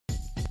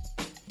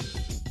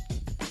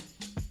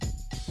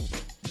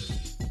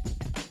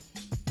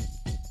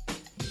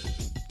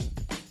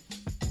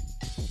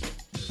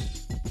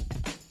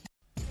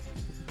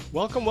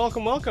Welcome,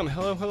 welcome, welcome.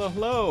 Hello, hello,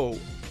 hello.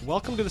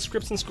 Welcome to the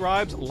Scripts and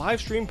Scribes live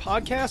stream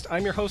podcast.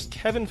 I'm your host,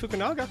 Kevin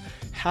Fukunaga.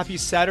 Happy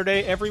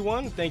Saturday,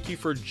 everyone. Thank you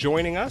for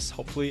joining us.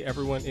 Hopefully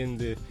everyone in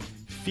the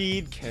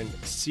feed can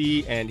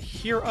see and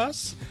hear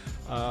us.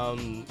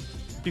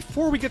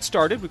 Before we get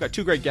started, we've got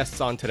two great guests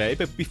on today,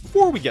 but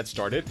before we get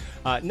started,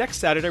 next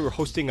Saturday we're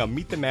hosting a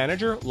Meet the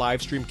Manager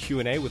live stream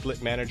Q&A with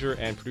Lit Manager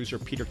and producer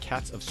Peter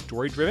Katz of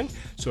Story Driven.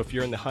 So if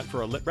you're in the hunt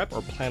for a Lit Rep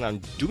or plan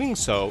on doing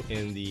so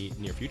in the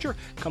near future,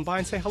 come by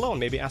and say hello and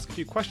maybe ask a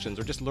few questions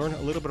or just learn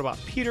a little bit about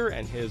Peter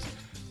and his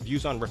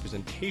views on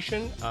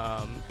representation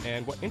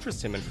and what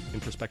interests him in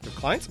prospective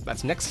clients.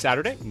 That's next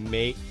Saturday,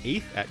 May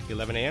 8th at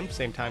 11 a.m.,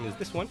 same time as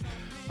this one.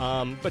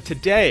 But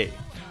today,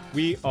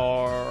 we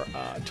are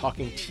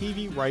talking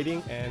TV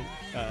writing and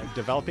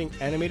developing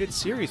animated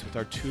series with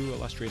our two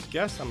illustrious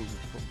guests. I'm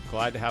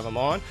glad to have them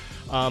on.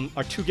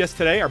 Our two guests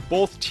today are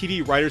both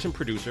TV writers and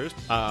producers,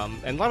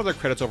 and a lot of their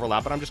credits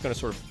overlap, but I'm just going to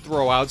sort of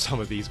throw out some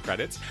of these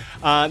credits.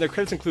 Their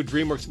credits include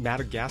DreamWorks'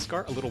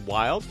 Madagascar, A Little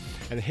Wild,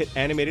 and the hit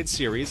animated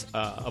series,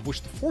 of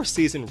which the fourth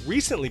season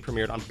recently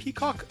premiered on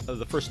Peacock.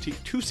 The first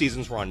two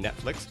seasons were on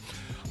Netflix.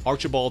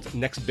 Archibald's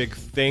Next Big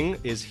Thing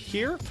is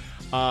here.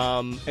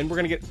 And we're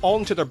going to get all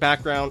into their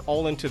background,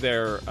 all into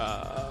their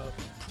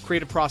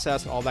creative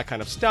process and all that kind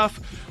of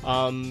stuff.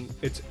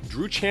 It's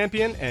Drew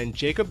Champion and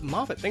Jacob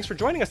Moffett. Thanks for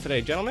joining us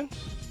today, gentlemen.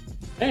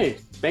 Hey,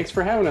 thanks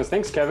for having us.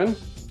 Thanks, Kevin.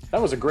 That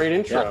was a great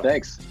intro. Yeah,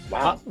 thanks.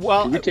 Wow.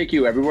 Well, can we take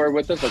you everywhere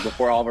with us, like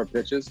before all of our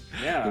pitches?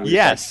 Yeah.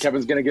 Yes.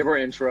 Kevin's going to give our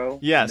intro.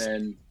 Yes. And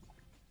then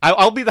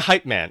I'll be the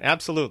hype man.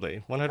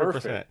 Absolutely. 100%.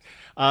 Perfect.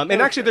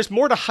 And actually, there's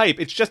more to hype.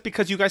 It's just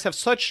because you guys have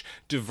such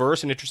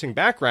diverse and interesting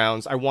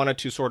backgrounds, I wanted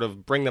to sort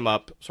of bring them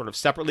up sort of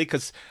separately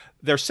because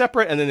they're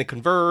separate and then they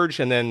converge,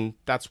 and then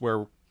that's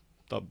where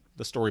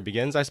the story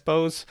begins, I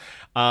suppose,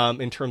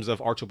 in terms of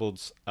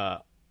Archibald's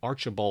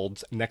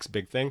Next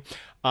Big Thing.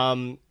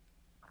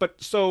 But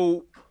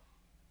so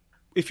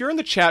if you're in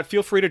the chat,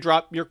 feel free to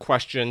drop your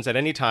questions at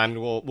any time.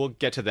 We'll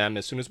get to them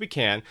as soon as we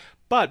can.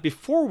 But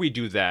before we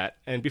do that,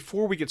 and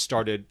before we get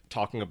started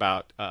talking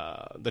about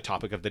the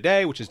topic of the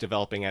day, which is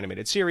developing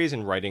animated series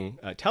and writing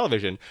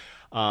television,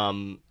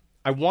 I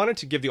wanted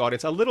to give the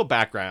audience a little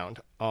background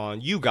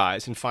on you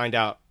guys and find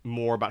out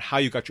more about how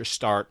you got your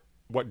start,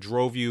 what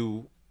drove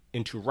you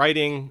into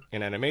writing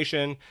and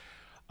animation,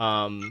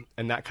 and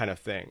that kind of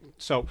thing.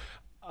 So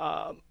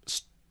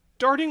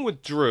starting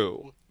with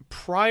Drew,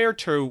 prior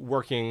to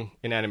working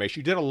in animation,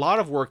 you did a lot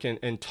of work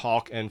in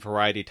talk and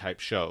variety type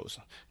shows.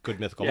 Good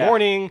Mythical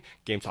Morning,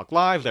 Game Talk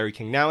Live, Larry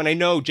King Now. And I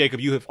know, Jacob,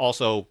 you have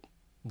also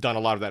done a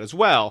lot of that as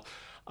well.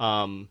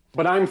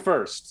 But I'm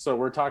first, so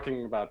we're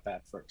talking about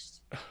that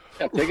first.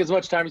 yeah, take as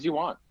much time as you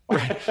want.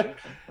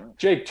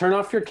 Jake, turn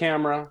off your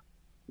camera.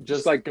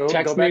 Just like go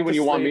text back me when to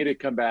you want sleep. me to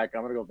come back.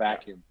 I'm going to go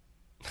vacuum.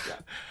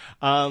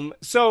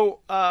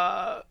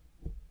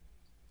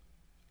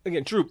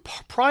 Again, Drew,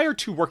 prior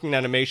to working in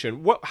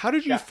animation, how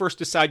did you first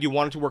decide you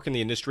wanted to work in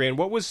the industry, and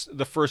what was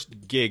the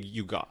first gig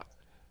you got?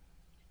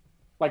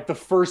 Like the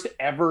first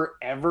ever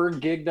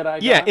gig that I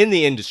got? Yeah, in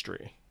the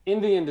industry. In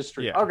the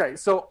industry. Yeah. Okay,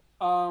 so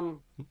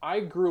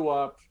I grew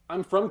up,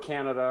 I'm from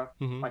Canada.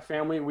 Mm-hmm. My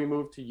family, we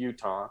moved to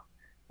Utah.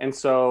 And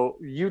so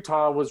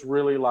Utah was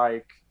really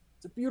like,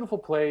 it's a beautiful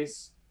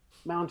place,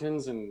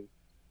 mountains and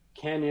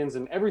canyons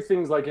and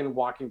everything's like in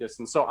walking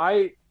distance. So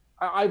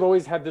I've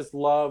always had this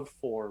love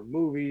for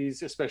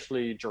movies,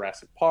 especially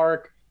Jurassic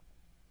Park.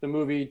 The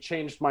movie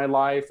changed my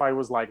life. I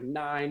was like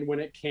 9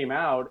 when it came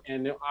out,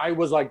 and I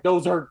was like,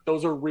 those are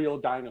real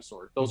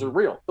dinosaurs. Those are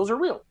real. Those are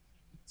real.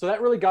 So that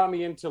really got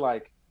me into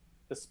like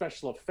the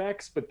special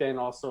effects, but then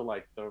also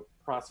like the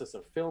process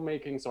of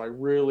filmmaking. So I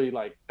really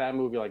like that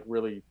movie, like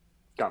really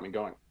got me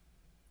going.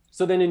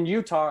 So then in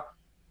Utah,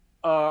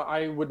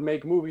 I would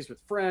make movies with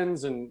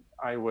friends, and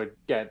I would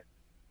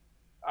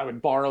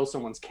borrow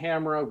someone's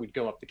camera. We'd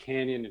go up the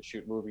canyon and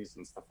shoot movies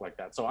and stuff like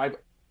that. So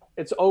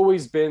it's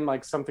always been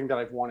like something that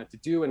I've wanted to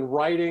do, and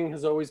writing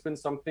has always been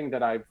something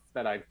that I've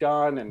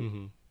done.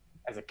 And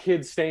as a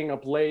kid, staying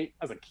up late,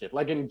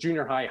 like in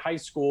junior high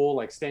school,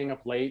 like staying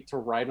up late to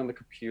write on the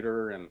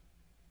computer. And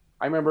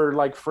I remember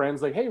like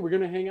friends like, hey, we're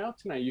going to hang out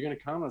tonight. You going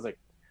to come? I was like,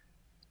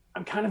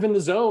 I'm kind of in the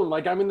zone.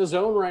 Like I'm in the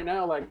zone right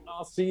now. Like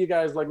I'll see you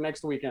guys like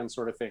next weekend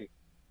sort of thing.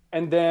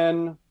 And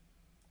then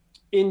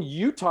in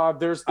Utah,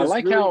 there's this I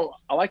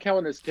like how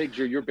in this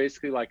picture you're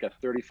basically like a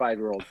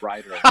 35-year-old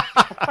writer.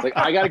 Like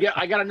I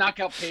gotta knock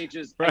out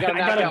pages. I gotta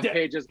knock out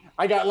pages.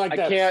 I got like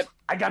that.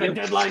 I got a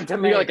deadline to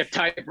make. You're like a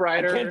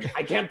typewriter.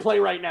 I can't play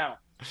right now.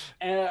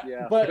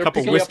 But a cup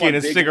of whiskey and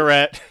a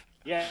cigarette.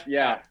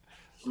 Yeah.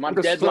 I'm on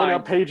just deadline.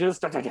 Out pages.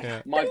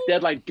 I'm on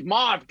deadline.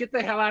 Mom, get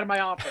the hell out of my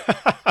office.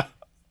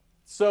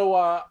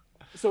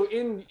 So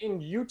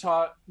in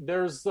Utah,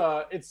 there's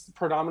it's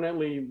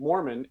predominantly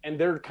Mormon, and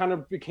there kind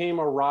of became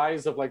a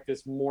rise of like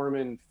this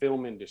Mormon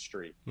film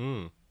industry,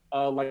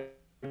 like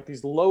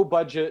these low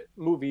budget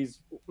movies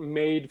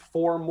made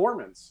for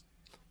Mormons,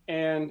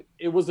 and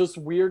it was this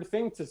weird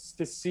thing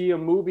to see a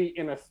movie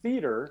in a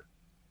theater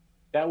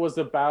that was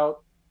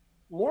about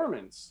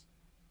Mormons.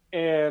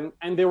 and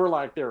they were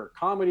like, there were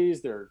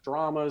comedies, there were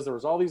dramas, there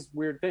was all these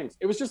weird things.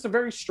 It was just a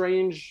very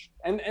strange,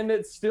 and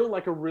it's still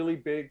like a really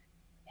big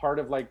part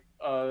of like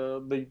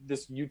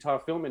this Utah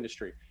film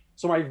industry.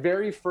 So my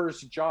very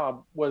first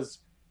job was,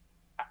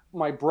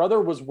 my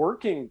brother was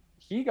working,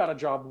 he got a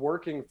job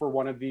working for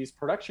one of these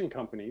production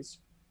companies,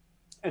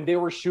 and they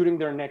were shooting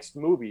their next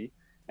movie.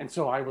 And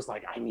so I was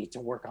like, I need to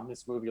work on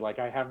this movie. Like,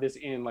 I have this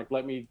in, like,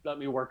 let me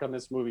work on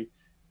this movie.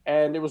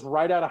 And it was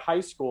right out of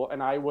high school,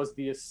 and I was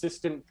the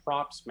assistant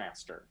props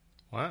master.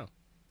 Wow.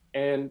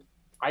 And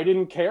I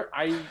didn't care.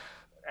 I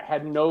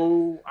had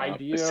no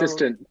idea.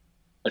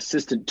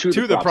 Assistant to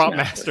the prop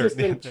master.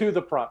 Assistant to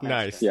the prop master.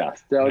 Nice. Yeah.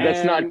 So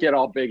let's not get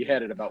all big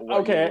headed about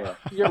what. Okay,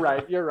 you're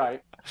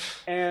right.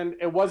 And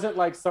it wasn't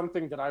like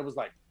something that I was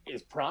like,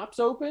 is props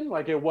open?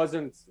 Like, it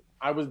wasn't.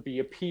 I would be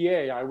a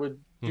PA. I would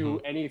do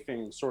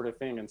anything sort of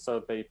thing. And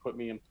so they put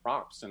me in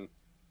props, and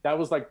that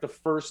was like the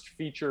first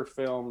feature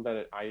film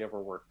that I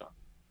ever worked on.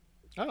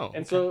 Oh. Okay.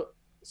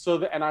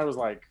 And and I was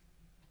like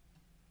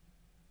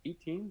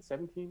 18,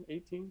 17,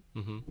 18.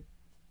 Mm-hmm.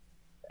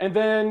 And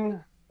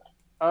then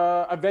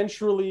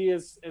eventually,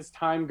 as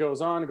time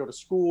goes on, I go to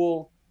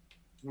school.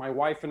 My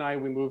wife and I,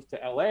 we moved to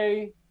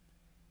LA.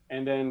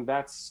 And then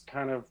that's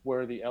kind of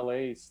where the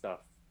LA stuff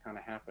kind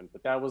of happened.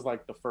 But that was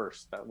like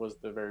that was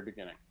the very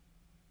beginning.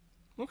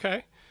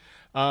 Okay.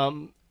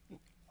 And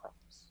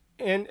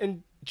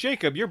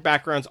Jacob, your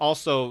background's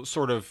also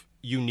sort of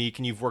unique,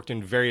 and you've worked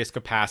in various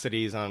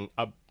capacities on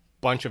a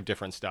bunch of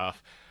different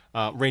stuff,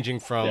 ranging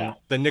from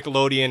the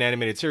Nickelodeon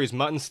animated series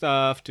Mutton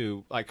stuff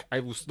to, like,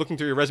 I was looking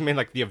through your resume,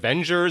 like the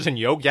Avengers and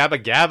Yo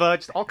Gabba Gabba,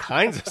 just all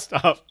kinds of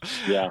stuff.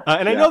 Yeah.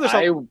 And I know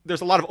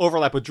there's a lot of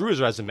overlap with Drew's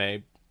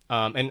resume,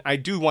 and I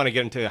do want to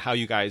get into how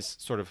you guys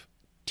sort of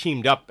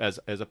teamed up as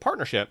a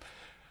partnership.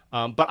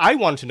 But I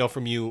wanted to know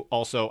from you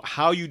also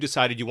how you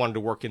decided you wanted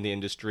to work in the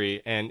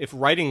industry, and if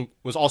writing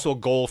was also a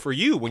goal for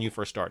you when you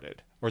first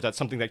started, or is that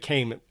something that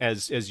came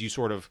as you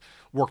sort of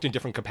worked in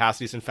different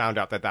capacities and found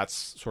out that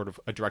that's sort of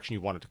a direction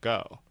you wanted to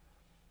go?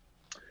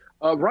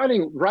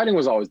 Writing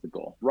was always the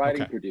goal.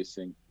 Writing,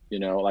 producing. You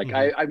know, like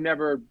I've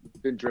never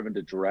been driven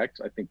to direct.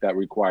 I think that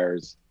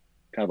requires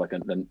kind of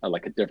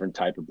like a different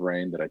type of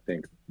brain that I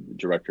think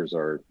directors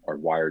are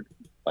wired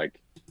like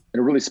in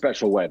a really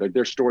special way. Like,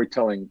 their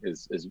storytelling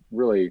is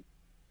really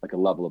like a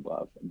level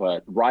above.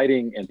 But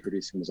writing and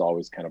producing was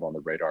always kind of on the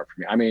radar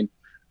for me. I mean,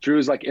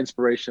 Drew's like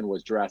inspiration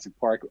was Jurassic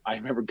Park. I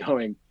remember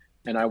going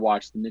and I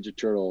watched the Ninja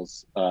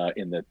Turtles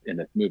in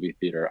the movie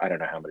theater. I don't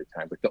know how many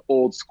times. Like the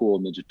old school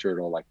Ninja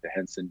Turtle, like the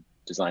Henson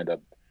designed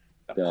up.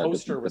 That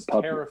poster was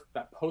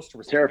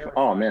terrifying.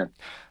 Oh man!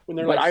 When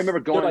I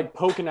remember going, they're like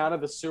poking out of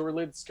the sewer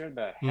lid, scared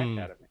the heck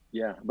out of me.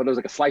 Yeah, but there was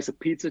like a slice of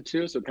pizza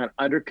too, so it kind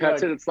of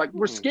undercuts it. It's like,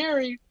 we're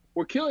scary,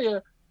 we'll kill you,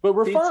 but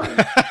we're fun.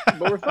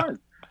 But we're fun.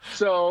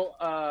 So,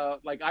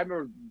 like, I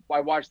remember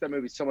I watched that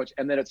movie so much,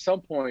 and then at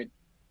some point,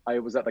 I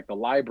was at like the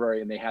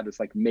library, and they had this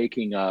like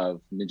making of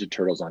Ninja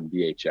Turtles on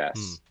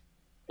VHS,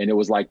 and it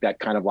was like that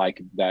kind of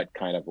like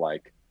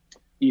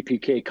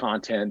EPK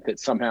content that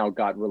somehow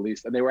got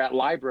released, and they were at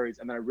libraries,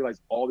 and then I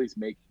realized all these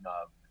making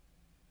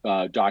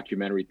of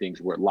documentary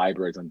things were at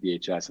libraries on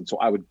VHS, and so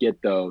I would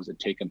get those and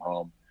take them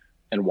home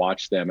and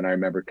watch them, and I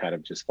remember kind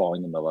of just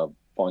falling in love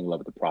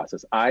with the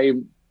process.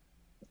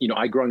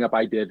 Growing up,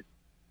 I did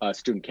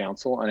student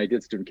council, and I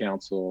did student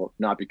council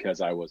not because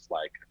I was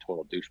like a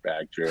total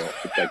douchebag, Drew.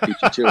 I teach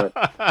you to it.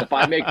 If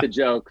I make the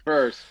joke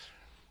first,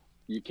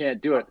 you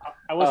can't do it.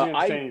 I wasn't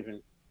going to say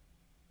anything.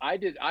 I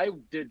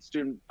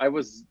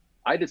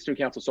did student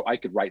council so I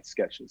could write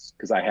sketches,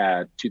 because I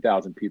had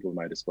 2,000 people at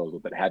my disposal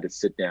that had to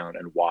sit down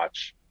and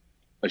watch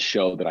a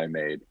show that I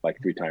made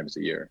like 3 times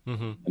a year.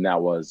 And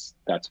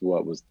that's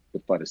what was the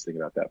funnest thing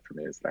about that for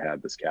me, is that I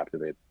had this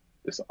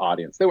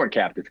audience. They weren't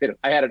captivated.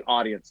 I had an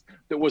audience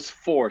that was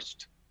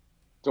forced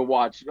to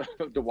watch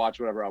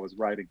whatever I was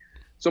writing.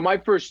 So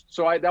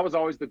that was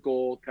always the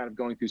goal, kind of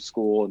going through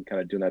school and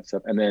kind of doing that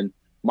stuff. And then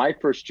my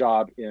first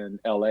job in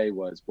LA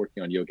was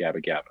working on Yo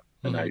Gabba Gabba.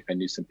 And I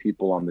knew some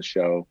people on the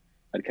show.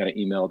 I'd kind of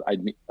emailed,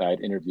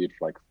 I'd interviewed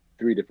for like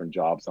 3 different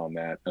jobs on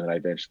that. And then I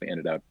eventually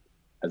ended up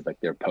as like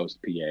their post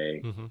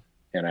PA.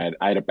 And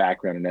I had a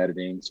background in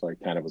editing, so I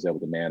kind of was able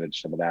to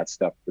manage some of that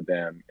stuff for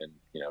them, and,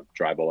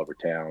 drive all over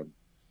town,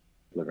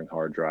 delivering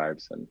hard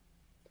drives.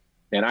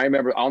 And I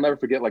remember, I'll never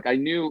forget, like I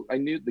knew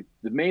the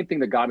main thing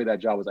that got me that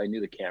job was I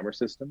knew the camera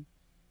system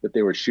that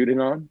they were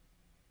shooting on.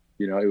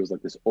 It was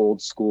like this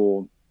old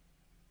school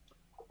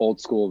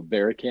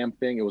Vericam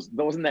thing. It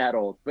wasn't that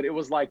old, but it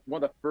was like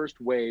one of the first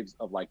waves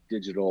of like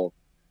digital,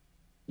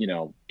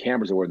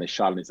 cameras where they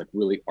shot in this like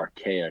really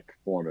archaic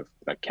form of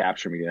like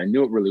capture media. I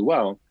knew it really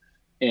well.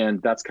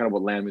 And that's kind of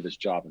what landed me this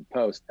job in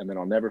post. And then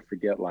I'll never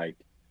forget, like,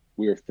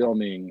 we were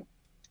filming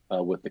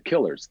with the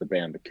Killers, the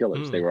band, the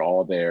Killers. They were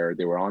all there.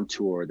 They were on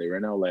tour. They were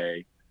in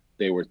LA.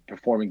 They were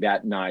performing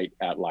that night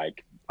at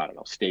like, I don't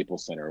know,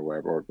 Staples Center or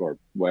wherever, or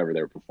wherever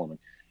they were performing.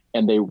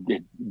 And they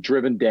had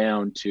driven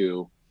down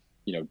to,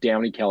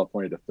 Downey,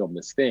 California to film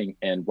this thing.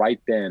 And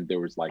right then there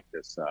was like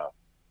this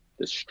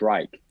this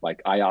strike.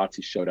 Like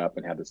IATSE showed up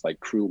and had this like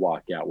crew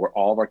walkout where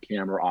all of our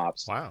camera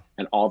ops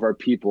and all of our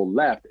people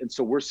left. And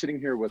so we're sitting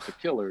here with the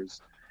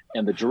killers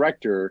and the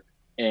director,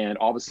 and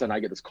all of a sudden I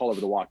get this call over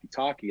the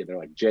walkie-talkie, and they're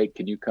like, Jake,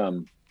 can you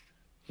come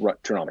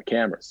turn on the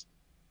cameras?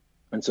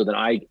 And so then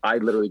I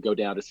literally go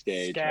down to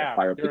stage. And I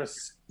fire up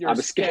I'm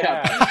a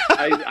scab.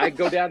 I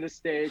go down to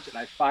stage and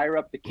I fire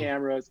up the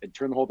cameras and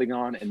turn the whole thing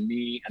on. And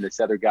me and this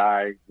other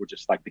guy were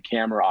just like the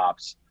camera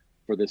ops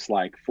for this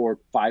like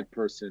 4-5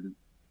 person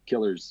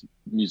Killers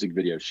music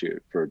video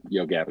shoot for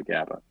Yo Gabba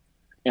Gabba.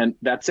 And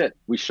that's it.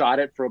 We shot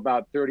it for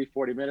about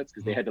 30-40 minutes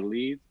because they had to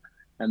leave.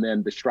 And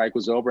then the strike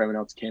was over. Everyone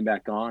else came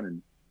back on,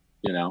 and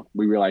you know,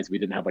 we realized we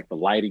didn't have like the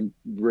lighting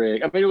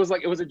rig. I mean, it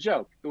was a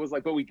joke. It was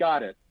like, but we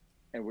got it,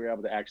 and we were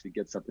able to actually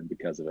get something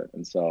because of it.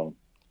 And so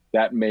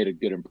that made a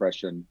good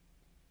impression,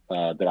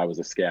 that I was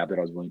a scab, that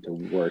I was willing to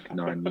work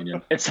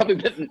non-union. It's something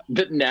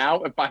that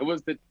now, if I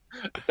was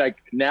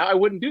now I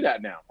wouldn't do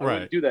that now. I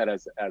wouldn't do that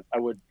as I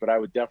would, but I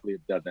would definitely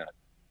have done that,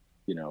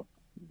 you know,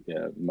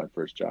 my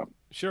first job.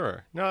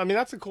 Sure. No, I mean,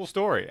 that's a cool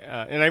story.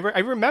 And I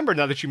remember,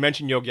 now that you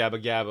mentioned Yo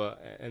Gabba Gabba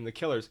and the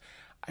Killers,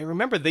 I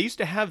remember they used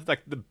to have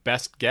like the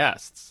best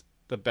guests,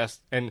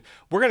 and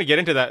we're going to get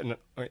into that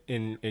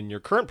in your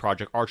current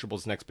project,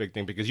 Archibald's Next Big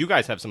Thing, because you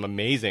guys have some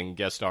amazing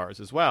guest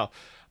stars as well.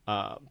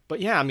 But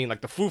yeah, I mean,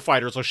 like the Foo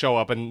Fighters will show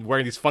up and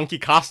wearing these funky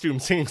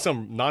costumes, singing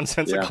some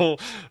nonsensical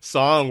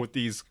song with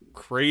these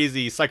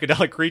crazy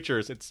psychedelic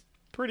creatures. It's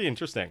pretty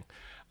interesting.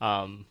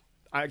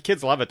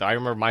 Kids love it, though. I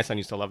remember my son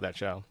used to love that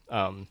show.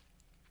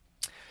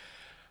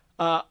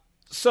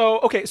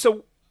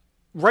 So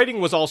writing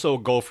was also a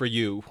goal for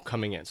you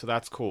coming in, so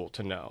that's cool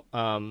to know.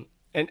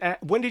 And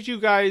when did you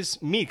guys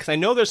meet? Because I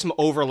know there's some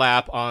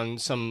overlap on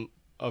some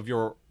of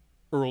your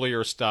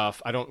earlier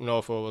stuff. I don't know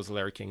if it was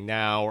Larry King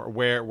Now or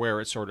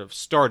where it sort of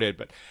started,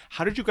 but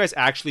how did you guys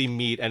actually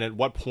meet, and at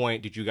what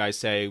point did you guys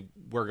say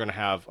we're going to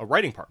have a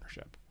writing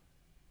partnership?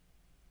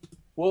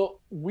 Well,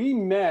 we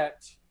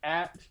met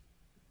at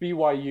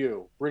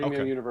BYU, Brigham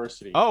Young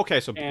University. Oh, okay.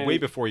 So way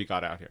before you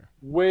got out here.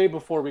 Way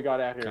before we got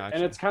out here. Gotcha.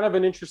 And it's kind of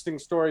an interesting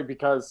story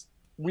because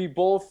we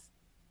both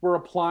were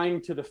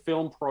applying to the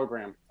film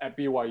program at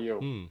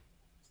BYU.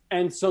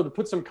 And so to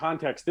put some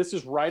context, this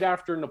is right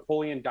after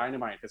Napoleon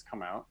Dynamite has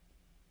come out.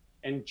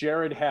 And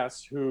Jared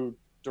Hess, who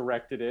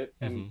directed it,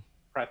 and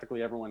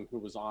practically everyone who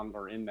was on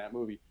or in that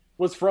movie,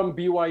 was from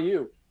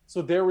BYU.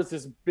 So there was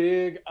this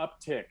big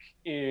uptick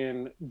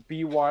in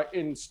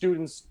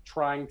students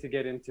trying to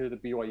get into the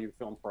BYU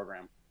film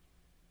program.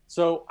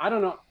 So I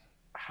don't know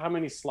how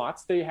many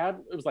slots they had.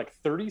 It was like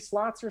 30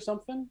 slots or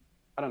something.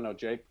 I don't know,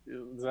 Jake.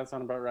 Does that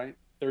sound about right?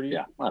 30?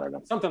 Yeah, I don't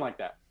know. Something like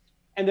that.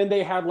 And then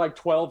they had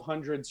like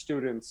 1,200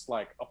 students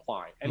like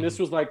apply. And this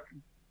was like,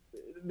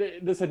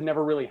 this had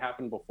never really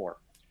happened before.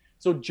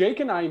 So Jake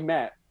and I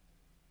met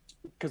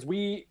because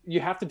you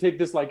have to take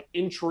this like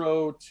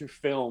intro to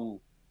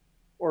film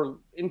or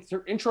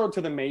intro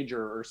to the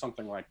major or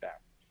something like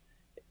that.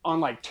 On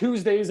like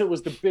Tuesdays, it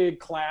was the big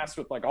class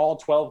with like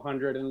all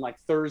 1,200, and like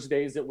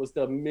Thursdays, it was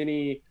the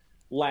mini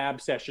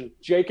lab session.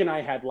 Jake and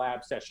I had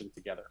lab session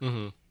together.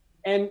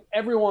 And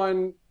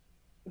everyone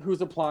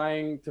who's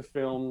applying to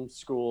film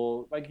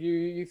school, like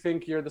you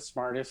think you're the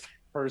smartest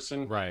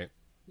person. Right.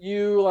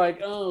 You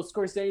like, oh,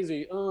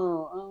 Scorsese,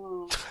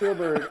 oh,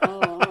 Spielberg,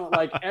 oh,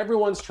 like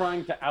everyone's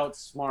trying to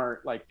outsmart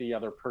like the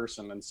other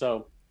person. And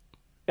so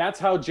that's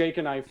how Jake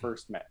and I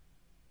first met,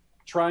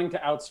 trying to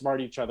outsmart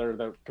each other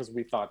because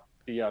we thought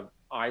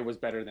I was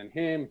better than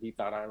him. He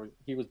thought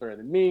he was better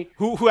than me.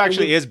 Who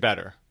actually is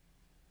better?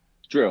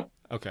 Drew.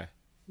 Okay.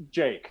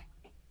 Jake.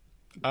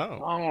 Oh.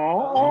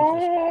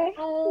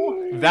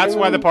 That's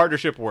why the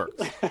partnership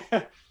works.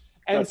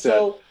 And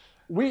so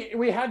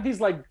we had these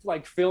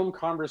like film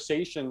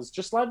conversations,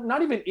 just like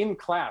not even in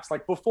class,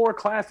 like before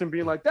class, and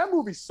being like, that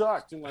movie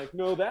sucked, and like,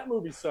 no, that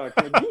movie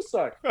sucked, and you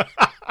suck.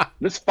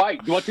 Let's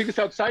fight. You want to take this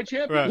outside,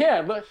 champ? Right.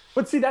 Yeah,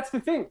 but see, that's the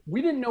thing.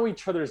 We didn't know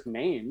each other's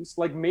names.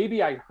 Like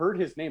maybe I heard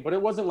his name, but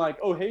it wasn't like,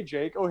 oh hey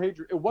Jake, oh hey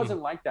Drew. It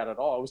wasn't like that at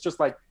all. It was just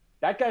like,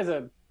 that guy's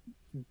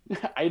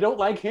I don't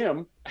like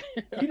him.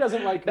 He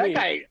doesn't like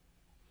me.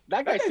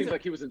 That guy seems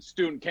like he was in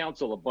student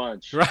council a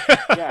bunch. Right.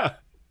 Yeah.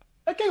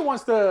 That guy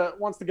wants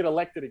to get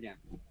elected again.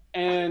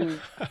 And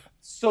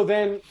so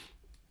then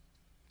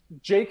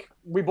Jake,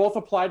 we both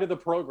applied to the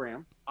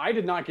program. I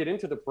did not get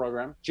into the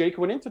program. Jake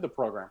went into the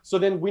program. So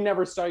then we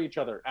never saw each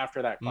other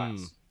after that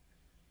class.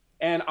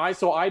 And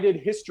I did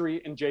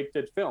history and Jake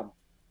did film.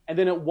 And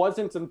then it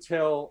wasn't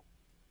until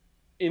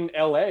in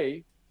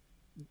LA,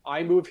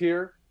 I moved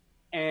here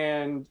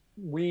and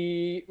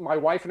my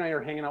wife and I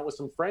are hanging out with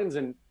some friends,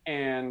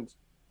 and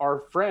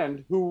our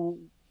friend who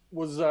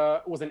was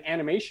an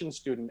animation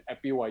student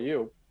at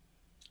BYU,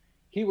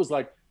 he was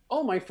like,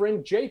 oh, my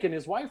friend Jake and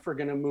his wife are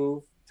going to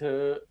move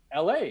to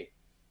LA.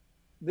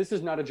 This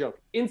is not a joke.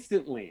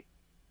 Instantly,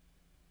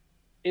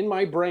 in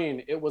my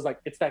brain, it was like,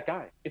 it's that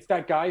guy. It's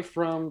that guy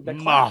from the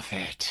class.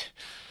 Moffat.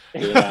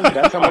 Yeah,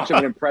 that's how much of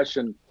an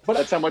impression.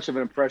 That's how much of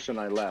an impression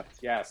I left.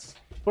 Yes.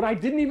 But I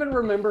didn't even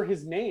remember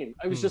his name.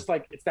 I was just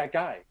like, it's that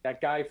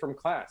guy from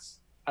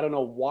class. I don't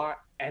know why.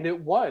 And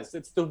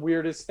it's the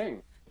weirdest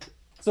thing.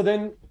 So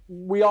then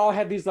we all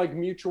had these like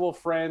mutual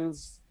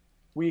friends.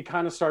 We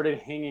kind of started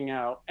hanging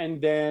out,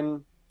 and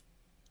then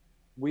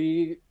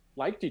we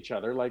liked each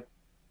other. Like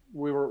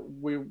we were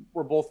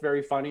both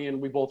very funny,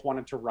 and we both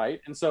wanted to write.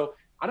 And so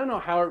I don't know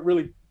how it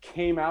really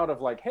came out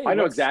of like, hey, I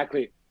know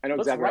exactly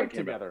let's how it write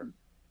came out. together.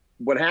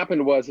 What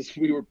happened was is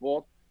we were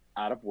both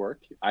out of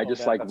work. I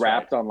just like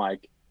rapped on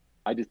like,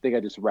 I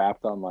just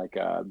rapped on like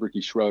Ricky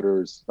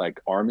Schroeder's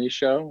like army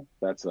show.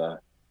 I was a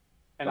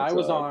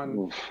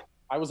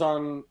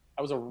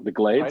the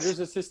Glades? writer's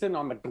assistant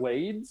on the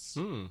Glades.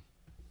 Hmm.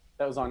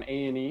 That was on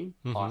A&E.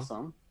 Mhm.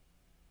 Awesome.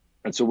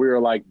 And so we were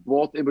like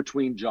both in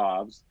between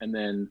jobs, and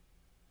then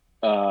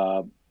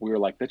we were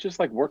like, let's just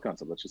like work on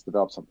something. Let's just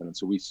develop something. And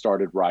so we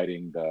started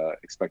writing the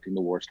Expecting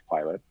the Worst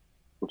pilot,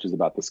 which is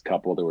about this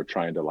couple that were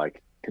trying to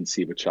like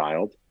conceive a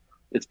child.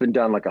 It's been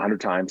done like 100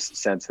 times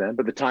since then,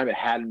 but the time it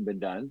hadn't been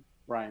done.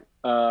 Right.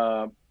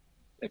 And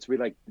so we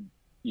like,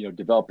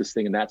 developed this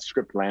thing, and that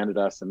script landed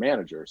us a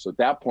manager. So at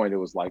that point it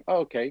was like, oh,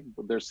 okay,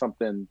 well, there's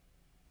something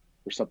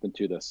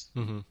to this,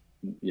 Mm-hmm.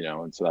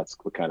 And so that's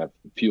what kind of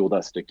fueled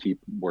us to keep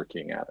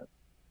working at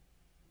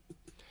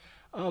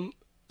it.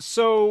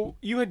 So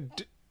you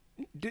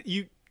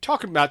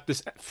talk about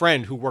this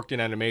friend who worked in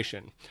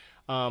animation.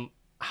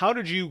 How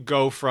did you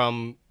go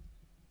from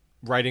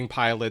writing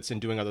pilots and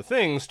doing other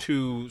things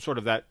to sort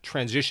of that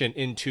transition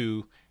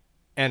into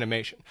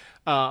animation?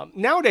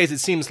 Nowadays, it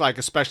seems like,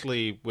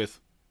 especially with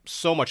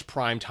so much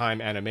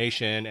primetime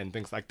animation and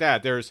things like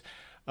that, there's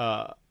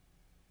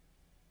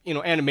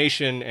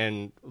animation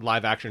and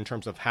live action in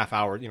terms of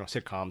half-hour,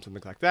 sitcoms and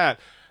things like that.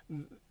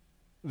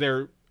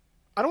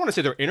 I don't want to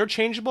say they're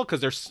interchangeable, because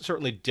they're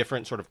certainly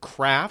different sort of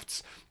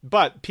crafts,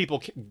 but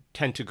people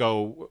tend to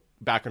go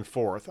back and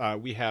forth.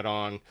 We had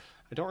on,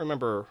 I don't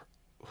remember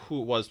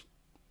who it was,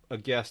 a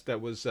guest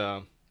that was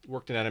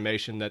worked in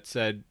animation that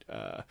said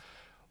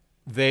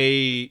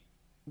when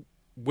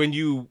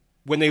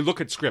they look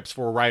at scripts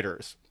for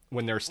writers,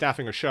 when they're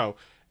staffing a show,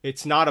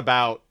 it's not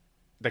about,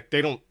 like,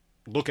 they don't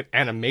look at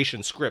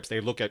animation scripts.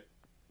 They look at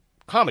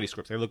comedy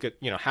scripts. They look at,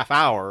 half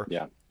hour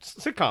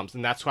sitcoms,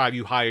 and that's why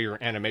you hire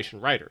your animation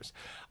writers.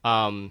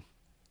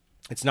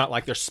 It's not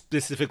like they're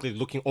specifically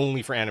looking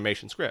only for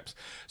animation scripts.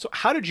 So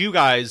how did you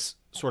guys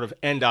sort of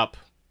end up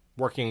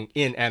working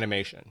in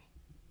animation?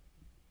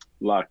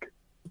 Luck.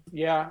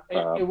 Yeah,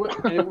 it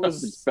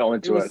was fell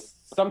into it.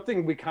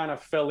 Something we kind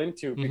of fell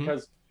into,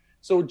 because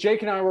so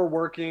Jake and I were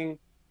working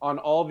on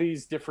all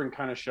these different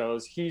kind of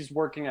shows. He's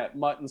working at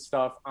Mutt and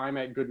stuff. I'm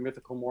at Good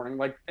Mythical Morning.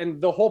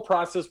 And the whole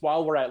process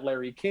while we're at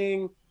Larry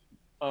King,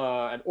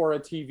 at Aura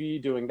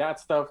TV doing that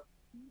stuff,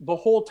 the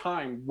whole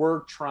time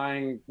we're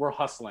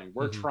hustling.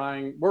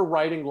 We're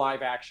writing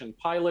live action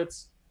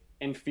pilots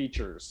and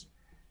features.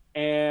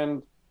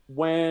 And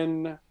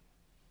when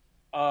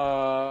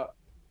it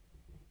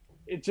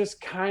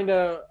just kind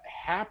of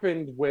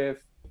happened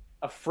with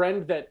a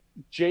friend that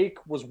Jake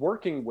was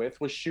working with,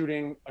 was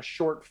shooting a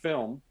short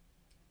film,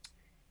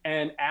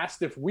 and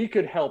asked if we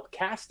could help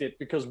cast it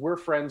because we're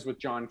friends with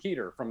John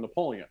Heater from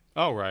Napoleon.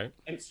 Oh, right.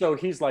 And so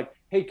he's like,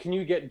 hey, can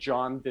you get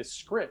John this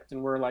script?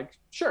 And we're like,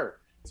 sure.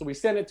 So we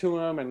sent it to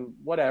him, and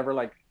whatever,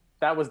 like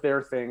that was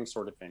their thing,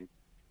 sort of thing.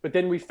 But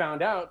then we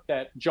found out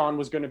that John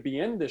was going to be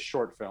in this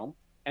short film,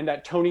 and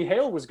that Tony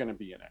Hale was going to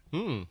be in it.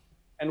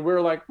 And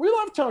we're like, we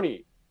love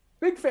Tony,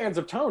 big fans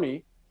of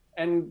Tony.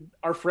 And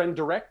our friend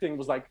directing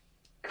was like,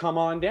 come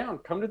on down,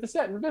 come to the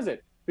set and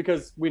visit,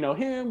 because we know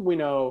him, we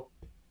know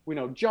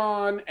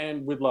John,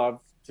 and we'd love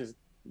to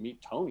meet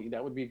Tony.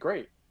 That would be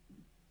great.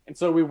 And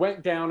so we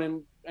went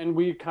down and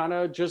we kind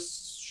of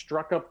just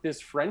struck up this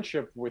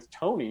friendship with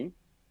Tony.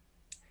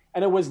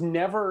 And it was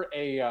never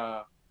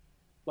a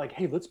like,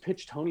 hey, let's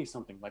pitch Tony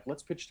something. Like,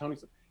 let's pitch Tony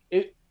something.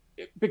 It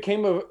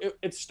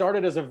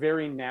started as a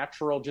very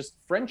natural just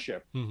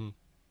friendship.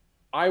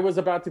 I was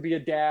about to be a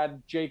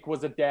dad. Jake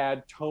was a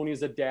dad.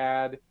 Tony's a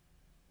dad.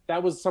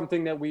 That was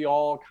something that we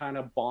all kind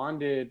of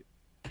bonded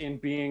in,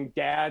 being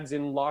dads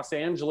in Los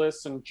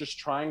Angeles and just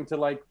trying to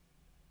like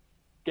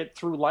get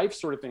through life,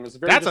 sort of thing. It was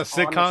very That's a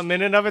sitcom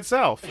in and of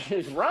itself.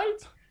 Right?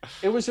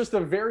 It was just a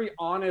very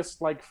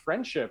honest like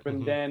friendship.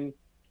 And then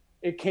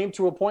it came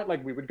to a point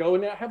like we would go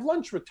and have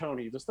lunch with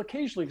Tony just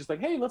occasionally, just like,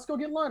 hey, let's go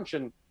get lunch.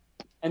 And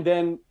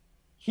then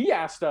he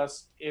asked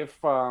us if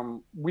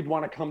we'd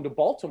want to come to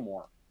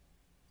Baltimore.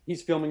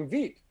 He's filming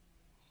Veep.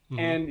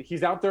 And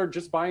he's out there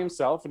just by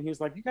himself, and he's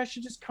like, you guys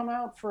should just come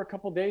out for a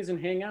couple days and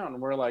hang out. And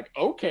we're like,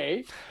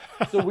 okay.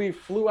 So we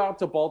flew out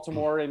to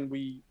Baltimore, and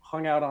we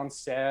hung out on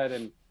set,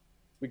 and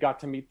we got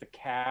to meet the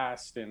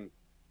cast and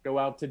go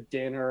out to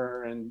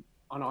dinner. And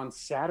on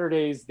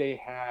Saturdays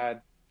they had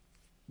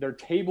their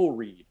table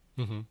read,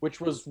 which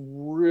was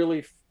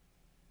really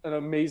an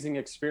amazing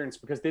experience,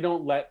 because they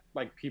don't let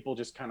like people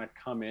just kind of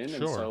come in.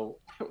 And so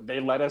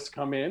they let us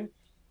come in,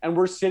 and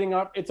we're sitting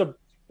up.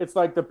 It's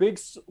like the big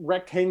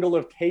rectangle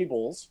of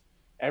tables.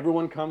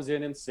 Everyone comes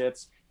in and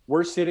sits.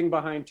 We're sitting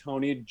behind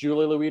Tony.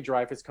 Julia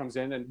Louis-Dreyfus comes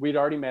in, and we'd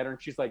already met her, and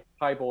she's like,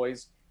 hi,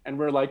 boys. And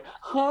we're like,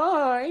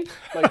 hi.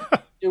 Like,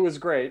 it was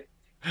great.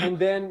 And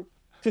then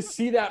to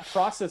see that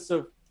process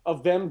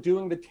of them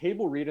doing the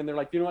table read, and they're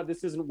like, you know what,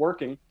 this isn't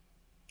working.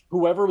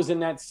 Whoever was in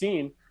that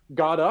scene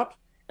got up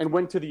and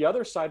went to the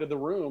other side of the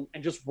room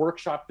and just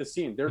workshopped the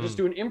scene. They're just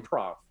doing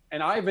improv.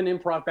 And I have an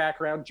improv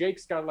background.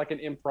 Jake's got like an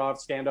improv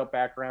stand-up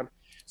background.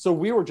 So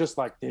we were just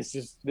like, this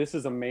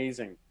is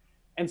amazing.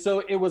 And so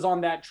it was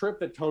on that trip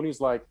that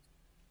Tony's like,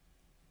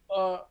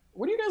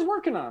 what are you guys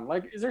working on?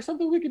 Like, is there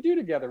something we could do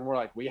together? And we're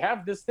like, we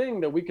have this thing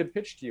that we could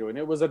pitch to you. And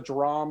it was a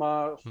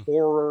drama,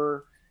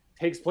 horror,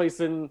 takes place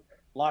in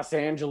Los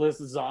Angeles,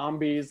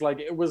 zombies. Like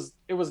it was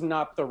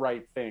not the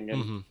right thing.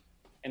 And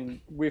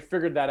and we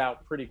figured that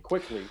out pretty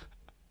quickly.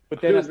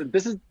 But then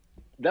this is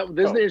the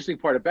interesting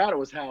part about it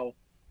was how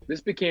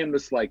this became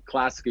this like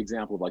classic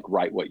example of like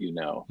write what you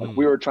know. Like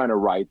we were trying to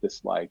write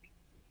this like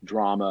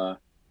drama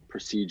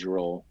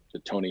procedural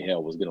that Tony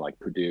Hale was gonna like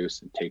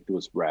produce and take to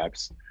his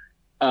reps.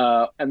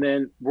 And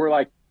then we're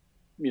like,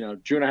 you know,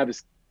 Drew and I have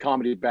this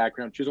comedy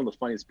background. She's one of the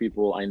funniest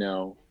people I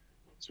know.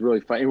 It's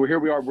really funny. And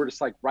we're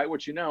just like, write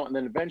what you know. And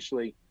then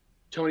eventually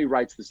Tony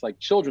writes this like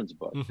children's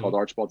book called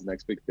Archibald's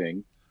Next Big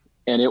Thing.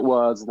 And it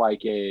was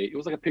like a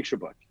picture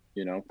book,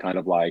 you know, kind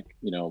of like,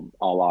 you know,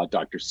 a la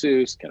Dr.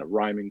 Seuss, kind of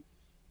rhyming.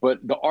 But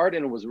the art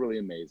in it was really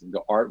amazing.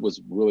 The art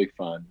was really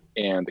fun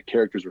and the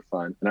characters were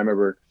fun. And I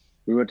remember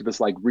we went to this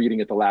like reading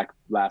at the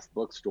last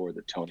bookstore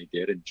that Tony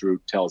did. And Drew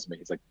tells me,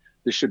 he's like,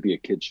 this should be a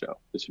kid show.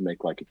 This would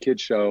make like a kid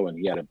show. And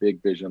he had a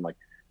big vision, like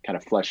kind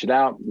of flesh it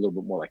out a little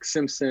bit more like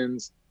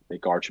Simpsons,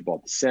 make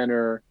Archibald the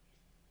center.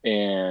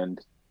 And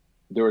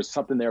there was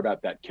something there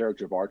about that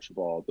character of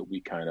Archibald that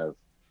we kind of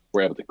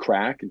were able to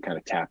crack and kind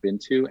of tap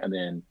into. And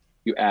then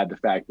you add the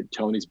fact that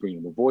Tony's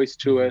bringing the voice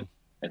to it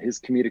and his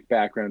comedic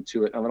background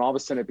to it. And then all of a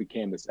sudden it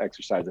became this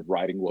exercise of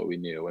writing what we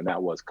knew. And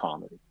that was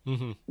comedy.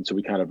 And so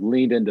we kind of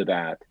leaned into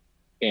that.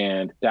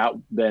 And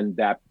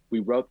that we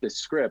wrote this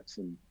script,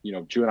 and, you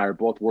know, Drew and I are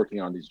both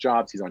working on these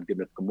jobs. He's on Good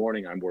Mythical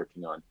Morning. I'm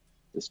working on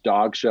this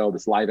dog show,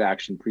 this live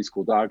action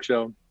preschool dog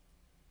show.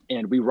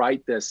 And we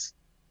write this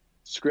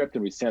script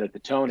and we send it to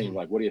Tony.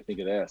 Like, what do you think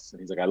of this?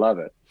 And he's like, I love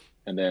it.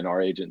 And then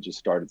our agent just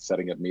started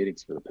setting up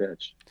meetings for the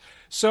pitch.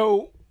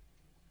 So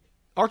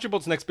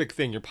Archibald's Next Big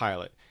Thing, your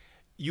pilot,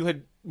 you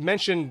had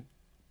mentioned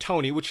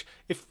Tony, which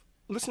if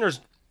listeners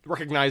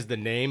recognize the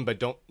name but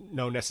don't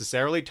know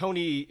necessarily,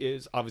 Tony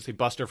is obviously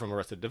Buster from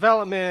Arrested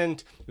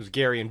Development. It was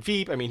Gary and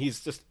Veep. I mean,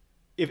 he's just,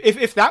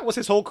 if that was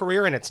his whole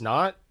career and it's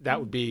not, that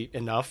would be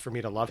enough for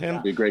me to love him.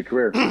 It'd be a great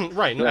career.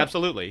 Right. No,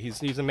 absolutely.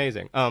 He's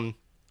amazing.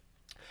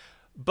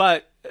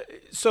 But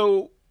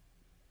so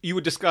you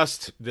had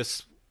discussed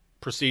this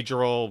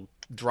procedural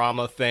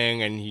drama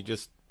thing, and he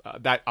just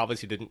that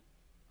obviously didn't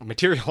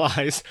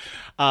materialize.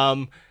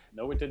 No,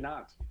 it did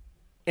not.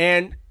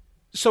 And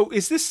so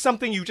is this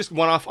something you just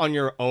went off on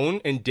your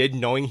own and did,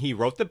 knowing he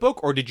wrote the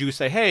book, or did you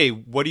say, hey,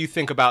 what do you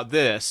think about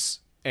this?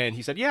 And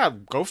he said, yeah,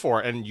 go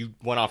for it. And you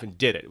went off and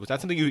did it. Was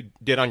that something you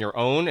did on your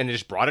own and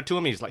just brought it to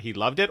him? He's like, he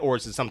loved it. Or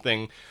is it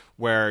something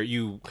where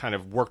you kind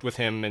of worked with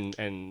him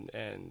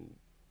and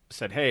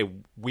said, hey,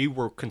 we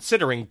were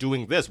considering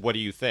doing this. What do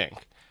you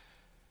think?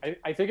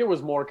 I think it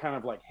was more kind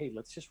of like, hey,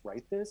 let's just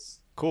write this.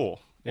 Cool.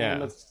 Yeah.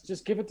 And let's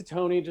just give it to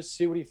Tony, just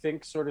see what he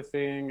thinks, sort of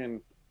thing.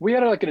 And we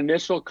had like an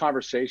initial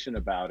conversation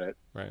about it.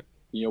 Right.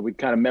 You know, we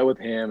kind of met with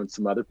him and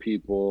some other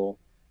people.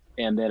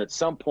 And then at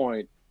some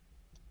point,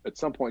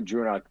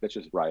 Drew and I, let's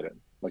just write it.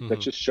 Like,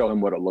 let's just show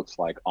him what it looks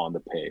like on the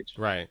page.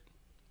 Right.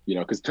 You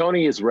know, because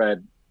Tony has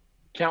read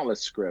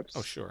countless scripts.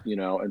 Oh, sure. You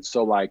know, and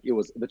so like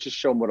let's just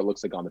show him what it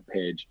looks like on the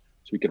page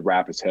so he could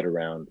wrap his head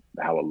around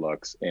how it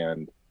looks.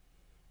 And,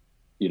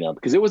 you know,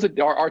 because it was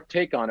our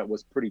take on it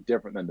was pretty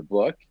different than the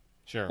book.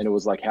 Sure. And it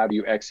was like, how do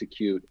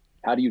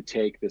you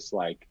take this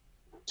like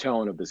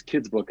tone of this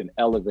kid's book and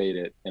elevate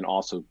it and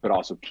also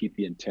keep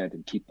the intent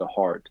and keep the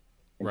heart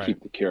and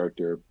keep the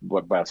character,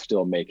 but while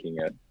still making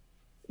it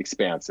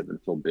expansive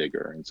and feel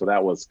bigger. And so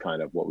that was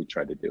kind of what we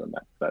tried to do in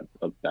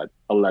that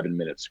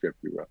 11-minute script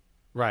we wrote.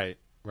 Right.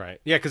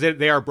 Yeah, because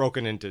they are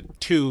broken into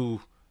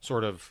two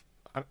sort of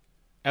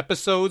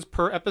episodes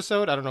per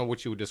episode. I don't know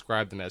what you would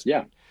describe them as.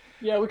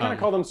 Yeah, we kind of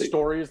call them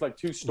stories, like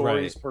 2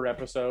 stories per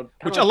episode.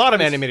 Which a lot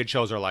of animated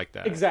shows are like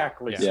that.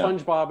 Exactly. Yeah.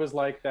 SpongeBob is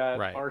like that.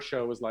 Right. Our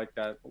show is like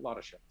that. A lot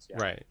of shows. Yeah.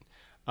 Right.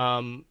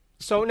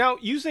 So now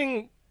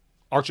using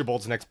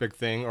Archibald's Next Big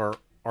Thing, or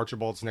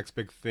Archibald's Next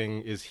Big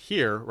Thing is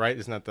Here, right?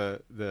 Isn't that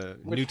the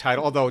new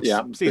title? Although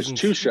it's season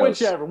 2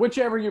 shows.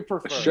 Whichever you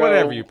prefer.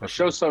 Whatever you prefer. A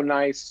show's so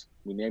nice,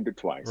 we named it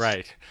twice.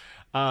 Right.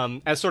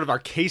 As sort of our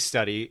case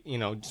study, you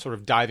know, sort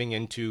of diving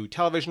into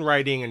television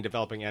writing and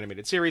developing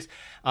animated series.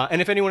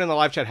 And if anyone in the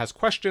live chat has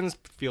questions,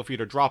 feel free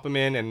to drop them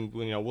in, and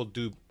you know, we'll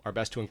do our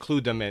best to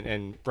include them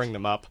and bring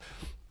them up.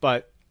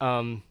 But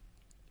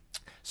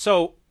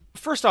so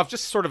first off,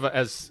 just sort of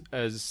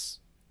as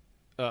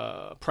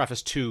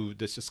preface to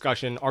this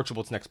discussion,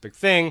 Archibald's Next Big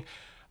Thing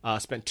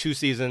spent 2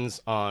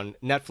 seasons on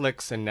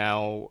Netflix and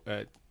now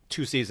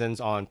 2 seasons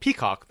on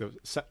Peacock, the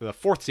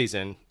 4th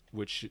season,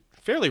 which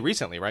fairly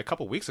recently, right? A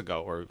couple weeks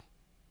ago, or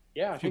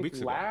a few weeks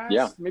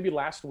ago. Maybe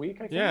last week, I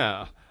think.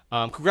 Yeah.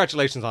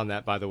 Congratulations on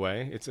that, by the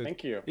way.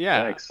 Thank you.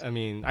 Yeah, Thanks. I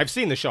mean, I've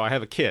seen the show. I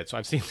have a kid, so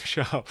I've seen the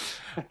show.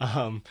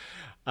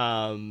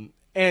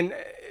 And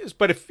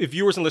but if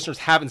viewers and listeners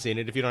haven't seen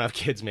it, if you don't have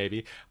kids,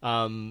 maybe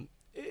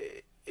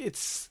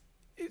it's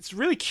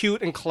really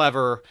cute and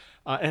clever,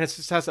 and it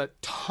just has a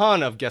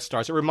ton of guest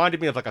stars. It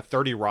reminded me of like a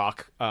 30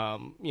 Rock,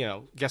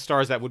 guest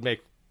stars that would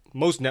make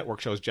most network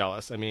shows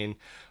jealous. I mean,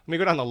 let me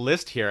go down the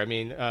list here. I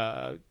mean,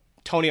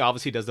 Tony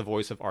obviously does the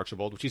voice of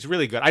Archibald, which he's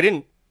really good.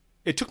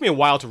 It took me a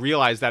while to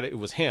realize that it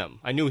was him.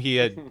 I knew he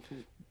had,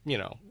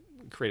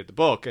 created the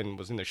book and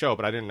was in the show,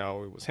 but I didn't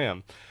know it was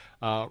him.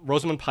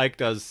 Rosamund Pike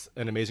does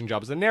an amazing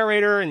job as a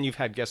narrator, and you've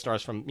had guest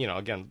stars from,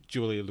 again,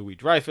 Julia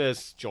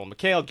Louis-Dreyfus, Joel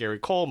McHale, Gary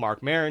Cole,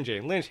 Mark Maron,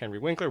 Jane Lynch, Henry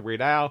Winkler,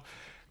 Weird Al,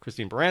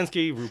 Christine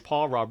Baranski,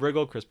 RuPaul, Rob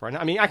Riggle, Chris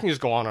Barnett. I mean, I can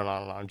just go on and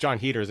on and on. John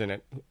Heater's in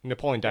it.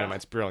 Napoleon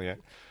Dynamite's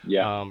brilliant.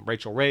 Yeah.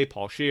 Rachel Ray,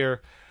 Paul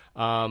Scheer,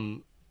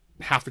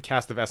 half the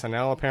cast of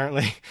SNL,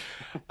 apparently.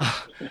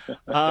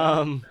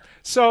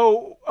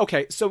 So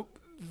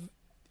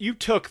you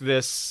took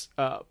this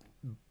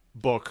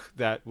book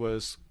that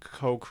was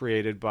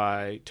co-created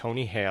by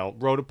Tony Hale,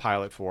 wrote a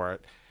pilot for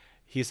it.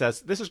 He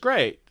says, this is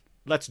great.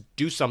 Let's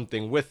do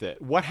something with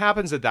it. What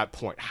happens at that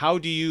point? How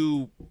do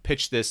you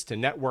pitch this to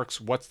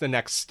networks? What's the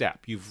next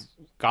step? You've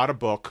got a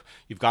book.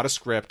 You've got a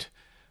script.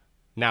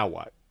 Now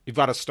what? You've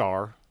got a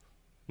star.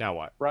 Now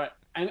what? Right.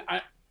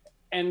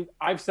 And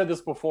I've said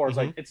this before. It's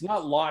like, it's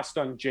not lost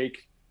on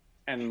Jake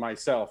and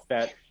myself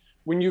that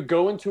when you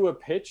go into a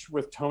pitch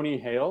with Tony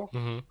Hale,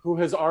 who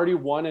has already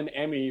won an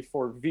Emmy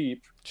for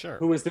Veep,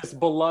 who is this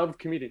beloved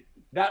comedian,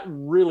 that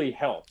really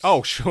helps.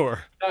 Oh,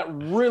 sure. That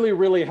really,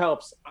 really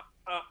helps.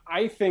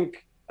 I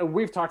think, and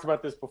we've talked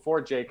about this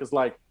before, Jake, is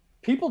like,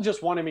 people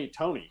just want to meet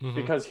Tony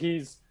because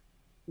he's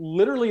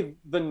literally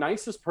the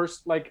nicest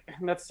person. Like,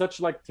 and that's such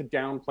like to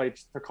downplay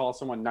to call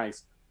someone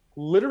nice.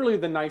 Literally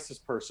the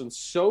nicest person,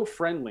 so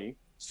friendly,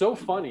 so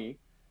funny,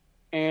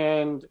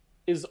 and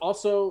is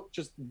also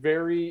just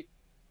very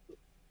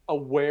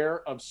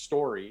aware of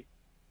story.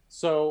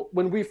 So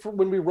when we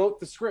wrote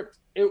the script,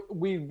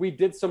 we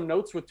did some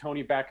notes with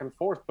Tony back and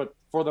forth, but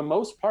for the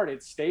most part,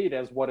 it stayed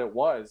as what it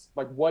was.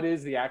 Like, what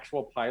is the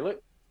actual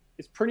pilot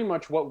is pretty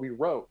much what we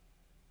wrote.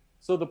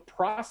 So the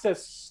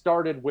process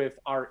started with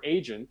our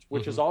agent,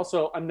 which is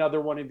also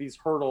another one of these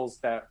hurdles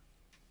that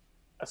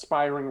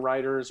aspiring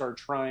writers are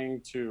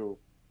trying to,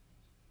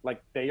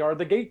 like, they are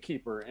the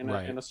gatekeeper in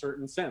a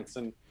certain sense.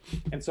 And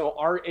so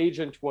our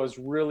agent was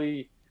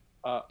really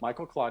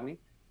Michael Klodny.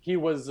 He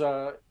was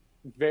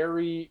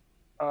very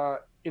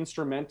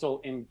instrumental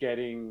in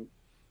getting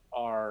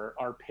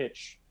our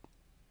pitch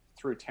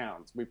through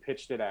towns. We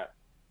pitched it at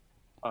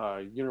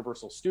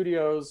Universal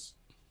Studios.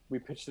 We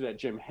pitched it at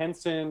Jim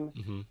Henson,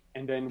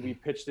 and then we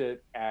pitched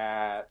it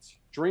at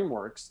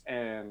DreamWorks,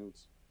 and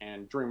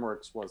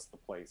DreamWorks was the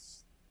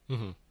place.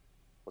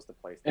 Was the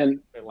place and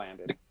it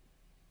landed.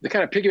 The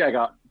kind of piggyback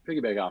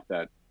off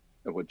that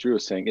of what Drew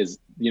was saying is,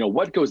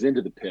 what goes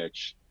into the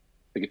pitch.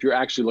 Like, if you're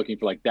actually looking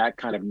for like that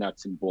kind of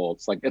nuts and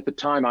bolts, like at the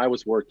time I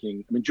was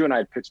working, I mean, Drew and I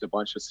had pitched a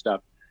bunch of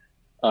stuff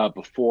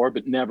before,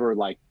 but never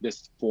like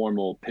this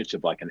formal pitch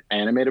of like an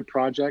animated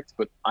project.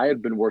 But I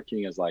had been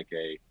working as like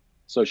a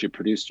associate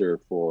producer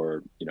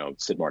for,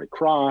 Sid Marty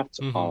Krofft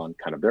on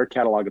kind of their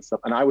catalog and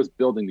stuff. And I was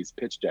building these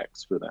pitch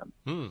decks for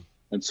them.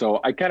 And so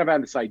I kind of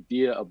had this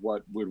idea of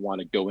what we'd want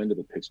to go into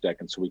the pitch deck.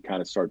 And so we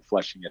kind of started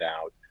fleshing it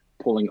out,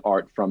 pulling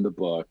art from the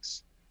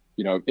books.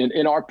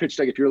 In our pitch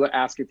deck, if you're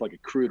asking for like a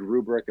crude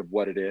rubric of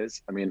what it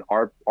is, I mean,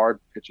 our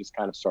pitches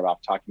kind of start off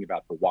talking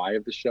about the why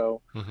of the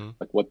show,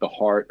 like what the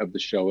heart of the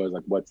show is,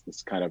 like what's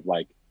this kind of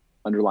like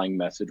underlying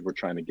message we're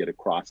trying to get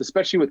across.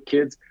 Especially with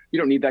kids, you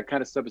don't need that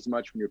kind of stuff as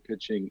much when you're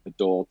pitching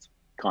adult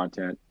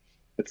content.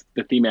 It's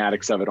the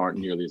thematics of it aren't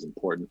nearly as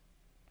important,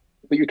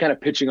 but you're kind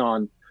of pitching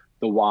on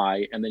the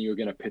why, and then you're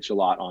going to pitch a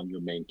lot on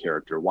your main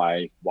character.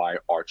 Why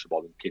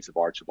Archibald? In the case of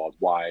Archibald,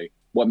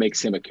 what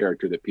makes him a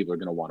character that people are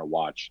going to want to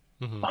watch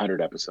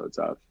 100 episodes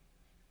of?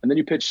 And then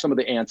you pitch some of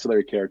the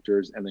ancillary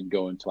characters, and then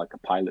go into like a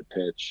pilot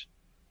pitch.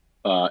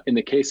 In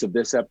the case of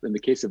this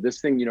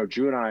thing,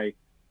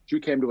 Drew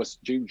came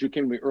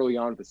to me early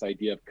on with this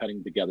idea of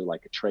cutting together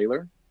like a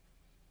trailer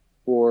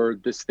for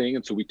this thing,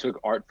 and so we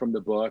took art from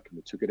the book and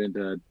we took it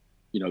into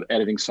the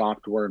editing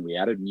software, and we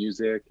added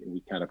music, and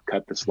we kind of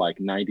cut this like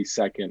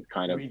 90-second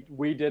kind of.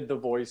 We did the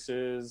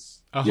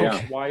voices.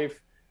 Yeah. Wife.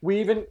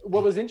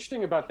 What was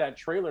interesting about that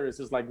trailer is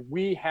like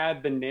we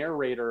had the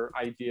narrator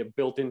idea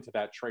built into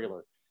that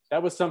trailer.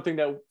 That was something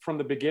that from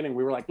the beginning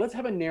we were like, let's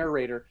have a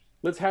narrator.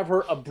 Let's have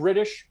her a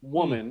British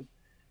woman.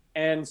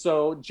 And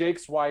so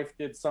Jake's wife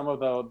did some of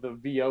the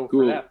VO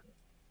for that.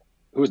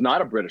 Who was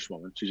not a British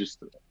woman. She's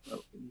just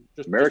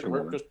American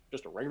woman.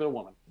 Just a regular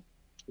woman.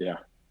 Yeah.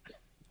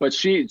 But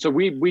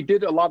we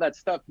did a lot of that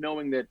stuff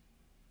knowing that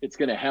it's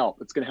going to help.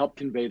 It's going to help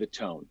convey the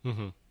tone,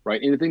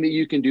 right? Anything that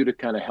you can do to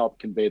kind of help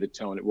convey the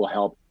tone, it will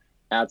help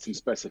add some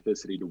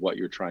specificity to what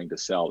you're trying to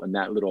sell. And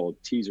that little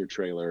teaser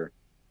trailer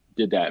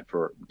did that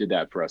for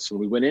us. So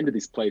when we went into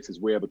these places,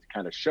 we were able to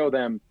kind of show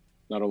them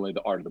not only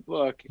the art of the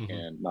book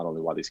and not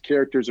only why these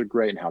characters are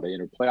great and how they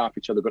interplay off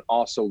each other, but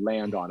also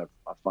land on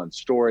a fun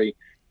story.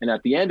 And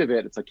at the end of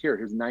it, it's like,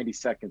 here's 90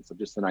 seconds of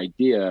just an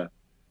idea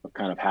of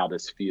kind of how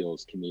this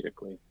feels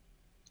comedically.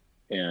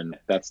 And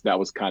that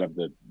was kind of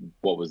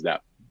what was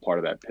that part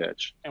of that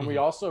pitch. And we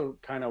also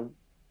kind of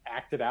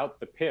acted out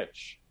the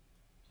pitch.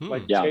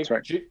 Like yeah, Jake,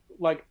 that's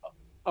right.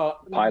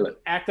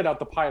 Pilot. Acted out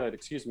the pilot,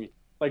 excuse me.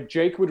 Like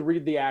Jake would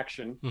read the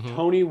action,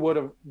 Tony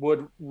would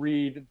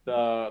read the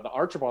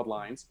Archibald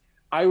lines,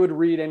 I would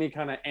read any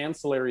kind of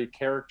ancillary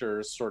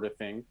characters sort of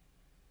thing.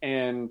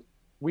 And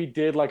we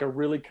did like a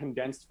really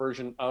condensed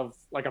version of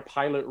like a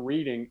pilot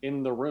reading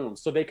in the room.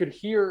 So they could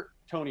hear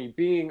Tony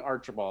being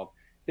Archibald.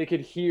 They could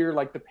hear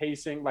like the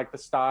pacing, like the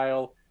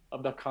style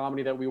of the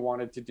comedy that we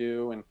wanted to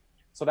do. And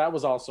so that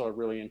was also a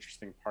really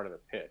interesting part of the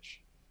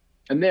pitch.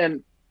 And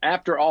then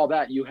after all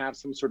that, you have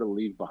some sort of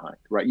leave behind,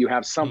 right? You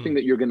have something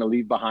that you're going to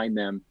leave behind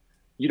them.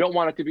 You don't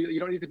want it to be, you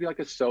don't need to be like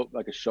a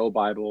show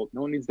Bible.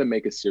 No one needs to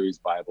make a series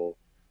Bible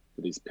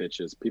for these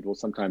pitches. People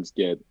sometimes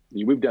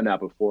we've done that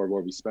before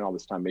where we spend all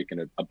this time making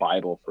a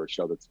Bible for a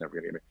show that's never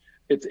going to get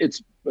made.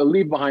 It's a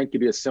leave behind can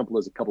be as simple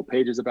as a couple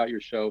pages about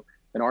your show.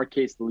 In our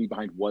case, the leave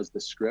behind was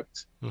the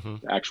script, the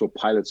actual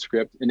pilot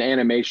script. In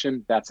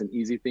animation, that's an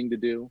easy thing to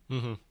do.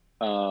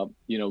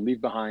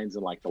 Leave behinds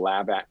in like the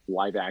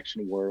live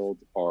action world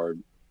are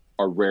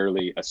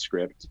rarely a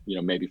script,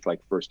 maybe for like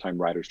first time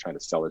writers trying to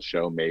sell a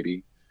show,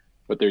 maybe,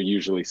 but they're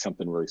usually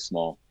something really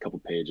small, a couple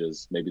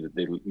pages, maybe that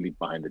they leave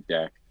behind the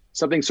deck,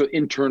 something so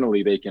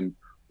internally they can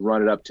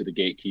run it up to the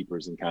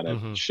gatekeepers and kind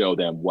of show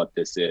them what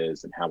this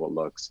is and how it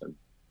looks and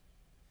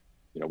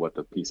what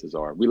the pieces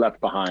are. We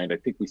left behind, I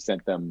think we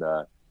sent them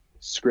the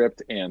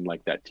script and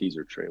like that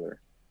teaser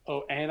trailer.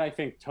 Oh, and I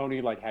think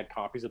Tony like had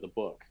copies of the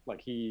book.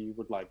 Like he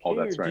would like, oh,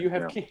 that's right. Do you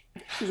have kids?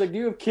 He's like, do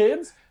you have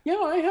kids? Yeah,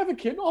 I have a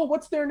kid. Oh,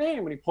 what's their name?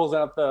 And he pulls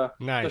out the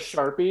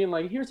Sharpie and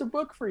like, here's a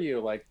book for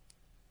you. Like,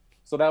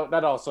 so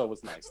that also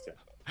was nice too.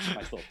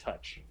 Nice little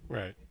touch.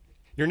 Right.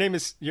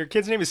 Your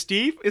kid's name is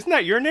Steve? Isn't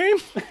that your name?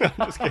 I'm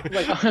just kidding.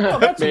 Like, oh,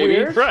 that's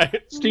weird.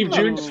 Right. Steve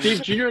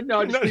Jr.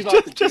 No, Steve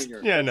Austin Jr.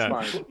 Yeah,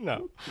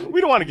 no. We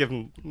don't want to give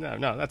him.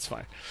 No, that's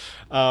fine.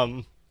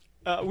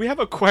 We have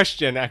a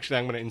question, actually,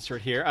 I'm going to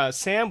insert here.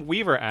 Sam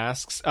Weaver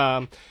asks,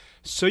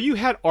 so you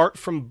had art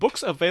from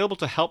books available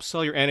to help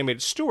sell your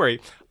animated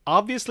story.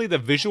 Obviously, the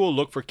visual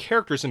look for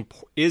characters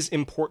is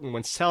important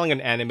when selling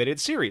an animated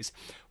series.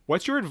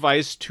 What's your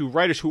advice to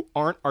writers who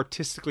aren't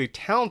artistically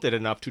talented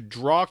enough to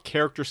draw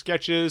character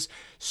sketches,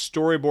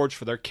 storyboards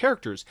for their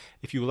characters?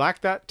 If you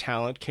lack that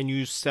talent, can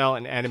you sell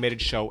an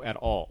animated show at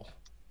all?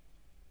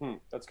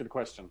 That's a good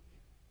question.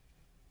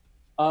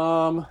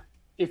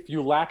 If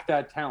you lack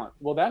that talent,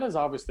 well, that is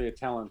obviously a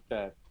talent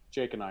that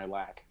Jake and I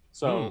lack.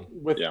 So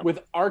with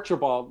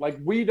Archibald, like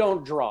we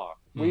don't draw.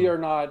 We are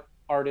not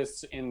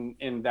artists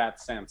in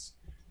that sense.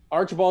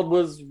 Archibald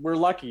we're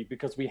lucky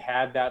because we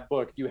had that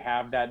book. You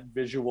have that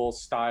visual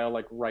style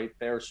like right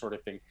there sort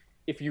of thing.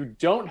 If you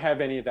don't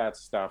have any of that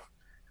stuff,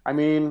 I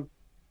mean,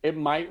 it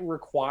might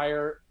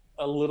require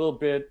a little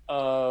bit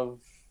of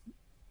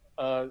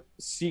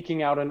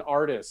seeking out an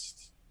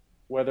artist,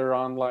 whether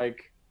on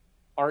like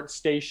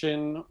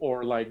ArtStation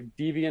or like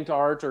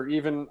DeviantArt, or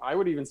even I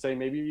would even say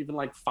maybe even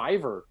like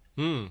Fiverr,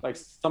 like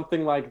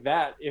something like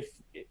that.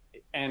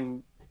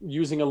 And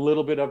using a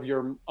little bit of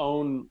your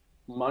own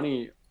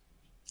money.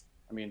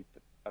 I mean,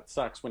 that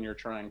sucks when you're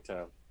trying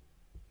to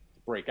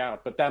break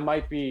out, but that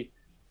might be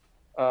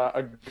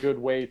a good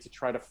way to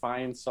try to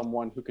find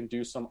someone who can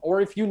do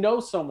or if you know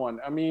someone,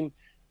 I mean,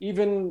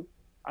 even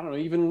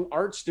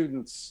art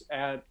students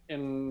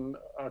in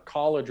a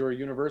college or a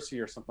university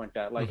or something like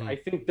that. Like, I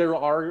think there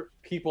are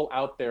people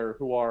out there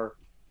who are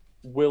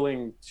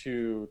willing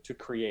to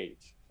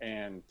create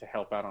and to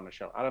help out on a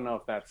show. I don't know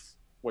if that's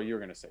what you're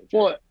going to say, Jay.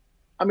 Well,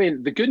 I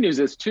mean, the good news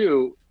is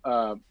too,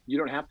 you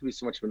don't have to be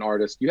so much of an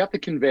artist. You have to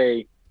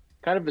convey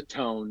kind of the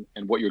tone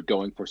and what you're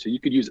going for. So you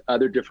could use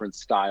other different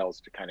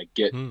styles to kind of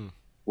get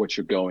what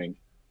you're going.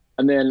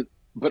 And then,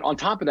 but on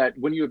top of that,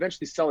 when you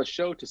eventually sell a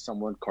show to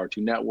someone,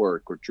 Cartoon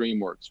Network or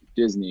DreamWorks or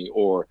Disney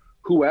or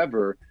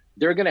whoever,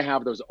 they're going to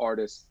have those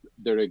artists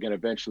that are going to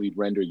eventually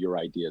render your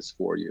ideas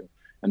for you.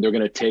 And they're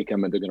going to take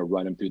them and they're going to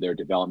run them through their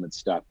development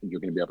stuff. And you're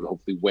going to be able to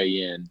hopefully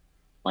weigh in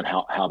on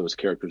how those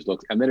characters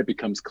look. And then it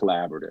becomes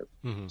collaborative.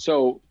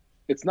 So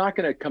it's not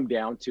going to come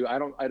down to,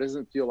 I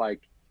doesn't feel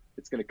like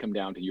it's going to come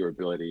down to your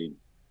ability,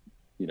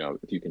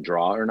 if you can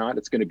draw or not.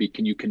 It's going to be,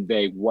 can you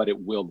convey what it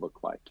will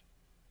look like,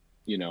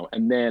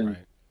 and then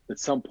at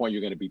some point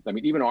you're going to be, I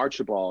mean, even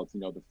Archibald,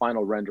 the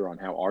final render on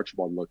how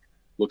Archibald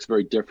looks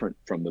very different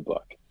from the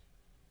book.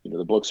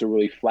 The books are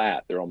really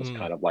flat. They're almost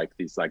kind of like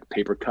these like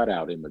paper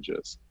cutout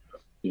images,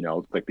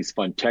 like these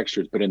fun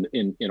textures. But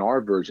in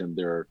our version,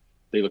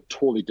 they look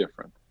totally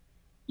different,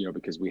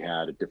 because we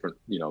had a different,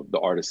 the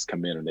artists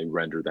come in and they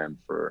render them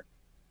for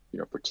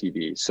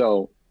TV.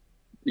 So,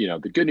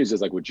 the good news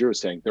is like what you're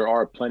saying, there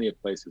are plenty of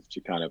places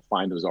to kind of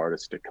find those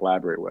artists to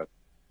collaborate with.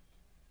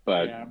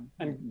 But yeah,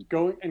 and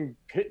going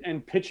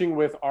and pitching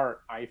with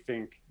art, I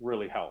think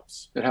really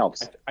helps. it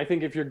helps. I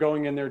think if you're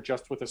going in there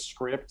just with a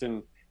script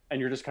and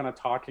you're just kind of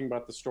talking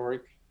about the story,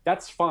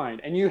 that's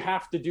fine, and you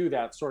have to do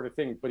that sort of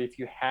thing. But if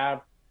you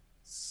have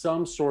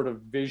some sort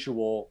of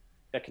visual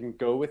that can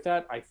go with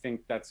that, I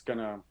think that's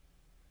gonna.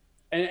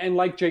 And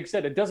like Jake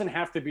said, it doesn't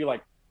have to be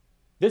like,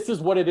 this is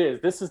what it is.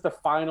 This is the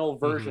final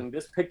version.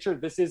 This picture,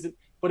 this isn't.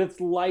 But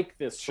it's like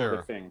this sort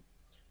of thing.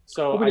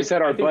 So well, we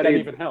said our I think buddy, that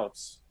even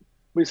helps.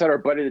 We said our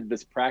buddy did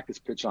this practice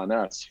pitch on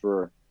us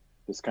for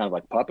this kind of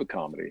like puppet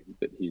comedy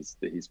that he's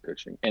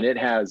pitching, and it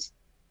has,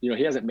 you know,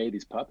 he hasn't made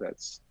these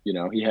puppets. You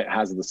know, he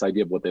has this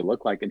idea of what they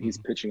look like, and he's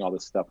pitching all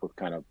this stuff with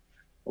kind of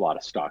a lot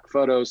of stock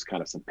photos,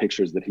 kind of some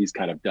pictures that he's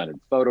kind of done in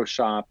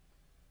Photoshop,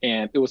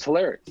 and it was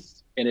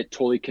hilarious, and it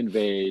totally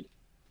conveyed,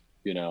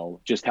 you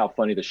know, just how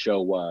funny the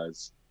show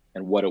was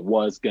and what it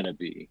was going to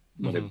be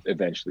when it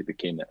eventually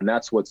became that, and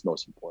that's what's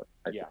most important,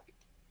 I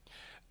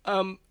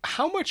think.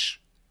 How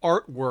much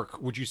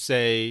artwork would you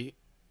say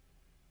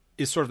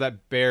is sort of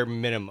that bare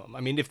minimum?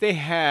 I mean, if they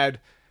had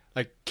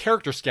like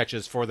character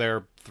sketches for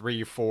their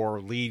 3 or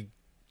 4 lead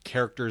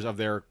characters of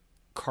their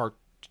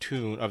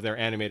cartoon, of their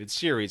animated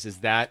series, is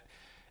that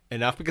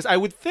enough? Because I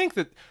would think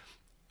that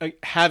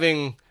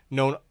having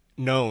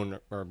knowing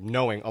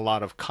a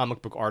lot of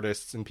comic book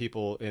artists and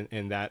people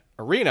in that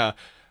arena,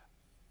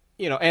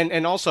 you know,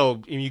 and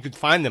also you can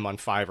find them on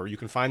Fiverr, you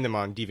can find them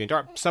on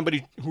DeviantArt,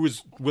 somebody who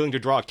is willing to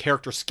draw a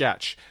character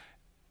sketch,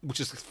 which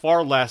is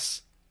far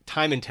less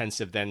time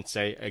intensive than,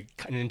 say,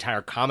 an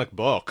entire comic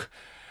book,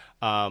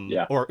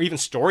 or even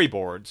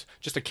storyboards.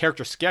 Just a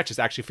character sketch is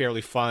actually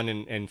fairly fun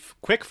and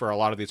quick for a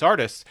lot of these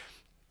artists.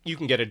 You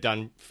can get it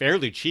done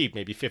fairly cheap,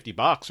 maybe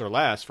 $50 or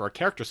less for a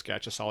character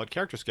sketch, a solid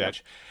character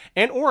sketch.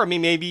 And, or, I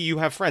mean, maybe you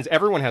have friends.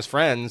 Everyone has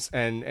friends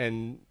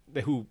and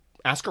who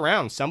ask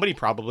around. Somebody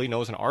probably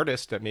knows an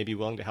artist that may be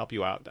willing to help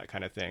you out, that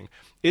kind of thing.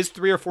 Is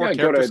 3 or 4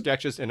 character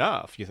sketches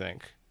enough, you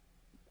think?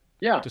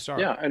 Yeah, to start.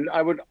 Yeah, and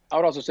I would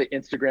also say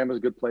Instagram is a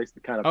good place to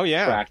kind of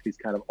track these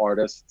kind of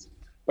artists.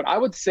 But I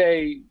would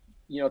say,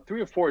 you know,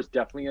 3 or 4 is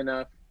definitely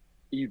enough.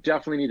 You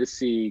definitely need to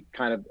see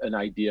kind of an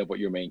idea of what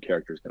your main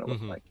character is going to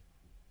look like.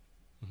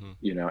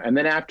 You know, and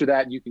then after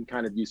that, you can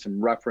kind of use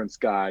some reference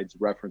guides,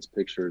 reference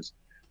pictures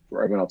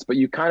for everyone else. But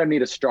you kind of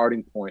need a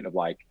starting point of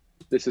like,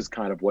 this is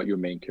kind of what your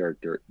main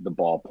character, the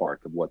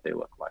ballpark of what they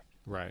look like.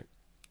 Right.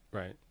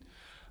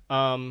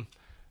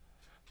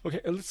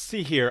 Okay, let's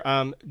see here.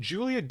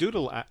 Julia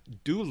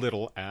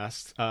Doolittle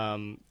asks,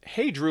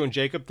 hey, Drew and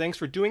Jacob, thanks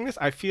for doing this.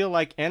 I feel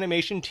like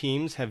animation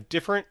teams have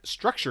different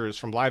structures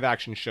from live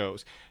action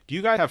shows. Do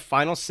you guys have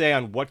final say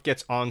on what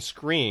gets on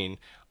screen?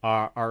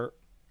 Her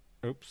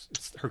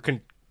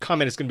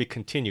comment is going to be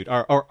continued.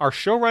 Are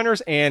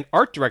showrunners and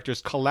art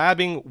directors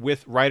collabing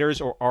with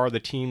writers, or are the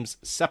teams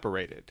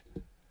separated?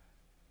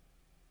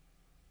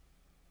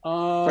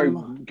 Sorry,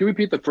 can you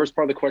repeat the first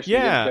part of the question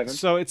again, Kevin?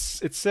 So it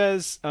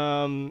says,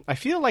 I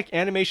feel like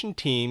animation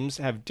teams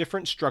have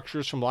different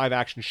structures from live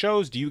action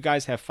shows. Do you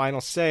guys have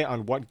final say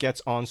on what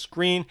gets on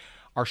screen?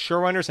 Are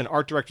showrunners and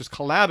art directors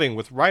collabing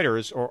with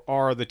writers, or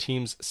are the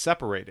teams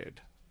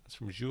separated? That's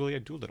from Julia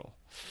Doolittle.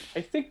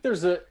 I think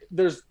there's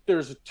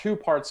 2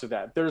 parts of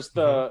that. There's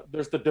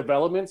the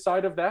development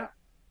side of that,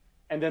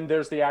 and then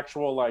there's the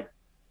actual like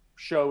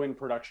show in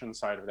production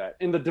side of that.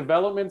 In the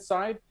development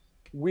side,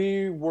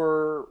 we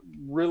were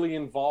really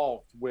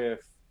involved with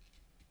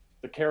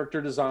the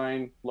character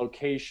design,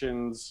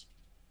 locations,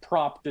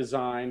 prop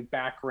design,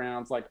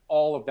 backgrounds, like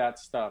all of that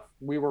stuff.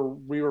 We were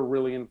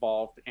really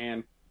involved.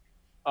 And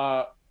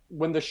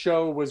when the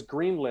show was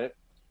greenlit,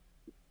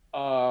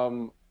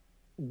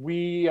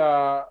 we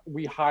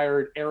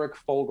hired Eric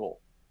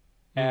Fogel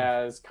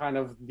as kind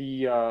of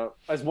the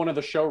as one of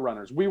the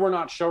showrunners. We were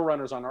not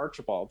showrunners on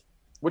Archibald,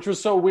 which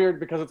was so weird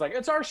because it's like,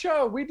 it's our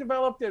show, we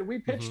developed it, we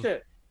pitched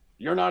it.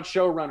 You're not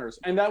showrunners.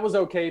 And that was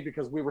okay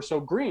because we were so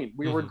green.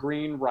 We were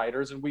green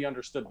writers and we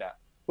understood that.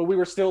 But we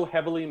were still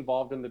heavily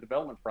involved in the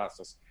development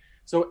process.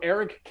 So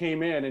Eric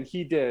came in and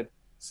he did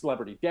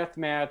Celebrity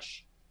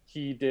Deathmatch.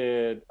 He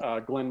did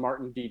Glenn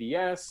Martin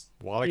DDS.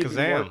 Wally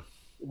Kazam.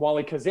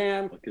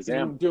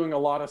 Doing a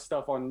lot of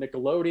stuff on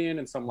Nickelodeon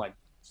and some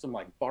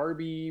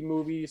Barbie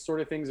movie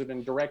sort of things, have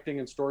been directing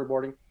and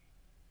storyboarding.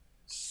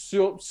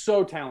 So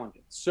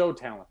talented.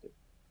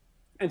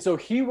 And so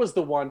he was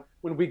the one,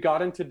 when we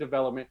got into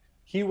development,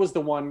 he was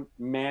the one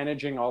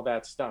managing all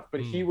that stuff.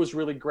 But he was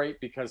really great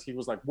because he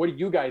was like, what do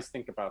you guys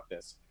think about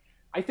this?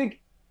 I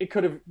think he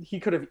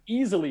could have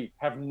easily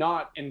have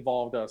not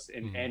involved us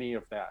in any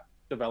of that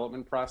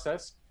development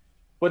process.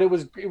 But it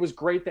was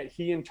great that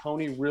he and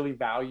Tony really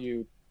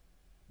valued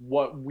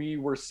what we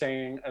were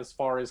saying as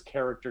far as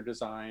character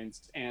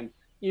designs, and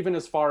even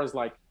as far as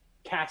like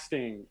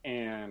casting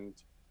and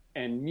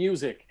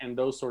music and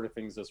those sort of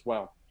things as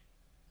well.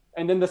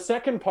 And then the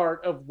second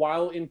part of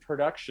while in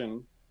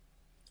production,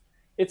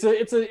 it's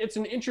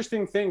an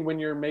interesting thing when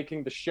you're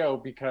making the show,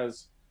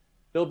 because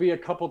there'll be a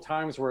couple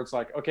times where it's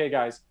like, okay,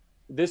 guys,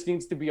 this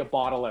needs to be a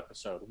bottle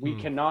episode. We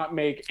cannot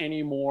make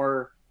any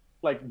more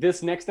like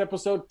this next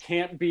episode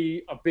can't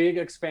be a big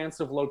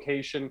expansive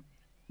location.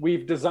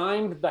 We've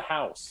designed the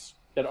house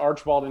that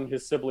Archibald and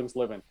his siblings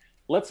live in.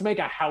 Let's make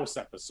a house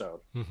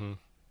episode. Mm-hmm.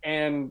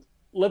 And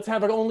let's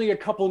have only a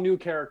couple new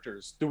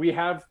characters. Do we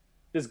have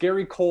this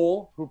Gary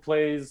Cole who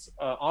plays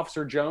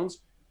Officer Jones?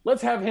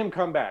 Let's have him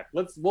come back.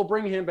 We'll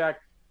bring him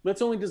back.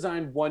 Let's only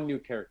design one new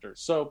character.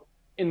 So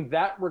in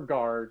that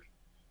regard,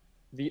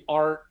 the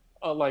art,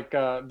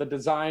 the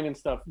design and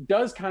stuff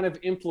does kind of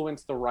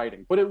influence the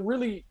writing, but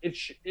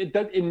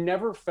it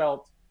never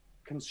felt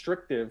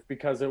constrictive,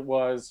 because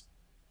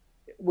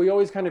we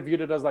always kind of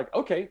viewed it as like,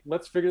 okay,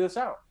 let's figure this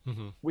out.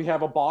 Mm-hmm. We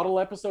have a bottle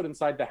episode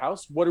inside the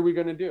house. What are we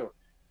going to do?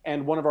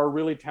 And one of our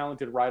really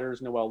talented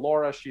writers, Noelle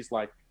Laura, she's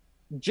like,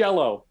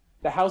 Jello.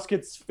 The house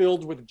gets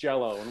filled with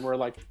Jello. And we're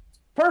like,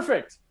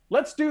 perfect.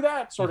 Let's do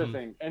that sort of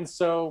thing. And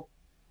so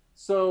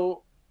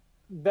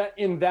that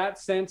in that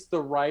sense,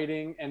 the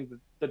writing and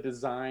the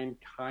design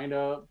kind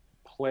of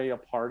play a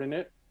part in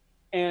it.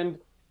 And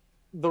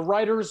the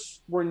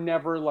writers were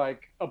never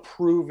like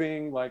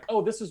approving, like,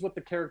 oh, this is what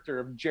the character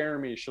of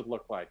Jeremy should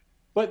look like.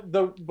 But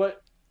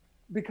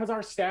because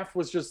our staff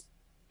was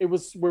we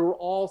were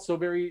all so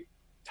very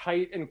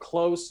tight and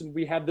close, and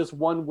we had this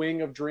one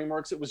wing of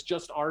DreamWorks. It was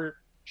just our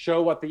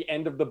show at the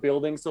end of the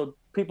building, so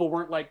people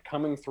weren't like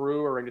coming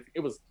through or anything.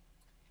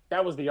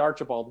 That was the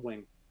Archibald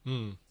wing.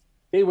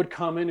 They would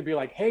come in and be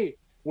like, hey,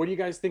 what do you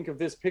guys think of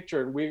this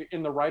picture? And we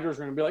in the writers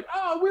room be like,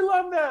 oh, we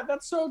love that,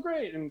 that's so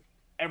great. And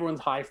everyone's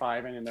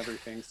high-fiving and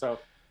everything. So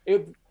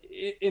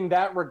in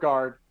that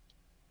regard,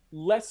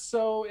 less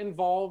so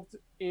involved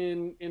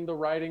in the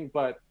writing,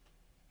 but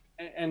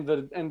and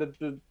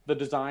the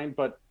design,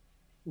 but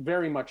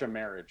very much a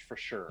marriage for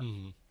sure.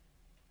 Mm-hmm.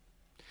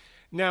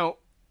 Now,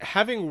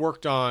 having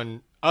worked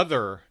on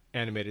other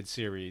animated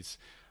series,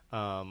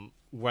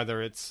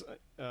 whether it's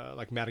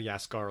like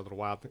Madagascar or Little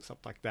Wild Things, stuff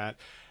like that,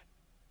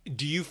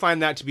 do you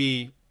find that to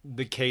be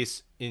the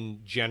case in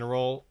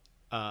general,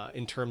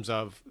 in terms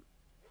of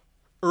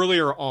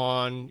earlier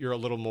on, you're a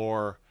little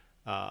more,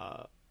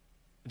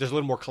 there's a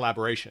little more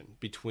collaboration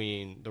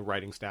between the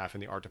writing staff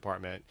and the art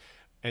department.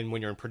 And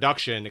when you're in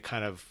production, it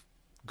kind of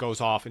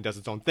goes off and does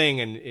its own thing.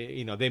 And,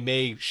 they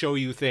may show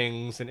you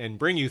things and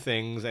bring you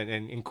things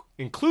and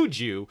include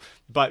you,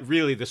 but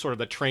really the sort of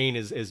the train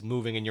is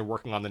moving and you're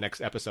working on the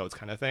next episodes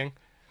kind of thing.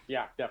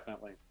 Yeah,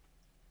 definitely.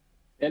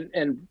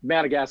 And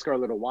Madagascar, A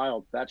Little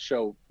Wild, that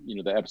show,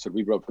 the episode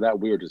we wrote for that,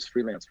 we were just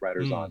freelance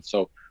writers on.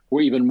 So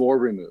we're even more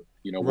removed.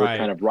 We're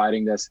kind of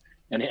writing this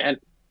and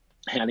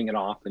handing it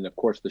off. And of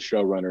course, the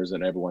showrunners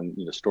and everyone,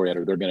 the story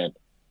editor, they're going to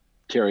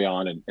carry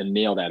on and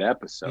nail that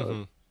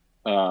episode.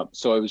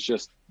 So it was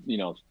just,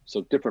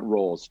 so different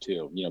roles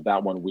too.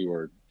 That one we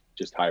were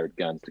just hired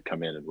guns to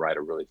come in and write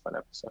a really fun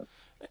episode.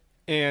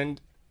 And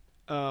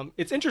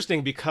it's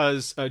interesting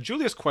because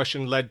Julia's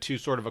question led to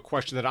sort of a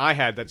question that I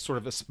had that's sort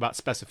of about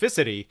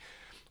specificity,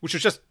 which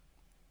was just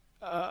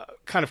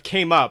kind of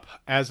came up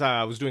as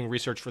I was doing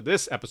research for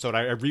this episode.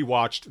 I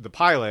rewatched the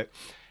pilot,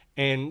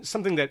 and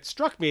something that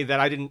struck me that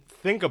I didn't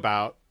think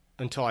about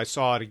until I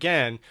saw it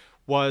again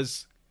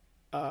was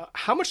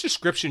how much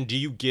description do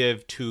you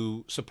give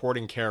to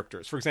supporting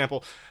characters? For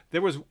example,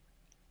 there was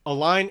a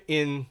line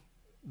in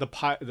the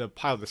pilot,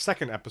 the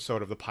second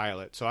episode of the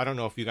pilot. So I don't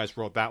know if you guys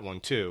wrote that one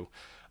too.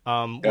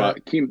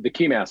 The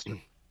Keymaster.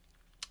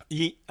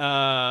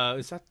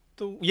 Is that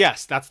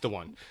yes, that's the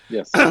one.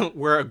 Yes.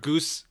 Where a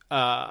goose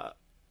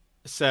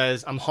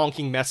says, I'm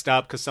honking messed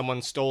up because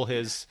someone stole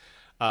his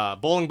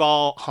bowling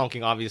ball.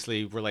 Honking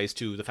obviously relates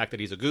to the fact that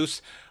he's a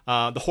goose.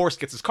 The horse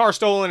gets his car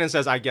stolen and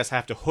says, I guess I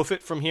have to hoof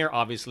it from here,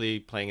 obviously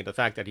playing into the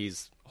fact that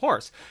he's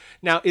horse.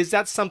 Now, is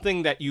that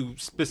something that you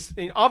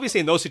obviously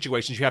in those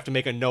situations you have to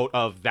make a note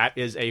of that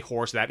is a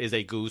horse, that is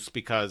a goose,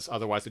 because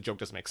otherwise the joke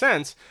doesn't make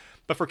sense.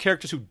 But for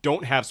characters who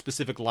don't have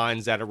specific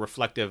lines that are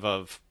reflective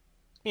of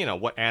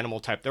what animal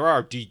type there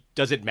are,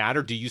 does it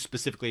matter? Do you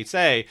specifically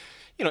say,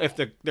 if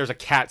there's a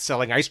cat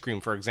selling ice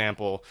cream, for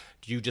example,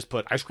 do you just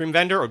put ice cream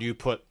vendor, or do you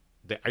put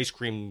the ice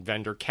cream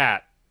vendor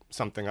cat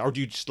something, or do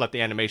you just let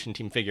the animation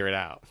team figure it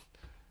out?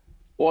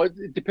 Well,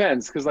 it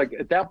depends, because like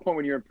at that point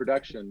when you're in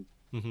production,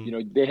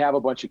 they have a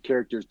bunch of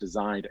characters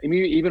designed. I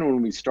mean, even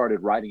when we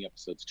started writing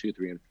episodes 2,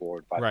 3, and 4,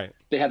 and 5, right,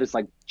 they had this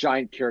like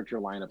giant character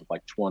lineup of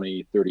like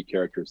 20, 30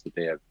 characters that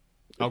they have.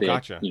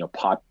 Gotcha.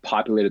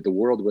 Populated the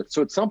world with.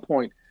 So at some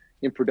point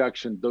in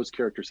production, those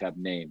characters have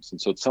names, and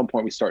so at some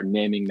point we start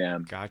naming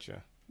them.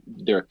 Gotcha.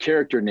 Their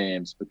character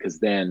names, because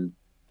then,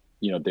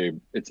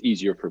 it's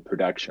easier for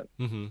production.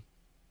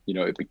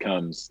 It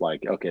becomes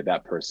like, okay,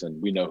 that person,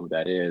 we know who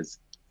that is.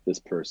 This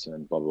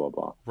person, blah blah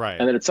blah. Right.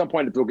 And then at some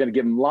point, if we're going to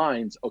give them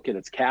lines, okay,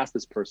 let's cast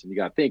this person. You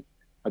got to think,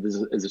 is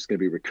this going to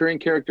be recurring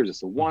characters? Is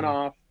this a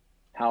one-off?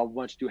 How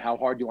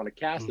hard do you want to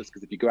cast this?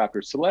 Because if you go after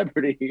a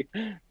celebrity,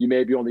 you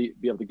may only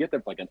be able to get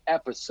them for like an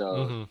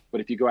episode.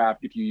 But if you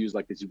use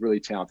like these really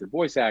talented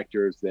voice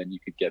actors, then you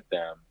could get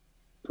them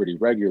pretty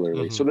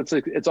regularly. So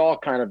it's all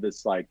kind of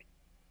this like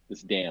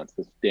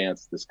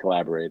this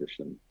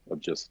collaboration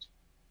of just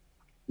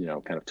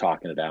kind of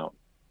talking it out.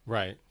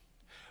 Right.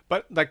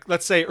 But like,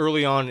 let's say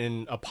early on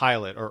in a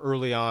pilot or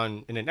early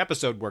on in an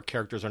episode where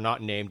characters are not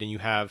named, and you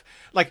have,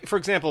 like, for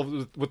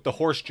example, with the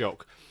horse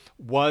joke,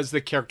 was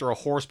the character a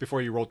horse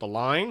before you wrote the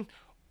line?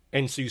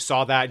 And so you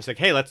saw that and it's like,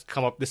 hey, let's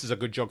come up, this is a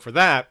good joke for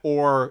that.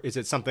 Or is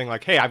it something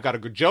like, hey, I've got a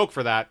good joke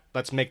for that,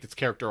 let's make this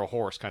character a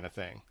horse kind of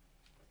thing?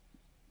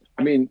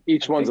 I mean,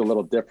 each one's a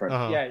little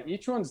different. Yeah,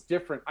 each one's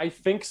different. I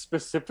think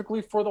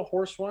specifically for the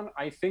horse one,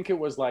 I think it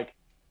was like,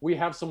 we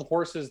have some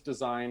horses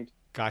designed.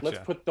 Gotcha. Let's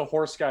put the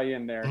horse guy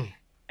in there.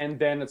 And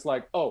then it's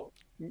like, oh,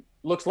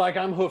 looks like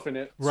I'm hoofing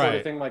it, sort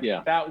of thing. Like,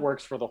 that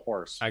works for the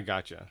horse. I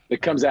gotcha.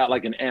 It comes out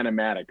like an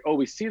animatic. Oh,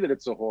 we see that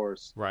it's a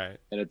horse, right?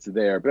 And it's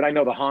there. But I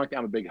know the honk.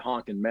 I'm a big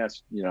honking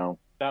mess. You know,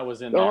 that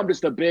was in. Oh, I'm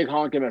just a big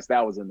honking mess.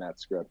 That was in that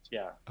script.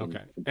 Yeah.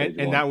 Okay.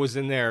 And that was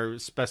in there,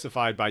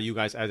 specified by you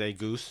guys as a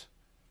goose.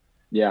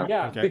 Yeah.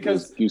 Yeah. Okay.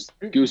 Because Goose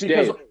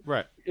Dave.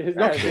 Right.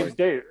 Yeah, Goose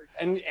Dave.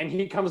 And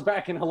he comes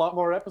back in a lot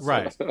more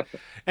episodes. Right.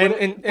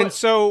 And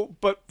so,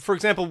 but for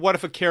example, what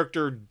if a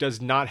character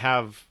does not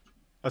have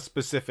a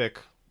specific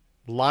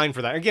line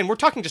for that? Again, we're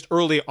talking just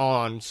early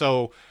on.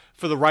 So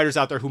for the writers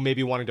out there who may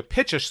be wanting to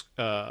pitch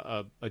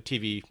a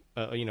TV,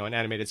 an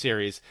animated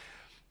series,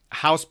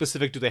 how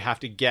specific do they have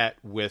to get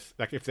with,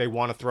 like, if they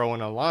want to throw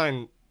in a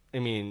line, I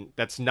mean,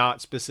 that's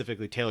not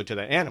specifically tailored to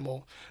that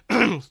animal.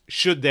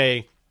 Should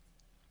they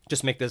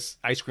just make this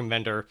ice cream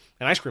vendor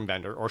an ice cream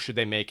vendor, or should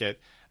they make it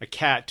a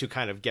cat to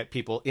kind of get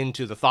people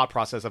into the thought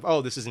process of,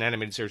 oh, this is an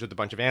animated series with a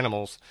bunch of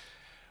animals?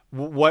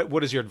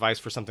 What is your advice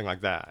for something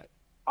like that?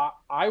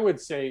 I would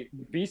say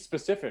be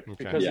specific,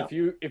 because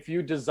if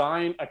you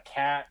design a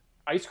cat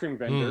ice cream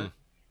vendor,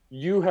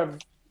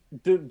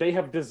 they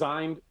have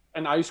designed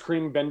an ice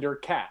cream vendor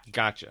cat.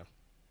 Gotcha.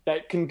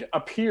 That can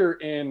appear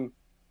in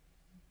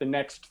the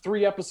next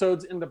 3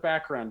 episodes in the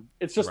background.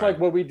 It's just like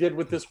what we did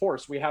with this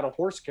horse. We had a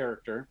horse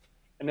character,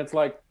 and it's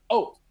like,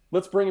 oh,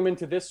 let's bring him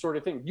into this sort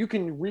of thing. You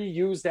can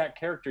reuse that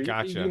character.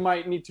 Gotcha. You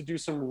might need to do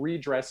some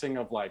redressing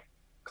of like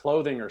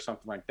clothing or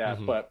something like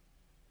that, but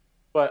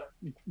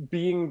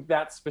being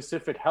that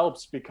specific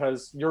helps,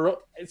 because you're,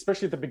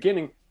 especially at the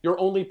beginning, you're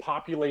only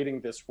populating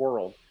this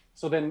world.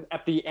 So then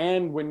at the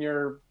end, when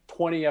you're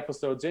 20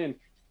 episodes in,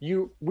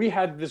 we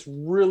had this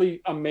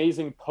really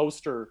amazing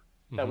poster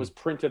that was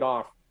printed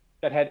off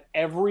that had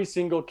every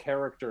single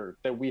character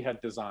that we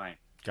had designed.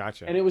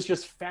 Gotcha. And it was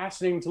just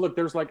fascinating to look.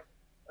 There's like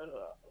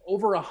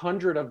over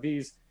 100 of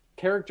these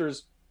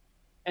characters,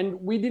 and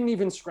we didn't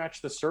even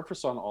scratch the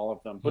surface on all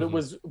of them. But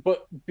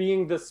but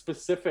being the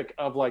specific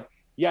of like,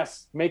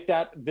 yes, make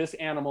that this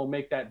animal,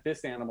 make that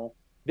this animal,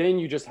 then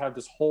you just have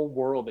this whole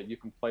world that you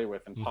can play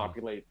with and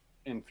populate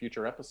in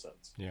future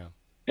episodes. Yeah.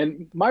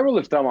 And my rule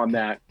of thumb on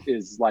that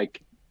is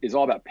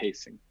all about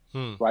pacing,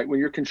 right? When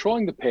you're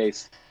controlling the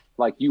pace,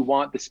 like, you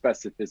want the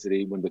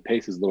specificity. When the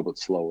pace is a little bit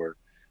slower,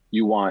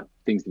 you want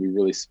things to be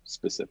really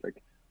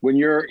specific. When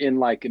you're in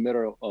like the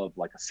middle of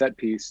like a set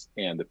piece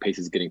and the pace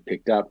is getting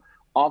picked up,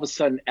 all of a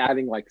sudden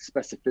adding like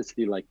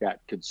specificity like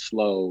that could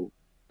slow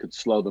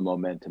the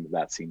momentum of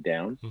that scene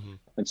down.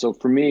 And so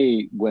for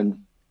me,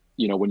 when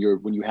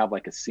you have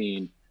like a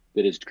scene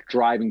that is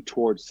driving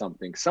towards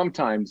something,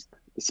 sometimes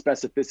the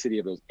specificity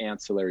of those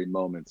ancillary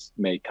moments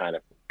may kind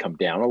of come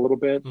down a little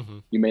bit.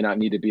 You may not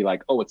need to be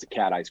like, oh, it's a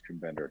cat ice cream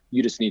vendor.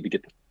 You just need to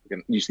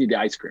you just need the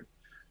ice cream,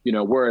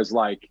 whereas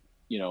like,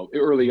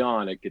 early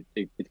on it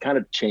kind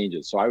of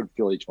changes. So I would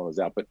fill each one of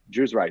those out, but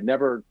Drew's right.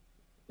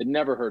 It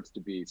never hurts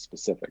to be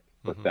specific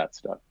with that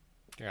stuff,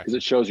 because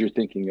it shows you're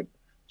thinking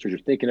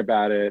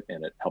about it,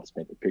 and it helps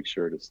paint the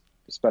picture. Just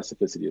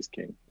specificity is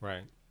king.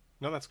 Right.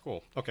 No, that's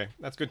cool. Okay,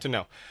 that's good to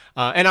know.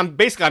 And I'm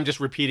just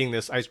repeating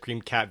this ice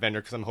cream cat vendor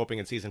because I'm hoping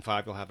in season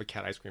 5 you'll have a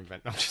cat ice cream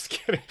vendor. I'm just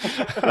kidding.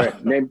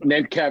 Right.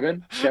 Named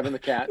Kevin the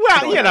cat.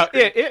 Well,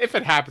 if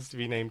it happens to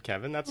be named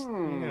Kevin, that's.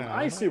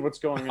 I see what's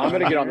going on. I'm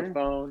gonna get on the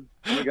phone.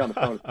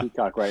 With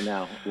Peacock right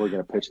now. We're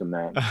gonna pitch them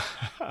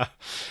that.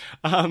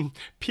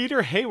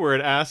 Peter Hayward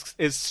asks,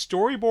 "Is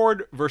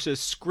storyboard versus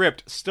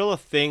script still a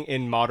thing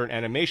in modern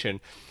animation?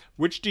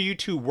 Which do you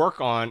two work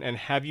on, and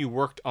have you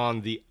worked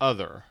on the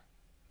other?"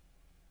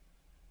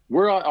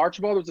 We're on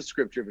Archibald was a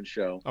script-driven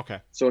show. Okay.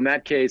 So in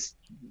that case,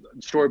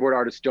 storyboard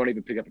artists don't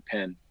even pick up a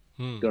pen,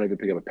 don't even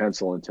pick up a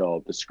pencil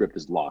until the script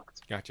is locked.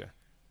 Gotcha.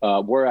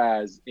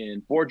 Whereas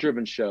in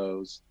board-driven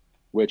shows,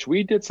 which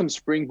we did some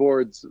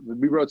springboards,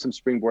 we wrote some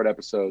springboard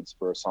episodes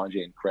for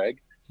Sanjay and Craig,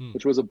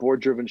 which was a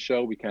board-driven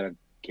show. We kind of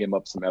came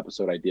up some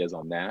episode ideas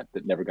on that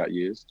never got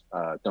used.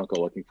 Don't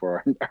go looking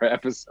for our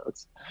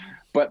episodes.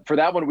 But for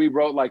that one, we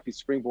wrote like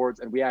these springboards,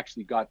 and we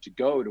actually got to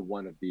go to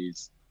one of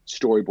these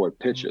storyboard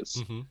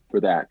pitches for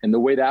that. And the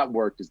way that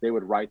worked is they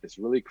would write this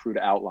really crude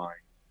outline,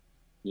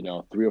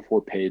 3 or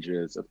 4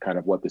 pages of kind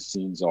of what the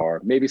scenes are,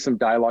 maybe some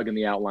dialogue in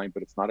the outline,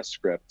 but it's not a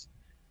script.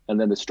 And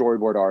then the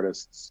storyboard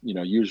artists,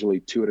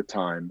 usually 2 at a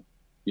time,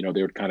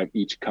 they would kind of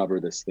each cover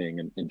this thing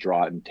and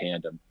draw it in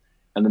tandem.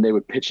 And then they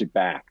would pitch it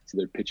back. So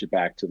they'd pitch it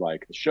back to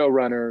like the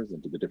showrunners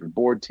and to the different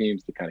board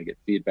teams to kind of get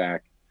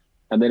feedback.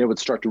 And then it would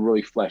start to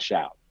really flesh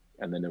out.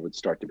 And then it would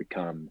start to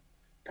become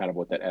kind of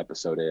what that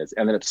episode is.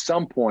 And then at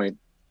some point,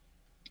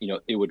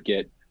 it would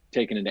get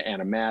taken into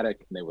animatic,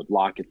 and they would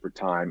lock it for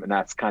time, and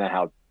that's kind of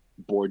how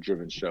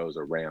board-driven shows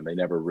are ran. They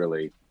never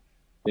really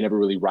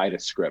write a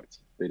script.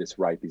 They just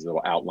write these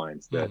little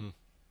outlines that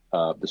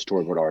the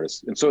storyboard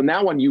artists. And so in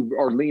that one, you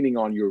are leaning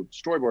on your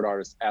storyboard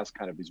artists as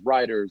kind of these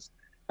writers,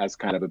 as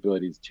kind of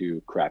abilities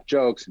to craft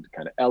jokes and to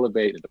kind of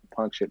elevate and to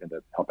punctuate and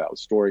to help out the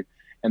story.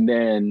 And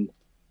then,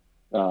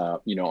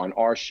 on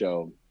our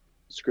show,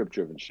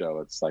 script-driven show,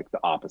 it's like the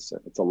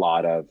opposite. It's a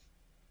lot of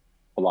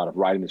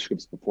writing the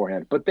scripts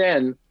beforehand. But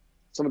then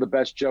some of the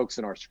best jokes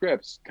in our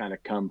scripts kind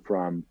of come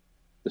from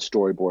the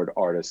storyboard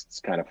artists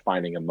kind of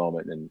finding a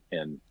moment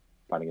and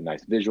finding a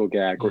nice visual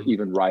gag, or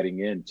even writing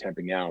in,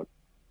 temping out,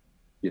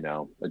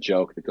 a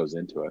joke that goes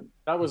into it.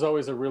 That was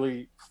always a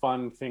really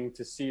fun thing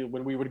to see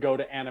when we would go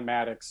to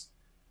animatics.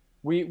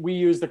 We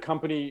used a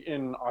company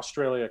in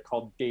Australia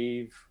called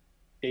Dave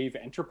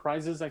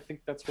Enterprises, I think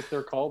that's what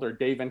they're called, or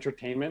Dave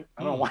Entertainment.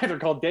 I don't know why they're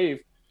called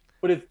Dave,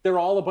 but they're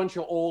all a bunch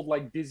of old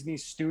like Disney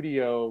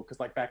studio, because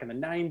like back in the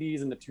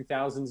 90s and the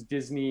 2000s,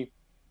 Disney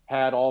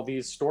had all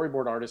these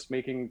storyboard artists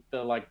making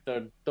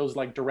those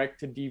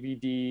direct to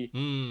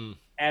DVD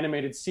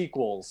animated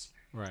sequels.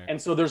 Right. And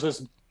so there's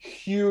this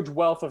huge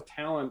wealth of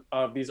talent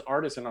of these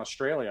artists in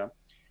Australia.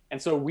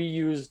 And so we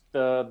used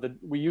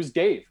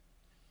Dave.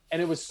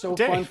 And it was so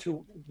fun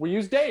we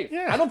used Dave.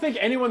 Yeah. I don't think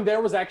anyone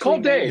there was actually Call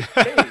Dave.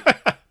 Dave.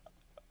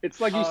 It's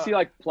like you see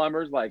like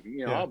plumbers, like,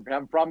 I'm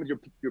having a problem with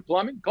your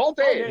plumbing, call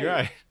Dave.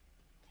 Right.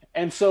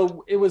 And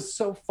so it was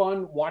so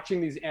fun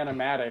watching these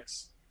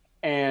animatics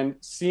and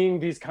seeing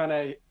these kind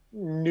of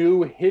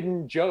new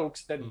hidden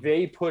jokes that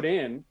they put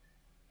in.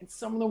 And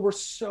some of them were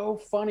so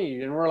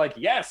funny. And we're like,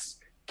 yes,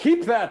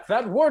 keep that.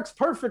 That works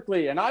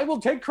perfectly. And I will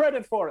take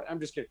credit for it. I'm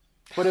just kidding.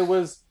 But it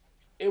was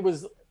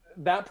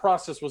that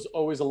process was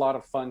always a lot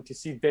of fun to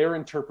see their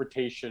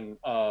interpretation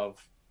of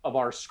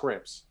our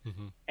scripts.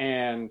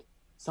 And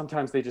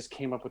sometimes they just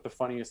came up with the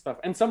funniest stuff.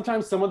 And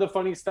sometimes some of the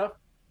funny stuff,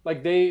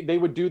 like they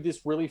would do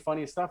this really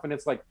funny stuff. And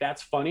it's like,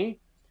 that's funny,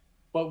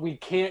 but we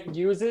can't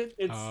use it.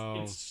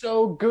 It's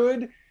so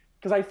good.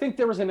 Because I think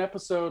there was an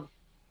episode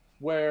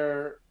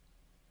where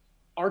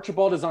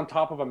Archibald is on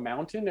top of a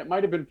mountain. It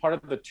might have been part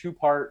of the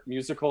 2-part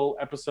musical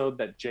episode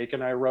that Jake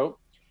and I wrote.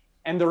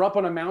 And they're up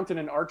on a mountain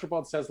and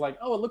Archibald says like,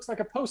 oh, it looks like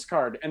a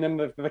postcard. And then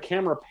the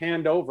camera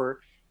panned over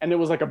and it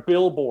was like a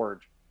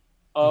billboard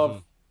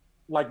of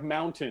like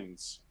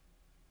mountains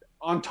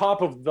on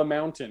top of the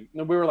mountain.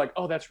 And we were like,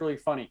 oh, that's really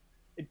funny.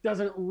 It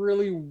doesn't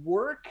really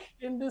work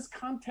in this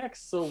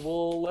context. So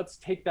let's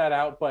take that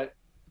out. But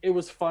it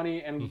was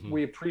funny. And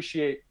we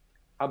appreciate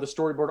how the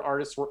storyboard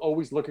artists were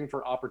always looking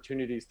for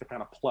opportunities to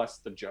kind of plus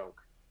the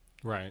joke.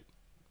 Right.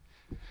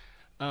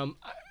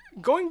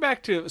 Going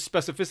back to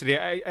specificity,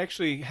 I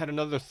actually had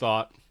another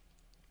thought.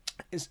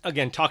 Is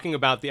again talking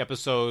about the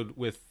episode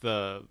with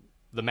the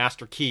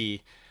master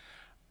key.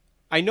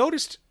 I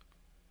noticed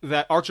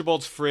that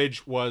Archibald's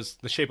fridge was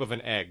the shape of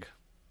an egg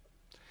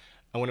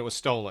when it was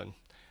stolen.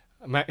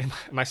 Am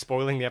I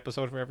spoiling the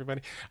episode for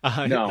everybody?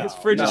 No, his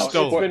fridge is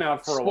stolen. It's been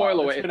out for a while.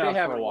 Spoiler away. If they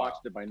haven't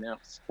watched it by now,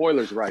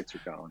 spoilers' rights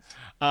are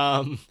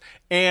gone.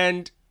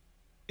 And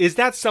is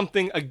that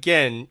something,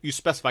 again, you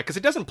specify? Because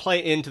it doesn't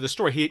play into the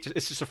story.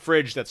 It's just a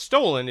fridge that's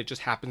stolen. It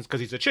just happens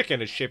because he's a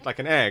chicken. It's shaped like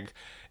an egg.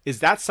 Is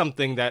that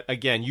something that,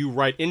 again, you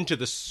write into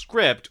the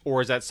script,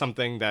 or is that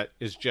something that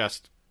is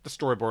just the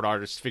storyboard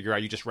artists figure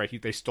out, you just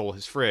write, they stole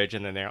his fridge,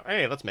 and then they're,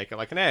 hey, let's make it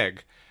like an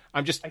egg?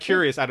 I'm just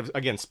curious, out of,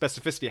 again,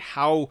 specificity,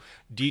 how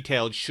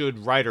detailed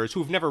should writers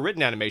who've never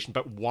written animation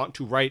but want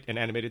to write an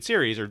animated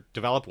series or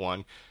develop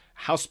one,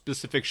 how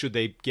specific should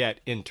they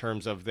get in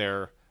terms of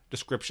their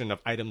description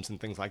of items and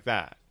things like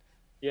that?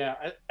 Yeah,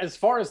 as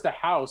far as the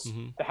house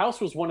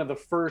was one of the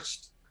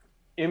first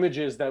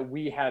images that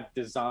we had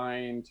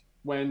designed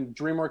when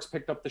DreamWorks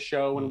picked up the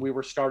show and we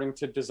were starting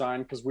to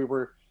design, because we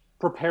were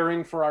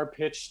preparing for our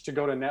pitch to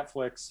go to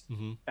Netflix.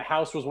 The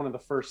house was one of the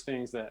first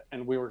things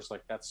and we were just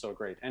like, that's so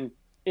great. And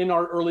in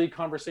our early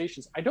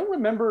conversations, I don't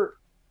remember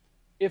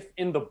if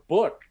in the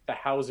book the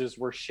houses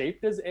were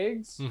shaped as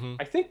eggs.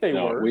 I think they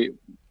were.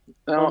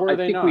 Were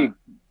they not?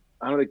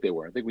 I don't think they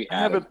were. I think we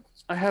added.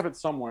 I have it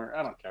somewhere.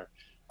 I don't care.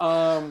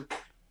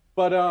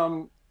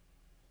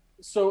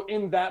 So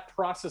in that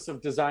process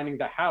of designing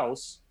the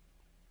house,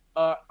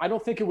 I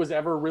don't think it was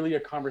ever really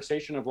a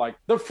conversation of like,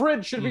 the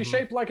fridge should be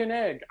shaped like an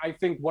egg. I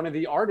think one of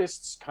the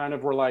artists kind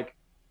of were like,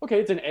 okay,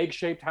 it's an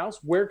egg-shaped house.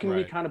 Where can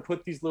we kind of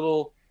put these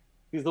little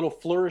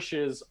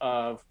flourishes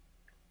of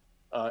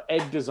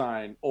egg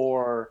design?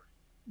 Or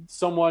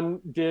someone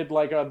did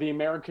like the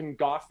American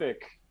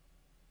Gothic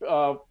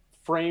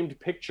framed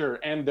picture,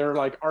 and they're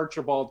like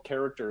Archibald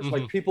characters.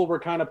 Like people were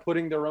kind of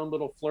putting their own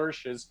little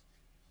flourishes.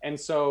 And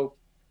so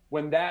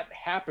when that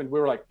happened, we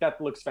were like,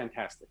 that looks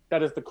fantastic.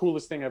 That is the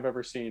coolest thing I've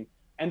ever seen.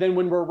 And then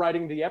when we're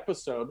writing the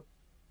episode,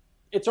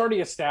 it's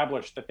already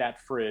established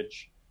that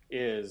fridge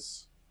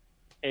is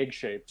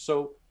egg-shaped.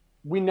 So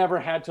we never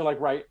had to like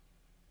write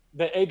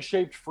the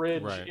egg-shaped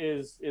fridge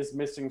is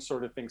missing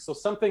sort of thing. So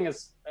something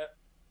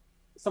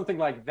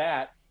like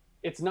that,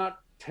 it's not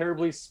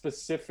terribly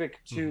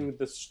specific to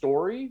the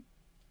story.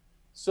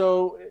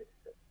 So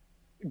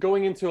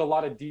going into a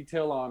lot of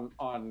detail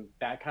on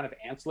that kind of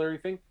ancillary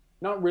thing,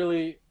 not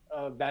really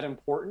that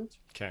important.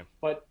 Okay.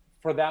 But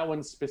for that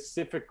one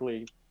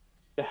specifically,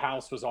 the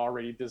house was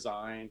already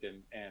designed,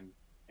 and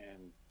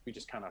we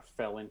just kind of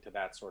fell into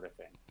that sort of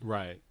thing.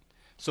 Right.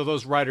 So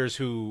those writers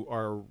who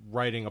are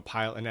writing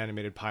an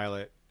animated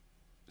pilot,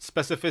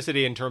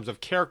 specificity in terms of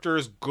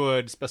characters,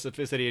 good.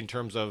 Specificity in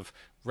terms of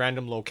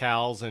random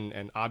locales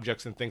and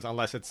objects and things,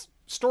 unless it's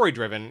story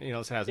driven, it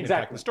has an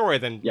impact on the story,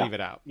 then leave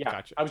it out. Yeah.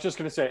 Gotcha. I was just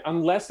going to say,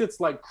 unless it's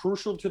like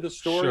crucial to the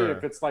story, Sure.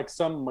 if it's like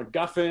some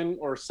MacGuffin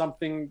or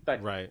something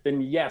that, Right.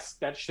 then yes,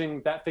 that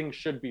thing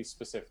should be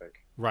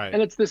specific. Right.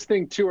 And it's this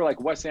thing too, where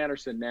like Wes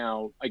Anderson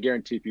now, I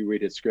guarantee if you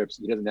read his scripts,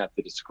 he doesn't have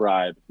to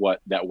describe what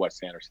that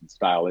Wes Anderson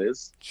style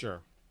is Sure.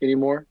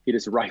 anymore. He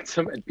just writes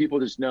them, and people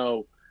just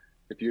know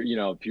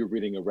if you're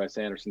reading a Wes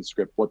Anderson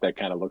script, what that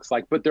kind of looks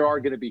like. But there are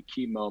going to be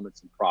key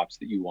moments and props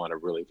that you want to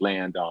really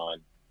land on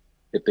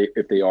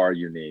if they are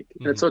unique.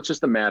 Mm-hmm. And so it's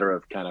just a matter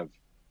of kind of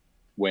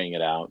weighing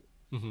it out.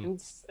 Mm-hmm.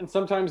 And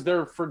sometimes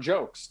they're for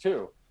jokes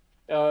too.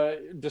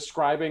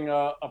 Describing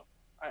I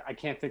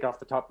can't think off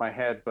the top of my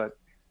head, but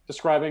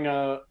describing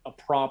a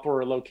prop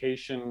or a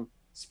location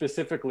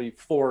specifically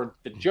for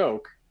the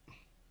joke,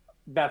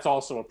 that's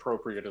also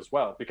appropriate as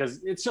well,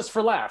 because it's just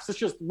for laughs. It's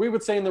just, we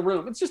would say in the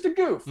room, it's just a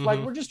goof. Mm-hmm.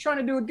 Like, we're just trying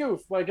to do a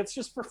goof. Like, it's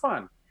just for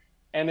fun.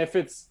 And if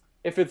it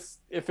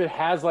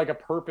has like a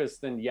purpose,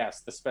 then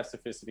yes, the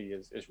specificity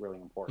is really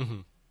important.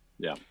 Mm-hmm.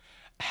 Yeah.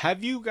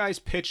 Have you guys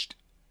pitched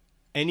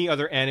any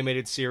other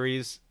animated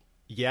series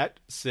yet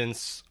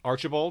since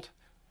Archibald,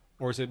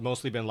 or has it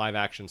mostly been live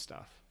action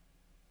stuff?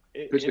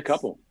 Just a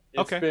couple.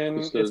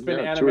 It's been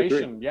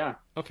animation. Yeah.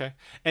 Okay.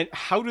 And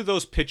how do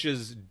those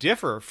pitches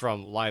differ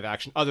from live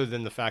action, other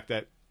than the fact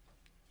that,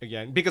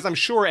 again, because I'm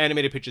sure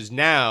animated pitches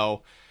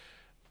now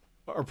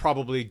are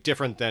probably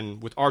different than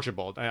with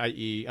Archibald,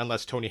 i.e.,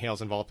 unless Tony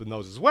Hale's involved in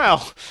those as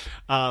well.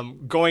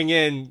 Going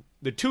in,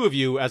 the two of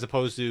you as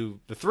opposed to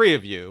the three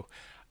of you,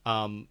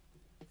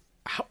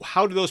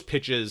 how do those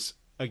pitches,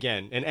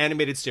 again, an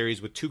animated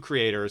series with two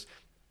creators,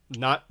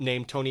 not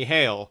named Tony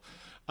Hale,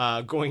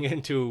 going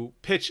into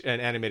pitch an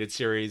animated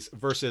series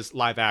versus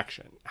live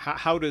action?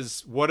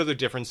 What are the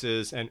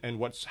differences, and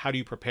how do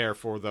you prepare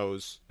for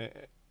those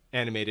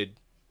animated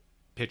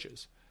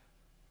pitches?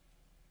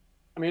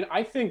 I mean,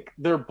 I think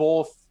they're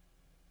both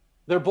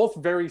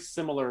very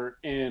similar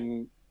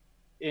in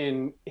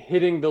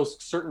hitting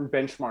those certain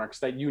benchmarks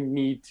that you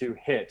need to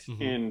hit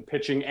Mm-hmm. in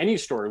pitching any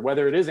story,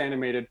 whether it is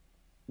animated,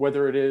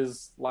 whether it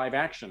is live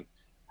action.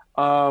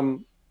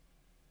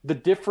 The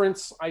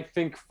difference, I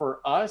think, for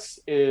us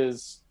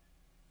is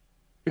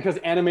because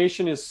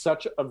animation is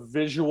such a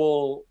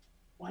visual,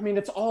 I mean,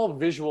 it's all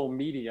visual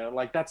media.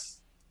 Like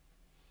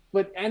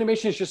but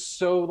animation is just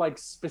so like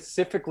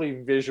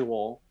specifically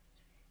visual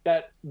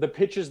that the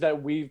pitches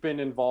that we've been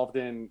involved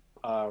in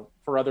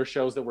for other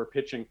shows that we're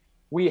pitching,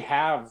 we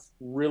have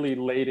really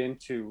laid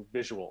into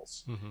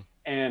visuals Mm-hmm.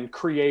 and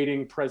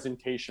creating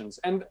presentations.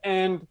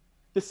 And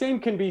the same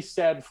can be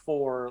said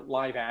for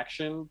live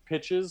action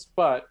pitches,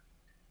 but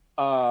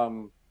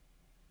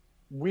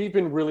we've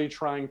been really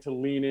trying to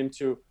lean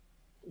into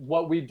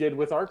what we did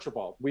with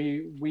Archibald.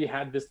 We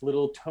had this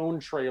little tone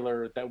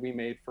trailer that we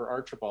made for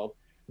Archibald.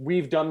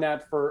 We've done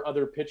that for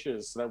other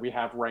pitches that we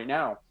have right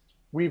now.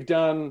 We've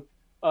done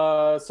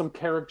some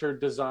character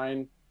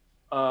design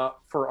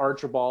for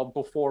Archibald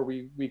before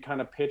we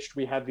kind of pitched.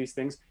 We had these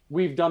things.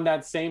 We've done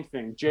that same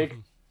thing. Jake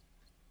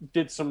Mm-hmm.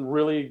 did some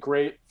really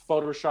great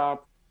Photoshop,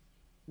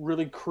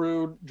 really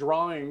crude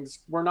drawings.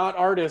 We're not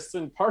artists,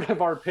 and part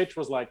of our pitch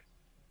was like,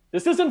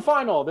 this isn't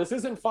final. We're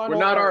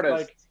not art.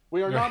 artists. Like,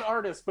 we are not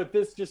artists, but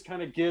this just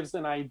kind of gives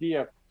an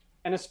idea.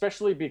 And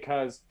especially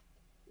because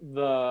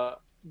the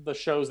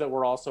shows that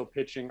we're also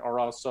pitching are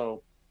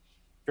also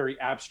very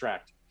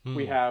abstract. Hmm.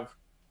 We have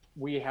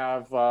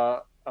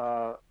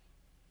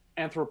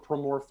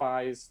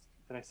anthropomorphized,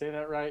 did I say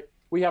that right?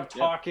 We have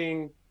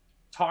talking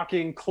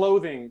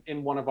clothing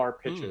in one of our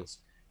pitches.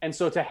 And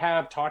so to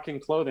have talking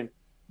clothing,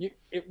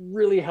 it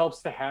really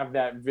helps to have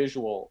that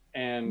visual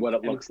and what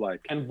it looks like.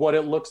 And what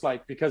it looks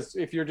like, because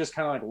if you're just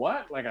kind of like,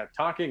 what? Like a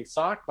talking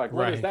sock? Like,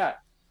 what is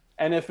that?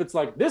 And if it's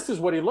like, this is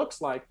what he looks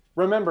like,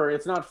 remember,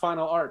 it's not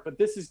final art, but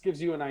this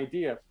gives you an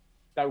idea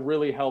that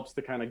really helps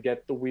to kind of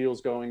get the wheels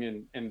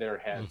going in their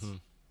heads. Mm-hmm.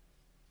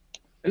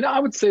 And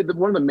I would say that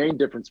one of the main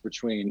difference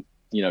between,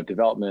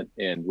 development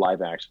and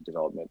live action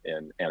development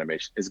and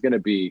animation is going to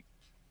be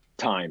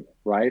time,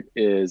 right?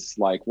 Is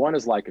like, one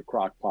is like a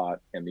crock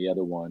pot and the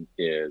other one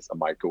is a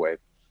microwave.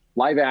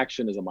 Live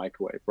action is a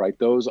microwave, right?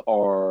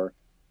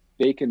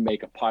 They can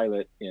make a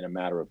pilot in a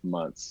matter of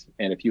months.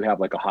 And if you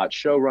have like a hot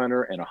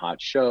showrunner and a hot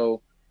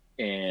show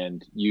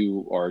and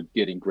you are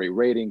getting great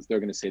ratings, they're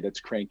going to say, let's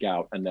crank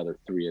out another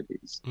 3 of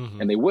these. Mm-hmm.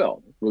 And they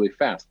will really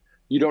fast.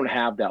 You don't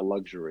have that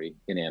luxury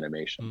in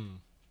animation. Mm.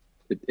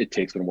 It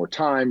takes a little more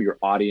time. Your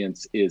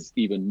audience is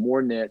even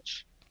more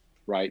niche,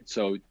 right?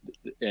 So,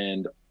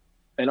 and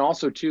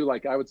also too,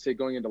 like I would say,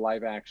 going into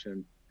live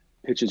action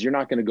pitches, you're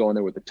not going to go in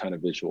there with a ton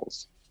of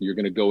visuals. You're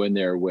going to go in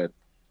there with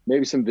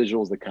maybe some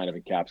visuals that kind of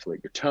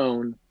encapsulate your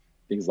tone,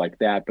 things like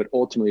that. But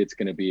ultimately, it's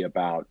going to be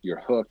about your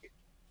hook,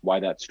 why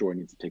that story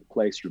needs to take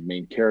place, your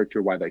main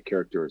character, why that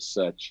character is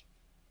such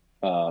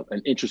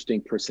an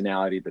interesting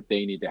personality that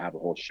they need to have a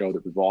whole show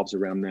that revolves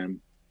around them.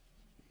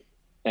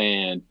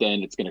 And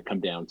then it's going to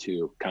come down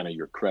to kind of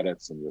your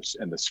credits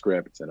and the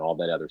scripts and all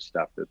that other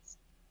stuff that's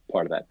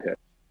part of that pitch.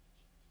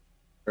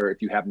 Or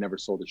if you have never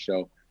sold a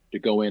show, to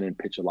go in and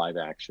pitch a live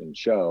action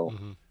show.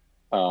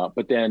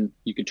 But then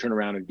you can turn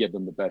around and give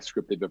them the best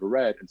script they've ever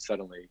read, and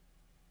suddenly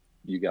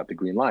you got the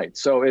green light.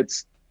 So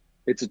it's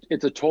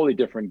a totally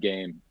different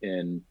game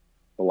in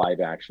the live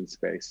action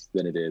space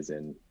than it is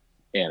in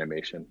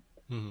animation.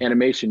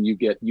 Animation, you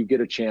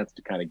get a chance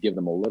to kind of give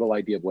them a little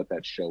idea of what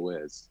that show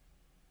is,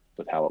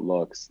 with how it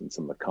looks and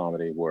some of the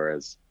comedy.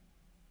 Whereas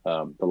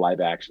the live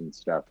action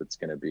stuff, it's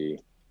going to be,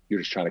 you're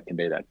just trying to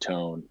convey that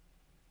tone.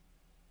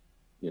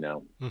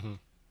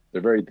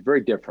 They're very,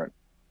 very different.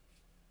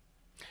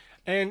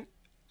 And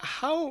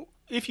how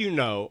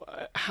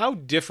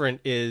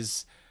different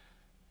is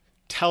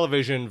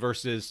television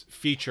versus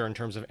feature in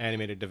terms of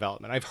animated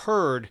development? I've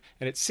heard,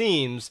 and it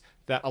seems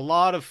that a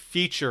lot of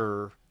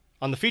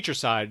on the feature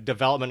side,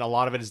 development, a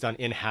lot of it is done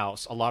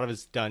in-house. A lot of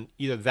it's done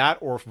either that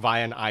or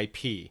via an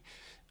IP,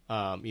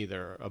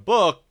 either a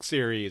book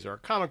series or a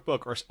comic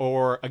book,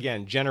 or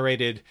again,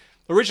 generated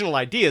original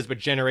ideas, but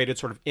generated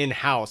sort of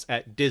in-house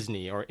at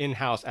Disney or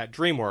in-house at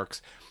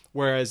DreamWorks.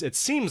 Whereas it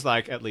seems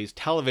like at least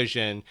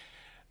television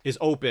is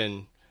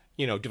open,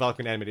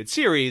 developing an animated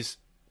series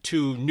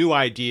to new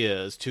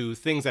ideas, to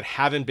things that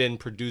haven't been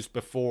produced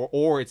before,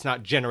 or it's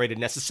not generated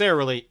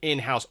necessarily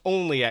in-house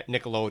only at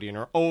Nickelodeon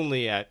or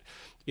only at,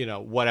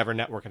 whatever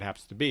network it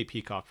happens to be,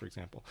 Peacock, for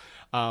example.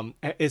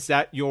 Is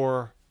that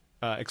your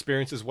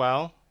experience as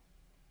well?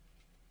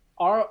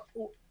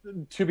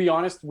 To be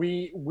honest,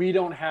 we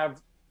don't have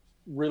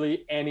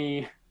really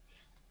any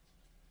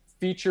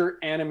feature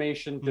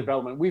animation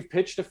development. We've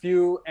pitched a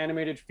few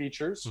animated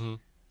features,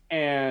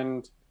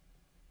 and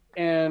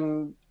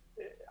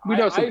we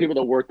know some people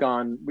that work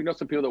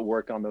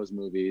on those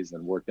movies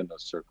and work in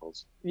those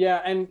circles.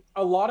 Yeah, and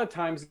a lot of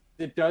times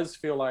it does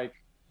feel like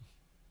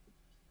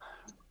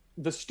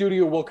the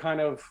studio will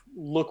kind of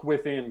look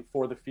within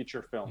for the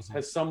feature films.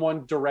 Has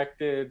someone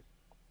directed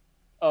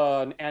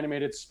an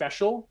animated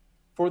special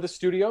for the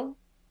studio?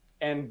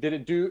 And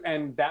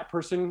that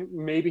person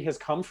maybe has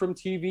come from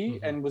TV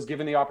and was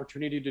given the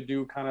opportunity to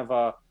do kind of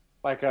a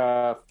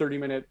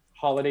 30-minute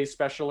holiday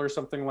special or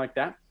something like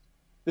that.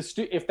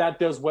 If that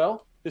does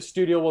well, the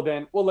studio will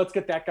then, let's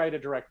get that guy to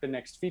direct the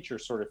next feature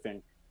sort of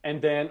thing.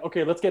 And then,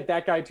 okay, let's get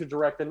that guy to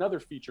direct another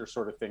feature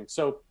sort of thing.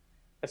 So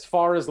as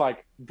far as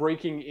like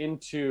breaking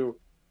into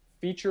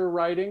feature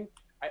writing,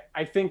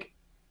 I think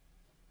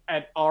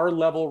at our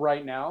level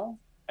right now,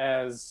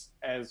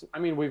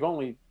 we've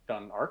only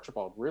done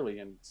Archibald really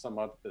and some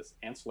of this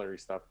ancillary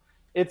stuff.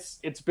 It's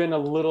been a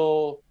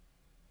little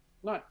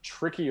not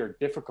tricky or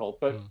difficult,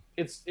 but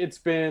it's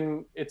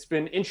been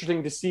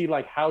interesting to see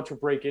like how to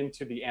break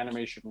into the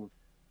animation,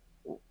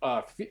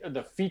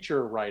 the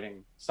feature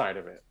writing side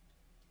of it.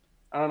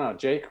 I don't know,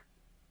 Jake, does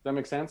that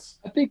make sense?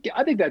 I think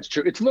that's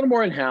true. It's a little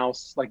more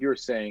in-house, like you were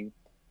saying.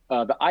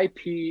 The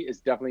IP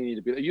is definitely need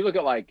to be. You look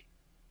at like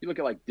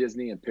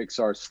Disney and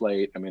Pixar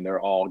slate. I mean, they're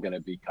all going to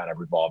be kind of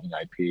revolving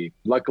IP.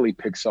 Luckily,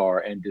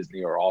 Pixar and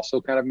Disney are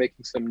also kind of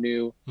making some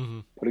new,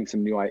 putting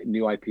some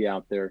new IP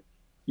out there.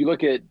 You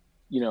look at,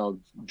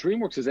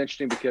 DreamWorks is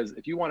interesting because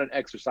if you want an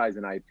exercise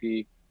in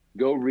IP,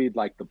 go read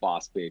like the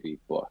Boss Baby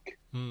book,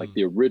 like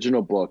the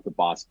original book, the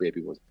Boss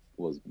Baby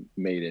was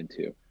made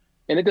into,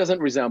 and it doesn't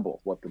resemble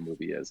what the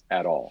movie is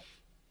at all.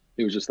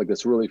 It was just like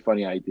this really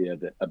funny idea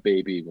that a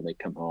baby, when they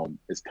come home,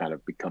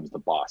 becomes the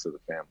boss of the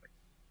family.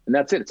 And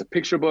that's it. It's a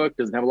picture book,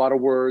 doesn't have a lot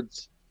of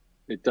words.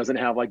 It doesn't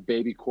have like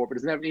baby corp. It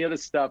doesn't have any other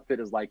stuff that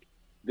is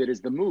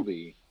the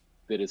movie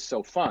that is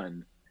so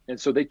fun. And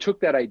so they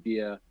took that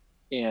idea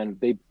and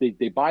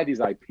they buy these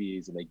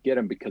IPs and they get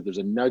them because there's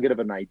a nugget of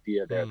an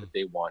idea there that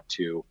they want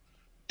to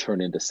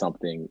turn into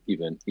something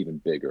even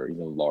bigger,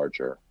 even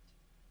larger.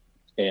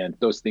 And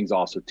those things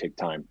also take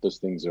time. Those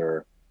things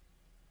are,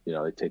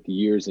 they take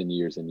years and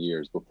years and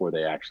years before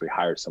they actually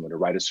hire someone to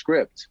write a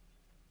script,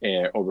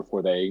 or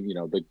before they,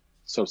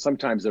 so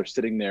sometimes they're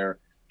sitting there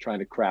trying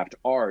to craft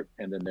art,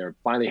 and then they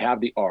finally have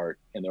the art,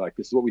 and they're like,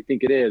 this is what we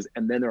think it is,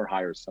 and then they'll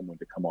hire someone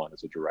to come on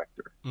as a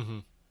director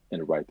and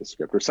to write the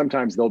script. Or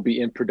sometimes they'll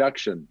be in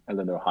production, and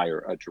then they'll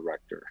hire a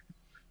director.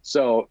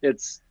 So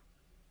it's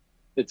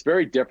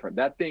very different.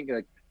 That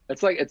thing,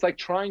 it's like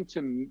trying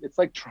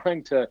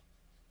to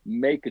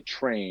make a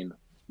train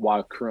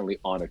while currently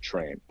on a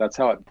train. That's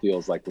how it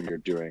feels like when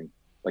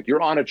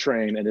you're on a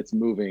train and it's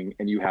moving,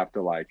 and you have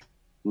to like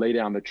lay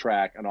down the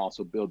track and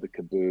also build the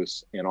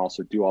caboose and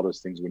also do all those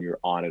things when you're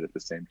on it at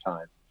the same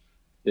time.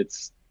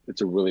 It's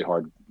a really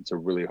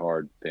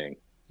hard thing.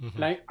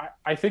 And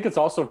I think it's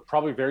also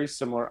probably very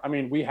similar. I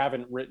mean, we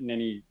haven't written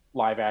any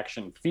live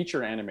action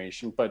feature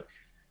animation, but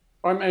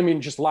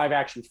just live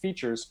action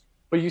features,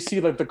 but you see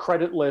like the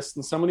credit list,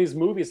 and some of these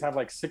movies have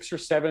like 6 or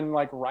 7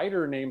 like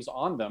writer names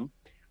on them.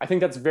 I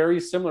think that's very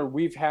similar.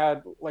 We've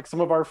had like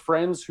some of our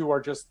friends who are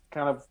just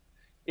kind of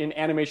in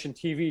animation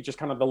TV, just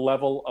kind of the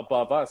level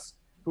above us,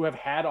 who have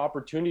had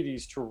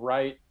opportunities to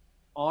write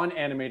on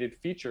animated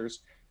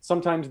features.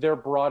 Sometimes they're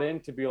brought in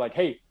to be like,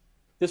 hey,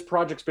 this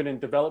project's been in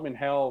development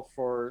hell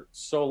for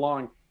so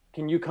long.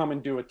 Can you come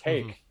and do a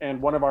take? Mm-hmm.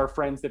 And one of our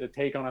friends did a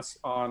take on us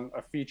on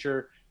a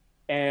feature.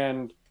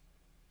 And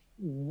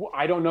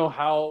I don't know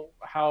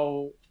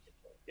how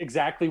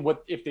exactly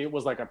what, if it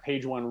was like a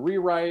page one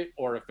rewrite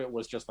or if it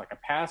was just like a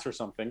pass or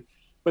something,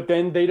 but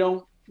then they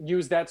don't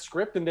use that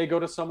script and they go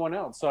to someone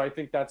else. So I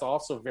think that's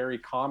also very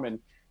common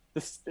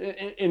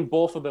in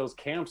both of those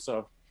camps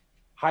of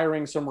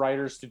hiring some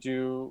writers to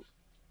do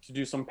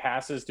some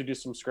passes, to do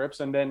some scripts,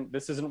 and then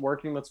this isn't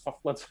working. Let's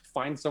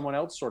find someone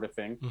else, sort of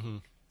thing. Mm-hmm.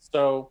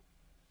 So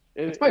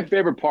it's my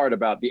favorite part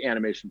about the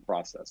animation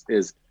process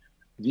is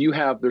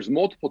there's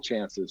multiple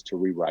chances to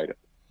rewrite it,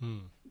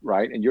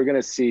 right? And you're going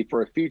to see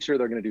for a feature,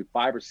 they're going to do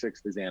 5 or 6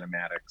 of these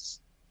animatics.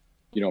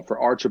 You know, for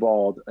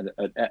Archibald,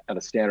 at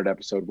a standard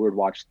episode, we would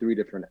watch 3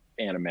 different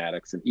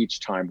animatics, and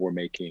each time we're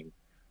making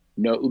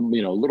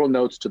little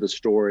notes to the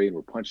story, and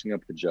we're punching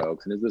up the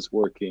jokes, and is this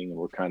working? And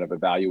we're kind of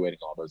evaluating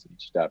all those at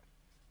each step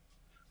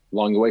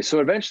along the way. So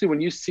eventually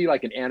when you see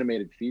like an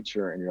animated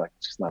feature and you're like,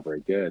 it's just not very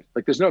good.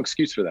 Like there's no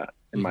excuse for that,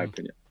 in my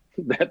opinion,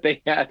 that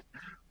they had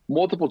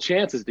multiple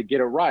chances to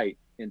get it right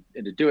and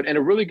to do it. And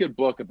a really good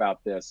book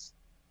about this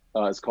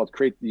is called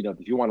if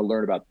you want to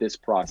learn about this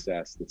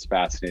process, that's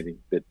fascinating,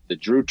 that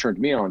Drew turned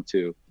me on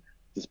to,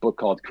 this book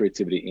called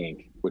Creativity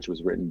Inc., which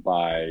was written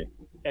by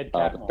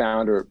the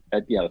founder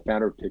of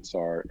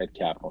Pixar, Ed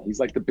Catmull. He's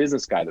like the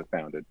business guy that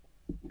founded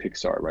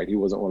Pixar, right? He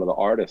wasn't one of the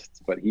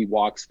artists, but he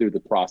walks through the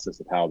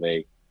process of how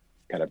they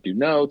kind of do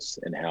notes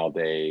and how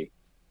that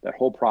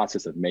whole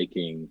process of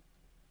making,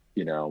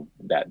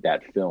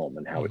 that film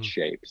and how it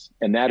shapes.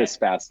 And that is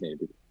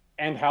fascinating.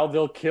 And how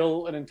they'll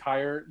kill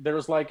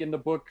there's like in the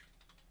book,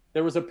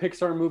 there was a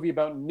Pixar movie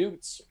about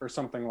newts or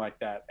something like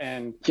that.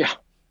 And yeah,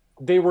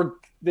 they were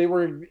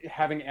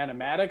having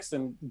animatics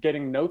and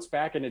getting notes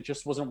back, and it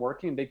just wasn't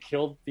working. They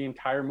killed the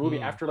entire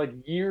movie after like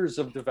years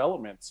of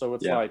development. So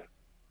it's like,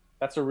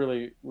 that's a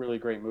really, really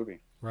great movie.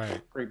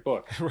 Right. Great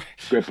book. Right.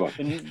 Great book.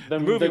 And the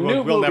new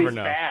we'll never movie's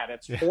know. bad.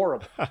 It's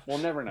horrible. We'll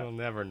never know. We'll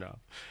never know.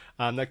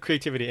 That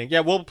Creativity Inc. Yeah,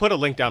 we'll put a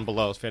link down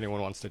below if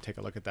anyone wants to take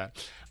a look at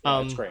that.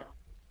 That's great.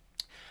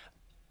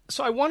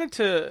 So I wanted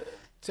to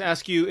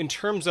ask you, in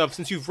terms of,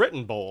 since you've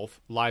written both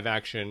live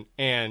action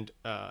and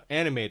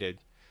animated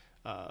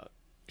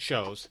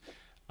shows,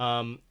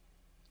 because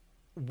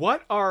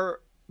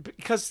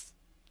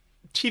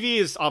TV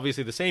is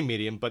obviously the same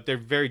medium, but they're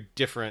very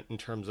different in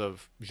terms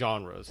of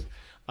genres.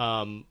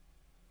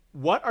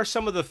 What are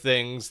some of the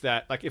things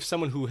that, like, if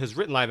someone who has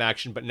written live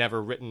action but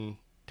never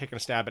taken a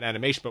stab at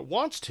animation but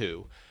wants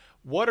to,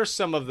 what are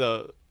some of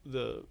the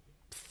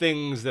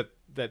things that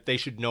they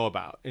should know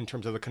about in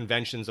terms of the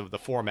conventions of the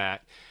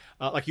format?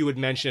 Like you would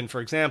mention, for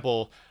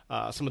example,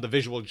 some of the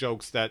visual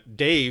jokes that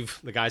the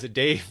guys at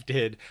Dave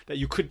did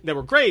that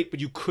were great, but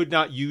you could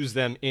not use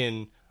them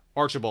in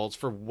Archibald's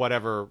for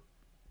whatever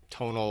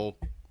tonal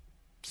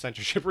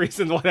censorship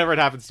reason, whatever it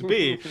happens to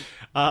be.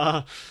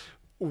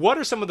 What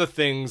are some of the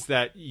things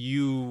that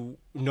you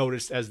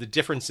noticed as the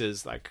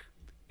differences, like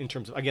in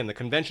terms of, again, the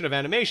convention of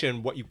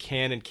animation, what you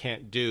can and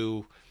can't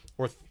do,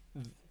 or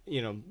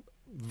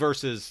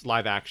versus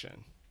live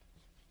action?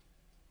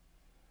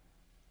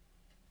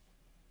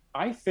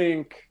 I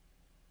think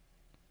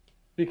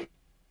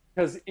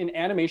because in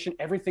animation,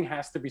 everything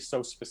has to be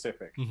so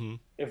specific. Mm-hmm.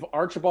 If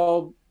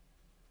Archibald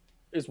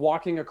is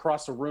walking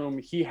across a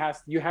room, you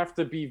have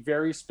to be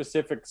very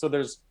specific. So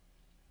there's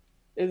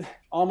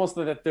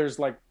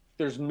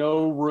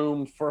no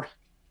room for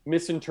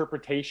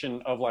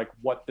misinterpretation of like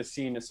what the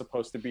scene is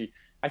supposed to be.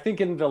 I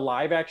think in the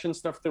live action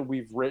stuff that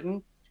we've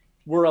written,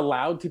 we're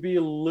allowed to be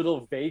a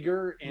little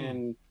vaguer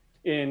in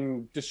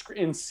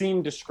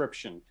scene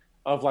description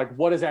of like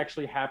what is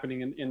actually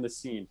happening in the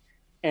scene.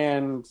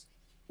 And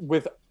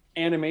with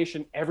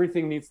animation,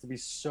 everything needs to be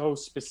so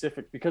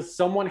specific because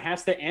someone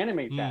has to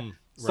animate that. Right.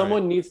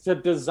 Someone needs to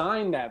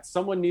design that.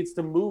 Someone needs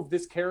to move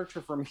this character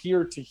from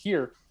here to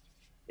here.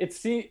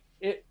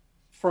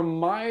 From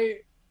my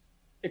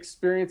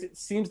experience, it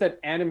seems that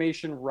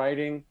animation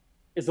writing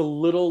is a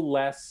little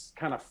less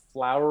kind of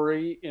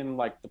flowery in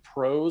like the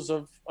prose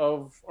of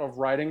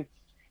writing.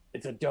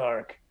 It's a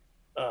dark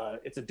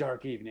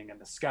evening and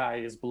the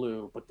sky is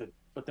blue,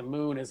 but the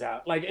moon is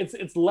out. Like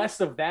it's less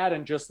of that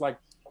and just like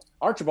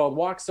Archibald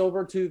walks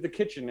over to the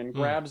kitchen and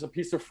grabs a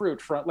piece of fruit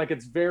from, like,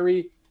 it's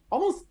very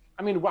almost,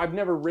 I mean, I've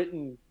never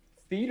written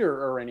theater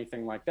or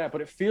anything like that,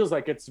 but it feels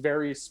like it's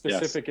very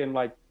specific. Yes. In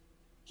like,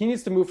 he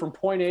needs to move from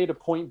point A to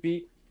point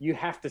B. You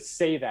have to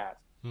say that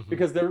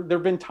because there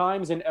have been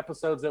times in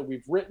episodes that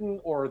we've written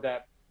or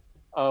that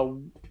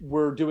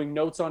we're doing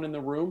notes on in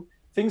the room.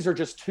 Things are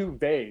just too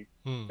vague.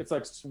 It's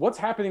like, what's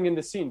happening in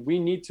the scene? We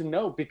need to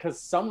know because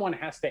someone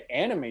has to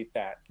animate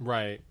that.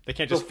 Right. They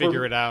can't just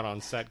figure it out on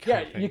set.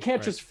 You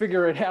can't just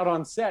figure it out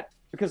on set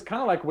because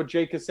kind of like what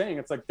Jake is saying,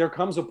 it's like there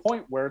comes a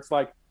point where it's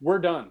like, we're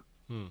done.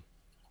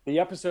 The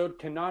episode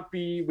cannot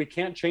be, we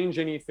can't change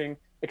anything.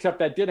 except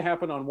that did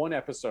happen on one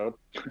episode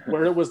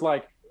where it was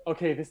like,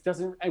 okay, this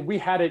doesn't, and we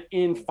had it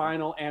in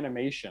final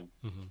animation.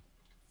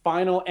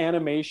 Final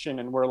animation,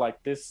 and we're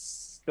like,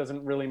 this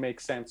doesn't really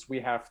make sense. We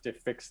have to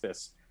fix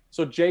this.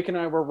 So Jake and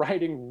I were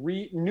writing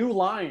new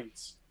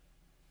lines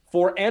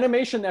for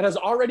animation that has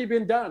already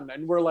been done.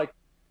 And we're like,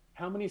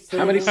 how many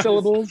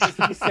syllables is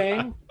he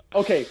saying?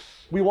 Okay,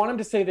 we want him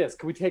to say this.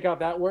 Can we take out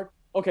that word?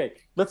 Okay,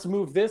 let's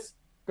move this.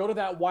 Go to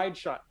that wide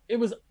shot. It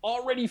was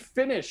already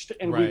finished,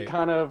 and we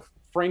kind of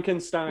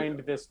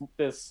Frankensteined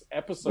this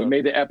episode. We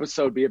made the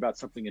episode be about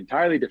something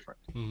entirely different.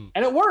 And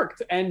it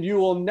worked. And you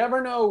will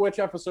never know which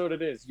episode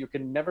it is. You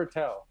can never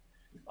tell.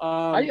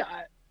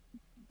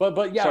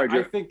 But yeah, sorry,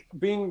 I think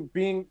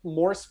being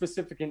more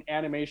specific in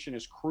animation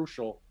is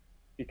crucial,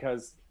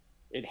 because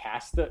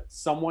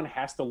someone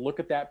has to look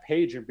at that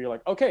page and be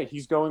like, okay,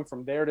 he's going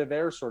from there to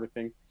there, sort of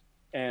thing.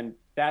 And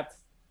that's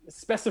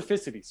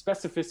specificity.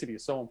 Specificity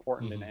is so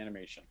important in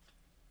animation.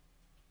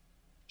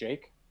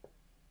 Jake?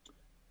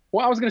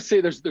 Well, I was going to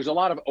say there's a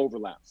lot of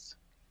overlaps,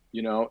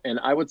 and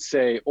I would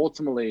say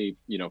ultimately,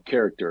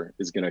 character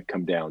is going to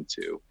come down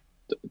to,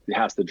 it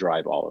has to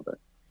drive all of it.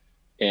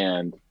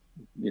 And,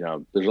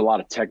 there's a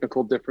lot of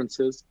technical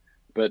differences,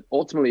 but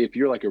ultimately, if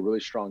you're like a really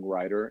strong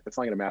writer, it's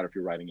not going to matter if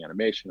you're writing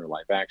animation or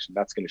live action,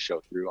 that's going to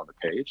show through on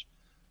the page.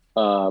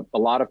 A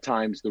lot of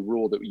times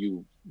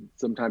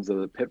sometimes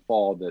the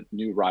pitfall that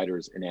new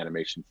writers in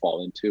animation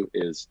fall into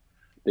is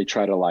they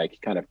try to like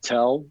kind of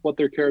tell what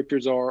their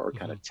characters are, or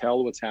kind of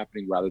tell what's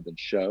happening rather than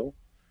show.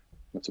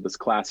 And so this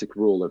classic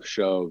rule of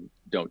show,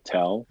 don't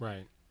tell,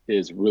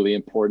 is really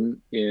important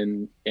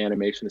in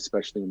animation,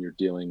 especially when you're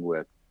dealing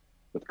with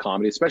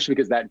comedy, especially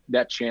because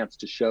that chance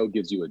to show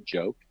gives you a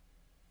joke,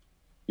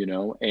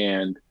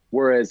 and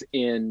whereas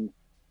in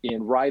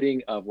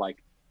writing of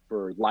like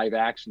for live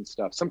action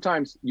stuff,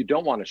 sometimes you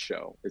don't want to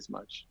show as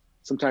much.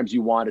 Sometimes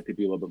you want it to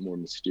be a little bit more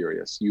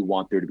mysterious. You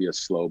want there to be a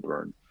slow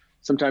burn.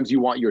 Sometimes you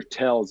want your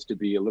tells to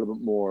be a little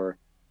bit more,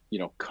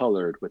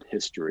 colored with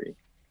history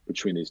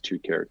between these two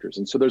characters.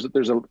 And so there's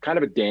a kind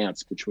of a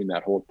dance between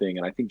that whole thing.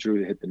 And I think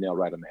Drew hit the nail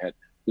right on the head.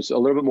 There's a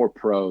little bit more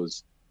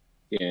prose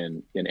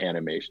in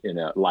animation, in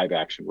a live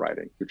action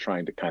writing. You're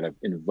trying to kind of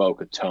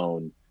invoke a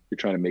tone. You're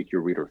trying to make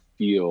your reader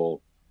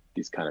feel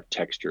these kind of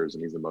textures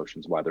and these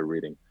emotions while they're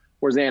reading.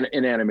 Whereas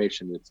in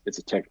animation, it's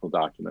a technical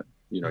document.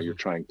 You're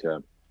trying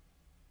to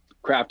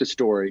craft a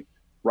story,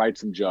 write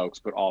some jokes,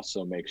 but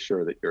also make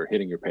sure that you're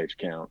hitting your page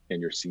count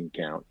and your scene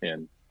count,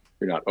 and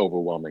you're not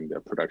overwhelming the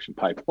production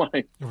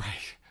pipeline.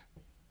 Right.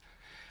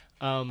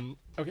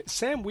 Okay.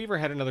 Sam Weaver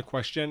had another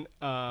question.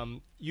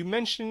 You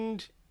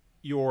mentioned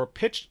you've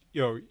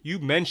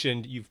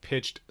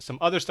pitched some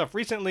other stuff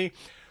recently.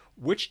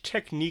 Which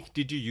technique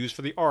did you use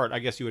for the art? I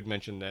guess you had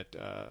mentioned that,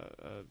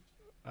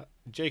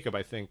 Jacob,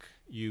 I think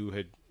you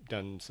had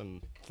done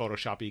some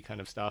Photoshop-y kind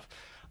of stuff.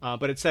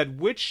 But it said,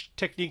 which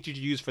technique did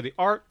you use for the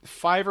art?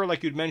 Fiverr,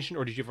 like you'd mentioned,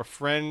 or did you have a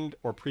friend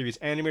or previous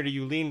animator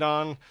you leaned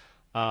on?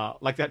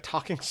 Like that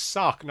talking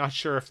sock. Not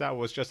sure if that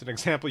was just an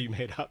example you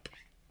made up.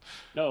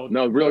 No,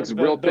 real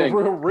thing.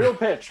 Real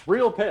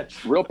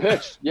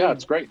pitch. Yeah,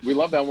 it's great. We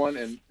love that one,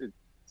 and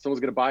someone's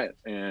going to buy it,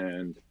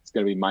 and it's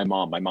going to be my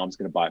mom. My mom's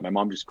going to buy it. My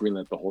mom just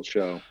greenlit the whole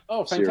show.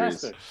 Oh, fantastic.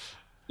 Series.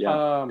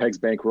 Yeah, Peg's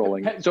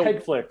bankrolling.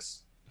 Peg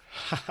Flicks.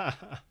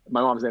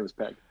 My mom's name is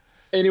Peg.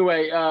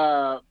 Anyway,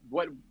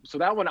 so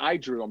that one I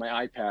drew on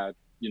my iPad.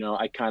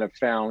 I kind of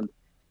found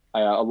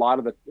a lot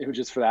of the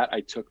images for that. I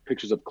took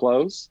pictures of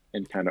clothes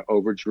and kind of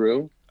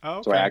overdrew. Oh,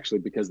 okay. So I actually,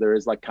 because there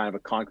is like kind of a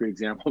concrete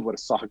example of what a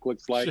sock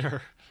looks like,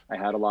 sure. I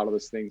had a lot of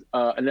those things.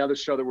 Another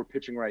show that we're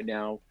pitching right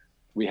now,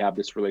 we have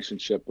this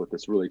relationship with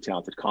this really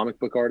talented comic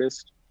book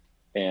artist,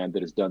 and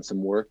that has done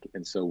some work.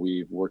 And so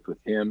we've worked with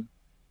him.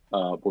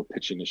 We're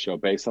pitching a show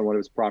based on one of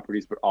his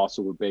properties, but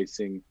also we're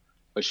basing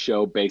a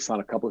show based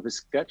on a couple of his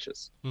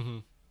sketches.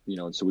 And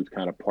so we've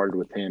kind of partnered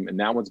with him, and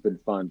that one's been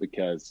fun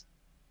because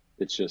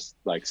it's just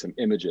like some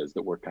images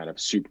that we're kind of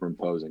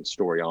superimposing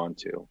story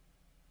onto.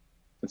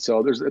 And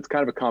so it's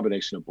kind of a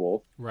combination of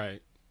both.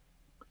 Right.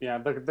 Yeah.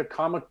 The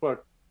comic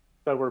book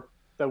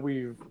that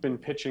we've been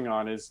pitching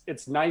on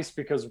it's nice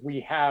because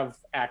we have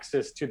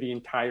access to the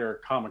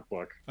entire comic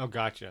book. Oh,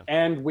 gotcha.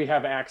 And we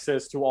have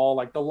access to all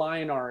like the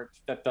line art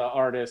that the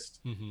artist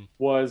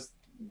was,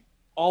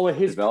 all of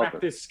his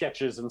practice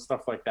sketches and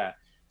stuff like that.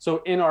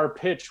 So in our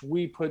pitch,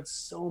 we put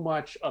so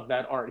much of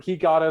that art. He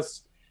got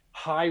us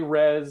high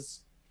res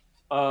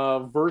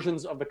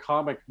versions of the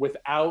comic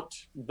without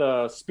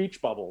the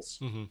speech bubbles.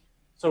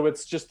 So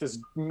it's just this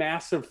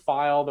massive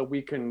file that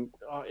we can,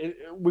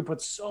 we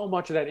put so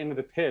much of that into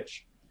the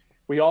pitch.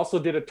 We also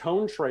did a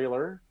tone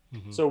trailer.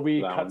 So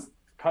we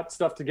cut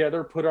stuff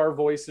together, put our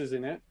voices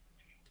in it.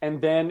 And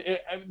then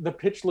the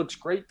pitch looks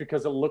great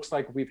because it looks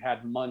like we've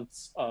had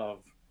months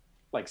of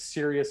like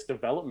serious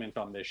development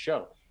on this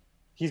show.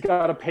 He's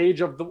got a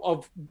page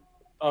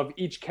of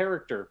each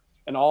character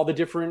and all the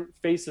different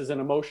faces and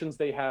emotions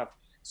they have.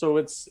 So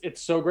it's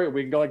so great.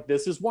 We can go like,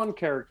 this is one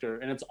character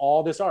and it's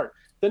all this art.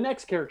 The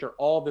next character,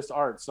 all this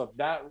art. So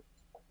that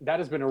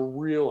has been a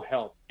real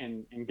help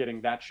in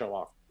getting that show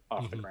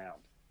off the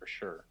ground for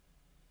sure.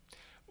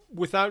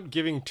 without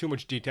giving too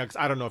much detail, because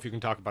I don't know if you can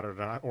talk about it or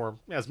not, or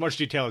as much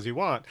detail as you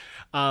want,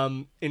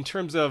 in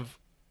terms of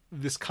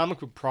this comic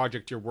book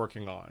project you're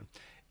working on,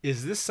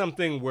 is this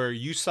something where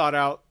you sought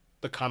out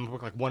the comic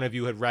book, like one of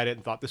you had read it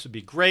and thought this would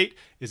be great?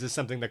 Is this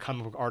something the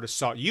comic book artist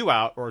sought you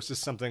out, or is this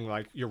something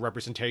like your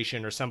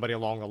representation or somebody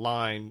along the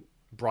line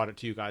brought it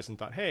to you guys and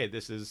thought, hey,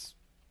 this is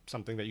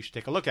something that you should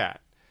take a look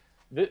at?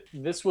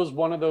 This was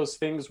one of those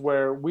things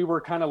where we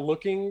were kind of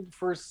looking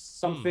for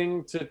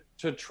something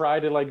to try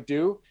to like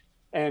do,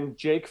 and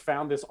Jake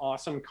found this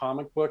awesome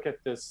comic book at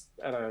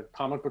a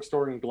comic book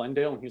store in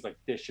Glendale, and he was like,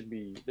 this should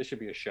be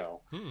a show.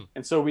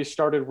 And so we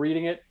started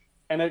reading it,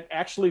 and it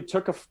actually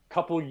took a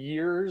couple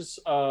years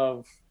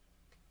of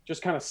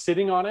just kind of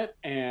sitting on it,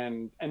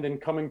 and then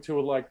coming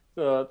to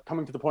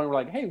the point where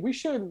like, hey, we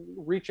should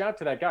reach out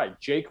to that guy.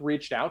 Jake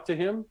reached out to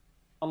him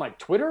on like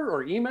Twitter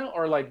or email,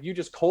 or like you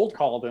just cold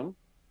called him.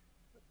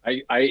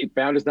 I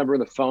found his number in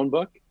the phone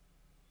book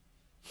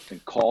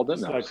and called him.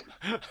 Like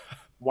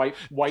white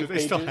Do they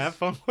pages. still have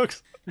phone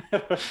books?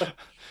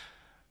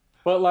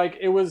 But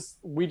like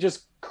we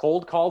just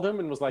cold called him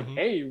and was like,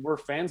 hey, we're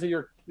fans of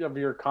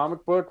your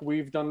comic book.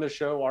 We've done the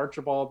show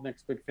Archibald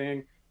Next Big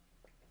Thing.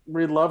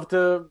 We'd love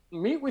to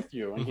meet with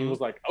you. And he was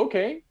like,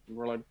 okay. And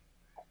we're like,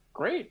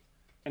 great.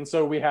 And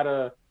so we had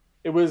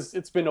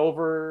it's been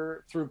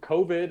over through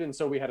COVID, and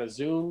so we had a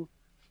Zoom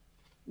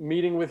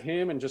meeting with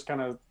him and just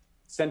kind of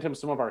sent him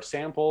some of our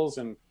samples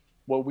and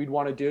what we'd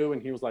want to do,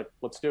 and he was like,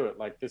 let's do it,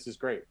 like this is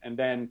great. And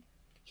then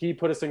he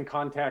put us in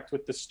contact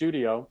with the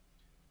studio,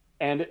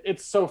 and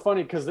it's so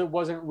funny because it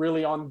wasn't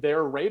really on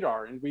their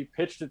radar, and we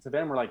pitched it to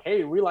them. We're like,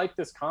 hey, we like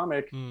this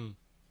comic,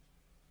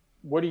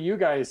 what do you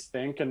guys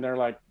think? And they're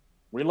like,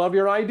 we love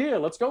your idea,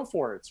 let's go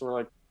for it. So we're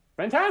like,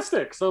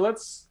 fantastic. So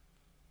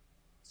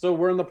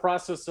we're in the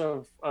process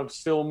of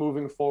still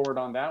moving forward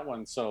on that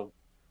one. So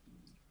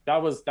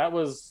that was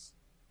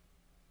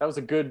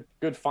a good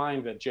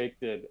find that Jake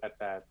did at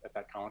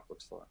that comic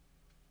book store.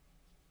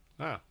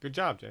 Ah, good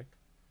job, Jake.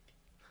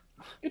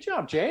 Good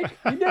job, Jake.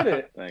 You did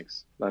it.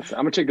 Thanks. I'm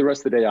gonna take the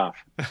rest of the day off.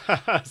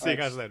 See you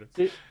guys later.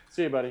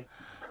 See you, buddy.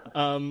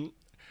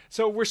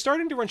 So we're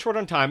starting to run short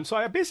on time. So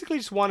I basically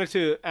just wanted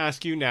to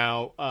ask you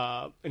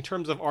now, in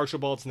terms of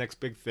Archibald's Next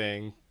Big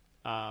Thing,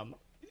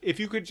 if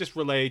you could just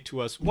relay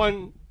to us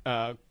one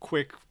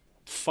quick,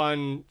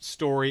 fun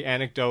story,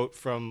 anecdote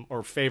from,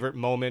 or favorite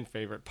moment,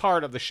 favorite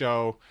part of the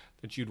show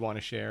that you'd want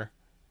to share.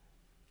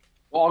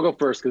 Well, I'll go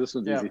first because this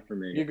one's easy for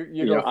me.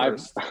 You go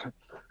first.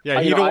 Yeah,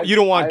 you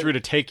don't want Drew to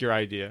take your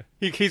idea.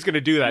 He's going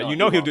to do that.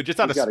 No, he'll do it just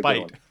out of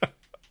spite.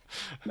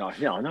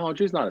 No,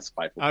 Drew's not a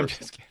spiteful person. I'm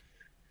just kidding.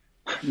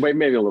 Wait,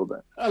 maybe a little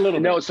bit.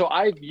 No, so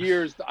I've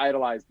years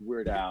idolized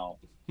Weird Al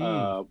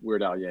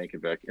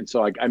Yankovic, and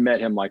so I met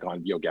him like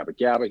on Yo Gabba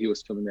Gabba. He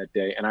was filming that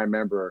day, and I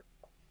remember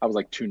I was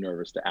like too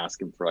nervous to ask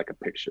him for like a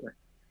picture,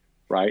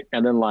 right?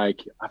 And then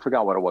like I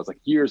forgot what it was. Like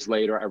years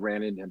later, I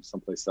ran into him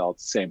someplace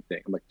else. Same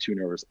thing. I'm like too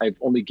nervous. I've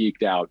only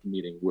geeked out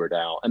meeting Weird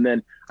Al, and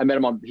then I met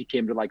him he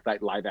came to like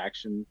that live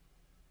action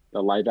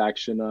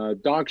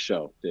dog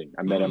show thing.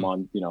 I met him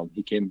on,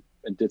 he came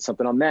and did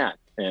something on that,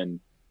 and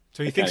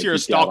so he thinks you're a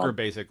stalker,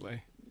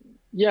 basically.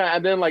 Yeah,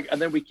 and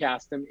then we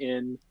cast him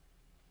in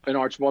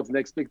Archibald's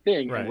Next Big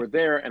Thing, right. And we're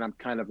there, and I'm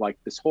kind of like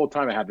this whole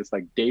time I had this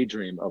like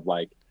daydream of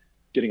like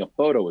getting a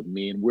photo with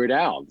me and Weird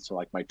Al, so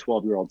like my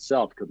 12-year-old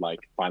self could like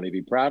finally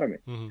be proud of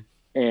me.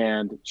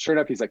 And sure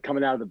enough, he's like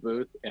coming out of the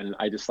booth, and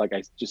I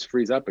just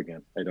freeze up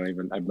again.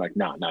 I'm like,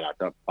 no,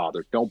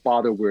 don't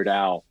bother Weird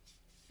Al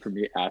for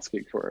me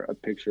asking for a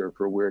picture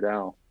for Weird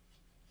Al.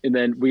 And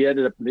then we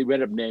ended up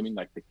naming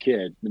like the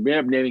kid. We ended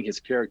up naming his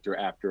character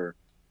after,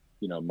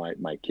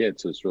 my kid.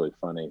 So it's really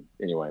funny.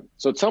 Anyway,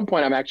 so at some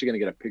point I'm actually going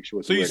to get a picture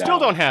with. So you still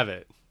don't have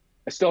it.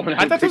 I still don't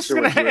have. I thought this was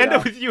going to end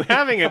up with you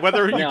having it,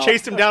 whether you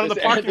chased him down in the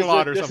parking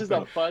lot or something. This is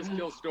a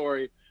buzzkill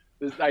story.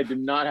 I do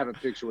not have a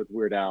picture with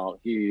Weird Al.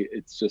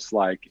 It's just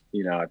like,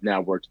 I've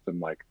now worked with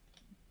him like,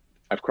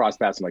 I've crossed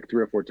paths him like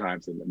 3 or 4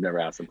 times and I've never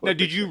asked him. Now,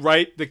 did you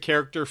write the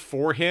character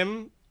for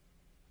him?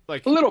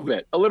 Like a little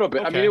bit. Okay.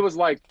 I mean, it was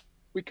like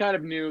we kind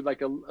of knew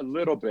like a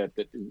little bit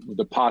that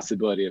the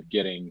possibility of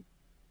getting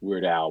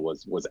Weird Al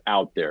was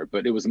out there,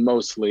 but it was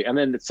mostly. And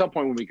then at some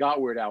point when we got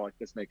Weird Al, like,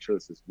 let's make sure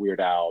this is Weird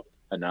Al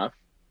enough.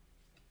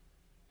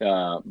 We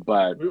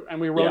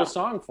wrote a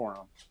song for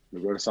him.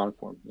 We wrote a song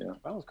for him. Yeah,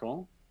 that was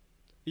cool.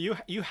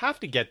 You have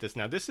to get this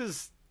now. This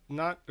is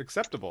not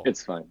acceptable.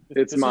 It's fine.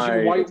 It's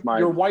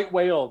your white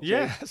whale.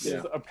 Yes.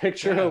 Yeah. A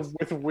picture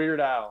with Weird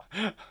Al.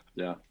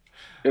 Yeah,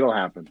 it'll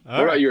happen. All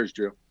what about yours,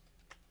 Drew?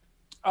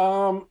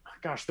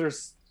 Gosh,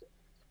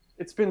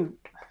 it's been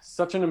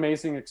such an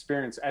amazing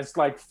experience as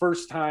like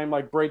first time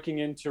like breaking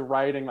into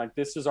writing. Like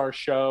this is our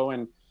show,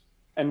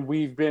 and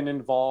we've been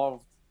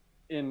involved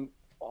in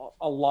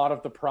a lot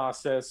of the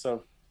process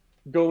of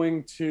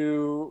going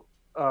to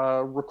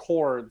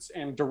records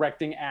and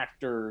directing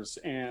actors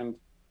and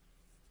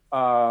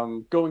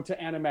going to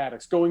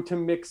animatics, going to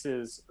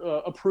mixes,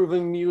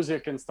 approving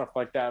music and stuff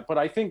like that. But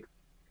I think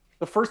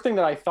the first thing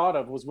that I thought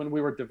of was when we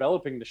were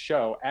developing the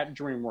show at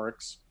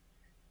DreamWorks,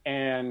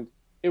 and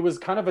it was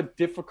kind of a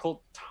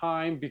difficult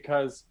time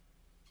because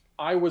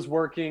I was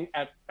working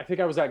at, I think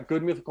I was at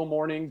Good Mythical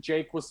Morning.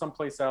 Jake was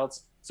someplace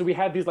else. So we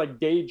had these like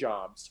day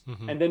jobs.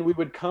 And then we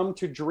would come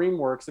to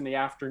DreamWorks in the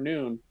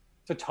afternoon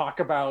to talk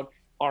about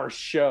our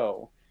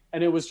show.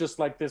 And it was just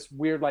like this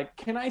weird, like,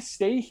 can I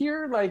stay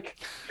here? Like,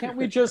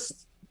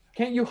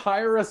 can't you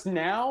hire us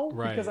now?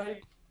 Right. Because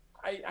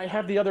I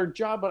have the other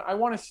job, but I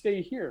want to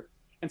stay here.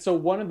 And so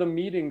one of the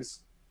meetings,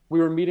 we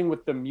were meeting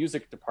with the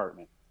music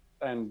department,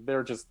 and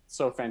they're just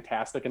so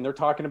fantastic. And they're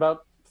talking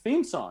about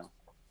theme song.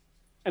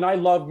 And I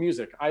love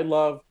music. I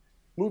love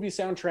movie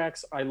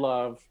soundtracks. I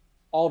love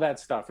all that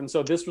stuff. And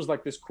so this was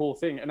like this cool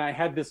thing. And I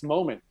had this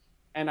moment.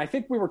 And I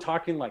think we were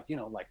talking like, you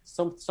know, like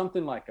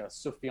something like a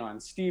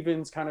Sufjan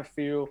Stevens kind of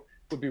feel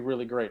would be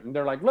really great. And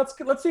they're like, let's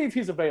see if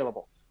he's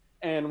available.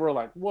 And we're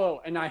like,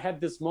 whoa. And I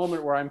had this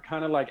moment where I'm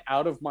kind of like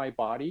out of my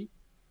body.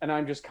 And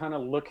I'm just kind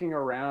of looking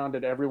around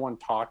at everyone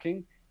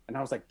talking. And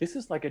I was like, this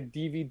is like a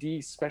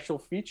DVD special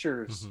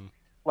features,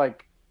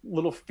 like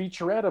little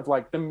featurette of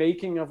like the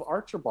making of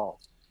Archibald.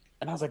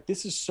 And I was like,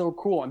 this is so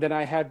cool. And then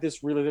I had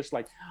this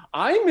like,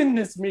 I'm in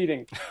this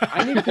meeting.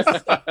 I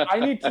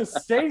need to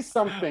say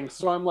something.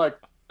 So I'm like,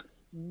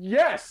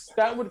 yes,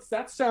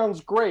 that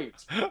sounds great.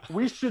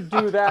 We should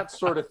do that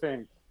sort of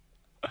thing.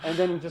 And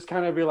then just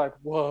kind of be like,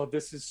 whoa,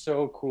 this is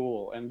so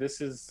cool. And this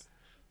is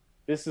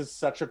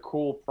such a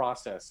cool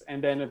process.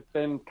 And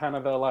then kind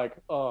of the like,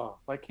 oh,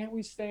 like, can't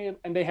we stay in?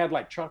 And they had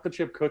like chocolate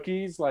chip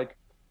cookies, like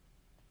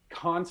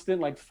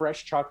constant, like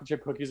fresh chocolate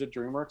chip cookies at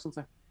DreamWorks and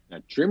stuff. Now,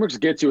 DreamWorks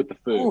gets you with the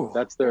food. Ooh,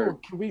 that's their.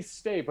 Can we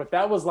stay? But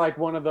that was like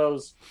one of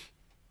those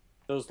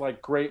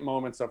like great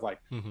moments of like,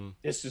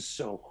 this is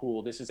so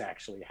cool. This is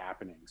actually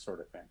happening, sort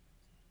of thing.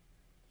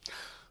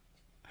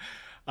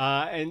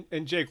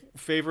 And Jake,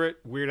 favorite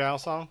Weird Al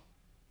song?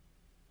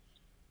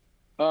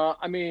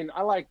 I mean,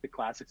 I like the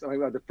classics. I mean,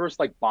 the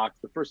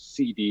first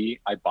CD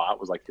I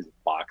bought was like his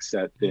box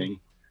set thing.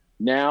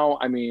 Now,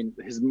 I mean,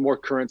 his more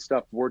current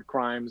stuff, Word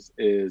Crimes,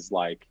 is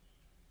like,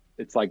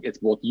 it's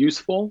both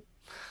useful.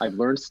 I've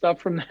learned stuff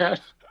from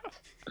that,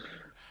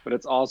 but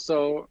it's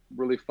also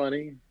really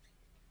funny.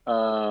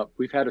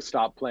 We've had to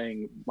stop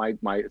playing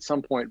at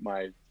some point,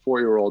 my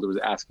 4-year-old was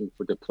asking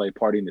to play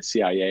Party in the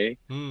CIA,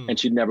 and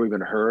she'd never even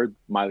heard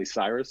Miley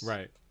Cyrus.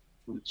 Right.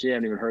 She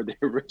hadn't even heard the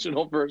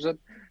original version.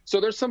 So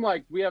there's some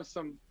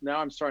now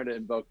I'm starting to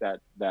invoke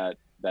that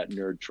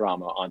nerd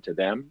trauma onto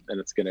them,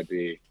 and it's going to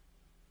be,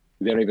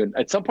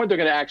 at some point they're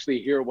going to actually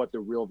hear what the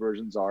real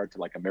versions are to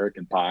like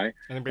American Pie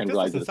and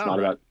realize that it's not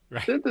about,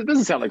 it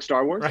doesn't sound like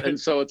Star Wars. Right. And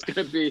so it's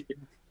going to be,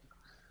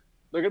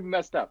 they're going to be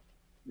messed up,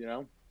 you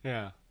know?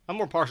 Yeah. I'm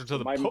more partial to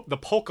the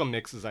polka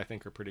mixes. I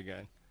think are pretty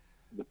good.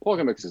 The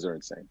polka mixes are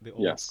insane. The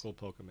old school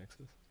polka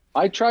mixes.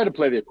 I tried to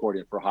play the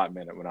accordion for a hot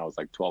minute when I was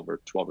like 12 or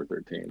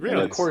 13.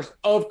 Really? Of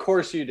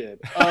course you did.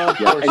 And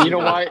you know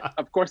why?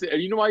 Of course,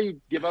 you know why you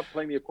give up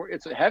playing the accordion?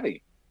 It's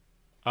heavy.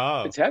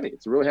 Oh. It's heavy.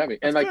 It's really heavy.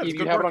 And like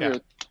you have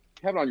workout.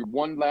 it on your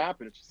one lap,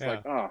 and it's just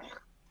like, oh,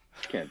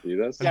 I can't do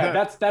this.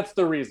 Yeah, that's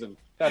the reason.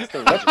 That's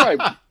why.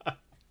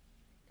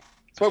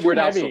 That's why Weird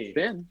Al's so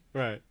thin.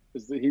 Right.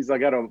 He's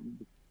like got to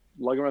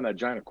lug around that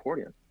giant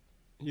accordion.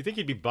 You think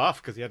he'd be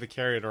buff because he had to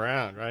carry it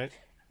around, right?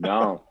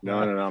 No,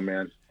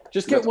 man.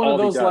 Just get one of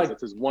those like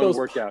that's his one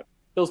workout.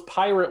 Those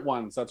pirate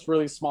ones that's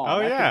really small. Oh,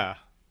 that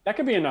that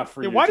could be enough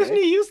for you. Why doesn't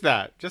he use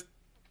that? Just,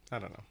 I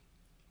don't know.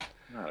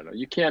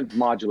 You can't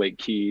modulate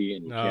key,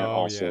 and you can't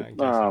also.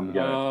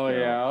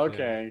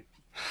 Okay.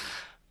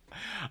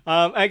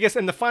 I guess,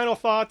 and the final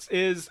thoughts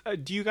is,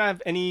 do you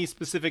have any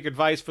specific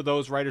advice for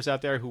those writers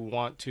out there who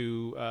want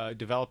to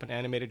develop an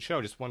animated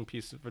show? Just one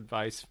piece of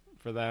advice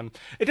for them.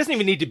 It doesn't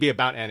even need to be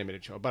about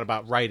animated show, but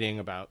about writing,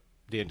 about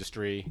the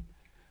industry.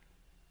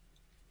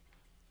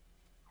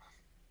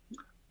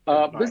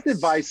 This is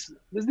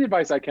the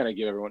advice I kind of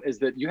give everyone, is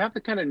that you have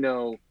to kind of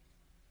know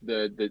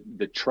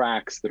the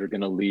tracks that are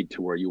going to lead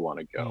to where you want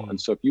to go.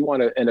 And so if you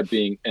want to end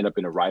up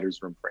in a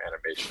writer's room for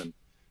animation,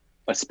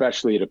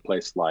 especially at a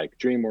place like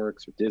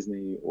DreamWorks or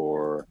Disney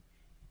or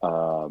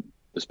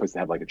this place that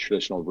have like a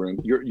traditional room,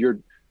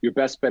 your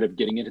best bet of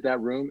getting into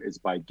that room is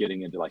by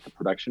getting into like a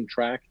production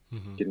track,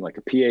 getting like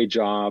a PA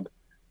job,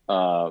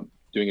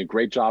 doing a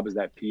great job as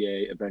that PA,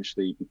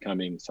 eventually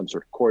becoming some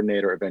sort of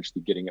coordinator,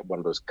 eventually getting at one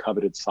of those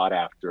coveted, sought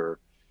after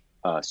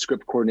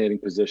script coordinating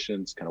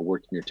positions, kind of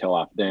working your tail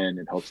off then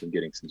in hopes of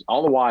getting some.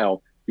 All the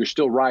while you're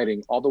still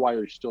writing, all the while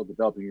you're still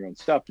developing your own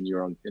stuff in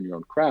your own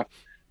craft.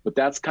 But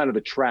that's kind of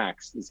the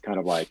tracks, is kind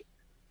of like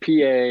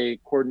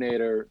PA,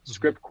 coordinator,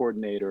 script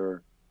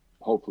coordinator,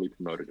 hopefully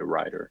promoted to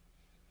writer.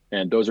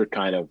 And those are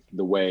kind of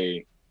the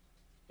way,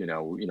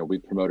 we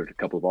promoted a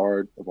couple of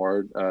our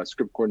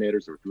script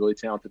coordinators that were really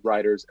talented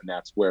writers. And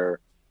that's where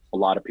a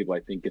lot of people, I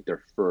think, get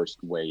their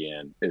first way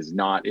in, is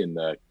not in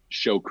the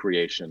show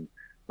creation,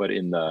 but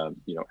in the,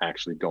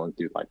 actually going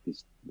through like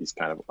these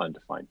kind of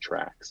undefined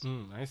tracks.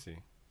 I see.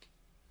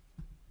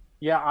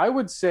 Yeah, I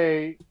would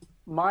say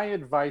my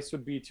advice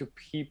would be to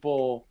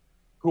people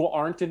who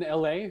aren't in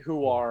LA, who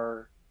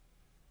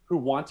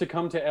want to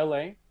come to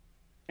LA,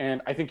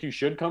 and I think you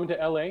should come to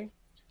LA.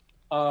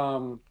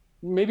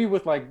 maybe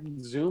with like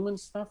Zoom and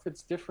stuff,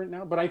 it's different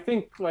now. But I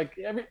think like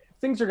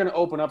things are going to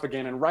open up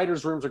again, and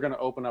writers' rooms are going to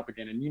open up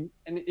again.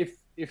 And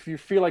if you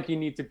feel like you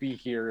need to be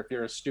here, if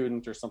you're a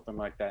student or something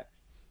like that,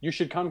 you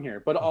should come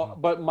here.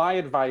 But my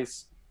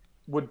advice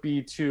would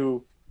be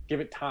to give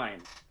it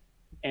time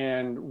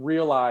and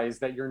realize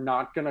that you're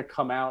not going to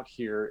come out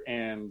here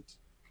and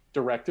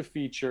direct a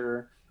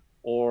feature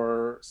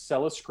or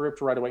sell a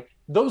script right away.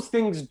 Those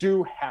things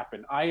do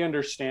happen. I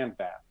understand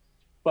that.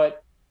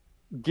 But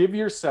give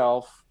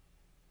yourself,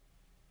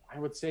 I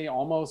would say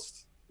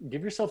almost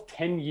give yourself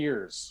 10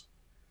 years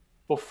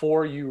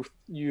before you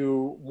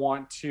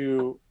want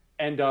to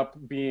end up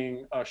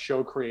being a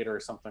show creator or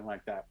something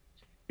like that.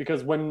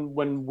 Because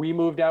when we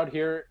moved out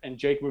here and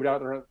Jake moved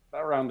out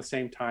around the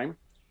same time,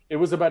 it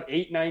was about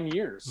 8-9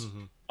 years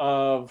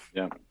of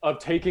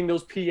taking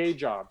those PA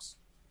jobs,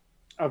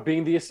 of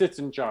being the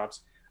assistant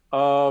jobs,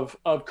 of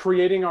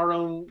creating our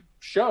own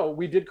show.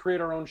 We did create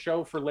our own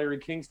show for Larry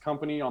King's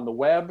company on the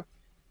web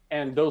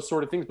and those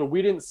sort of things, but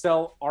we didn't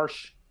sell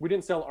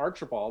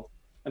Archibald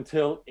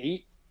until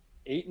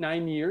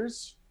 8-9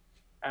 years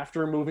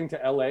after moving to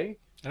LA.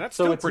 And that's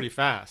still pretty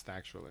fast,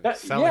 actually.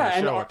 Selling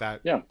a show at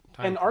that time.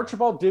 And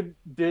Archibald did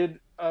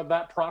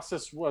that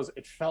process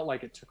it felt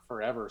like it took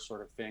forever,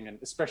 sort of thing. And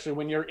especially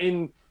when you're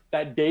in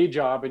that day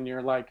job and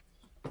you're like,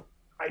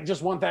 I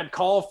just want that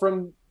call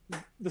from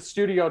the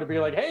studio to be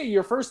like, hey,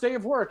 your first day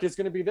of work is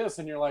going to be this,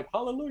 and you're like,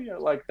 hallelujah,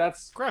 like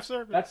that's craft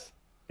service.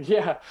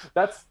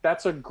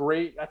 That's a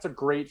great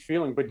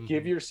feeling. But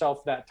give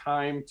yourself that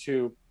time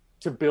to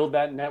build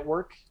that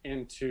network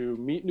and to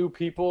meet new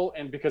people,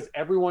 and because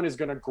everyone is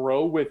going to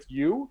grow with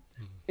you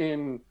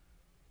in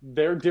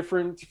their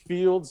different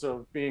fields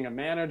of being a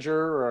manager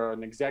or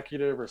an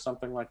executive or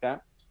something like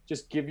that.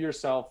 Just give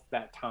yourself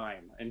that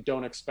time and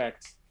don't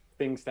expect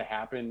things to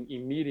happen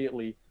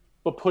immediately.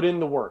 But put in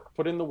the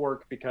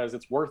work because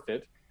it's worth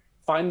it.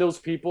 Find those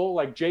people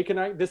like Jake and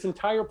I, this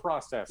entire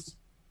process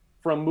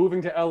from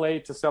moving to LA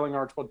to selling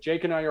Archibald,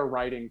 Jake and I are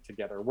writing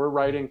together. We're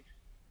writing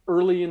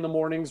early in the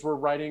mornings. We're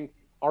writing.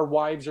 Our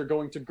wives are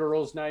going to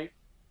girls' night.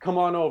 Come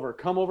over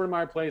to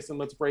my place and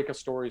let's break a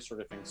story,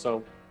 sort of thing.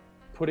 So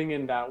putting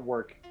in that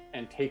work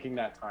and taking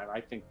that time, I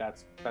think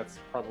that's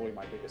probably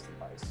my biggest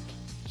advice.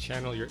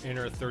 Channel your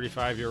inner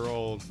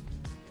 35-year-old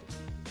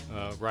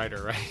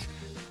writer, right?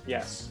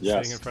 Yes.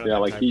 Yes. Cracking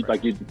away.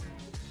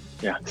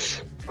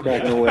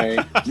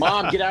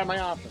 Mom, get out of my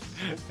office.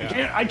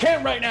 Yeah. I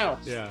can't right now.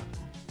 Yeah.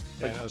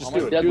 Just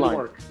do the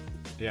work.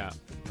 Yeah,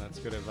 that's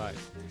good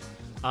advice.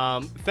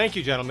 Thank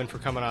you, gentlemen, for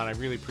coming on. I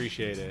really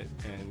appreciate it.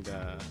 And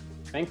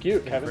thank you,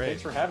 Kevin. Great.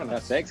 Thanks for having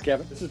us. Thanks,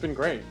 Kevin. This has been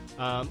great.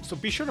 So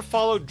be sure to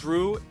follow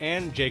Drew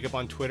and Jacob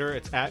on Twitter.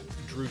 It's at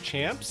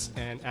DrewChamps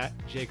and at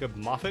Jacob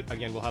Moffat.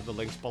 Again, we'll have the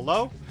links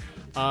below.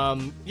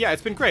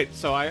 It's been great.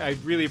 So I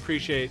really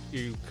appreciate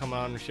you coming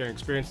on and sharing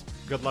experience.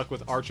 Good luck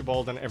with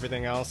Archibald and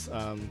everything else.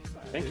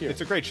 Thank you.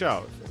 It's a great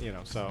show,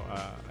 so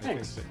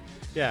Thanks.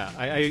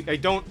 I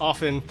don't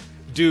often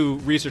do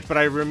research, but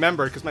I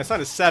remember, because my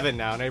son is 7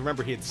 now, and I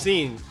remember he had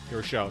seen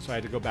your show, so I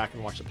had to go back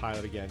and watch the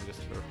pilot again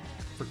just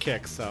for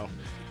kicks. So,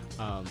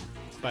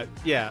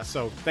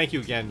 so thank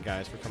you again,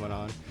 guys, for coming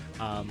on.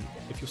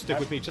 If you'll stick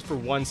with me just for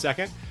 1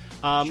 second.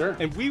 Sure.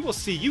 And we will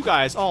see you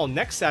guys all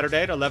next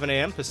Saturday at 11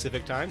 a.m.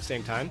 Pacific time,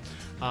 same time,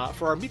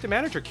 for our Meet the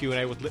Manager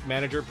Q&A with Lit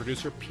Manager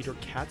producer Peter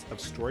Katz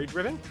of Story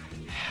Driven.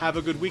 Have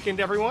a good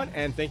weekend, everyone,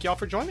 and thank you all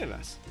for joining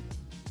us.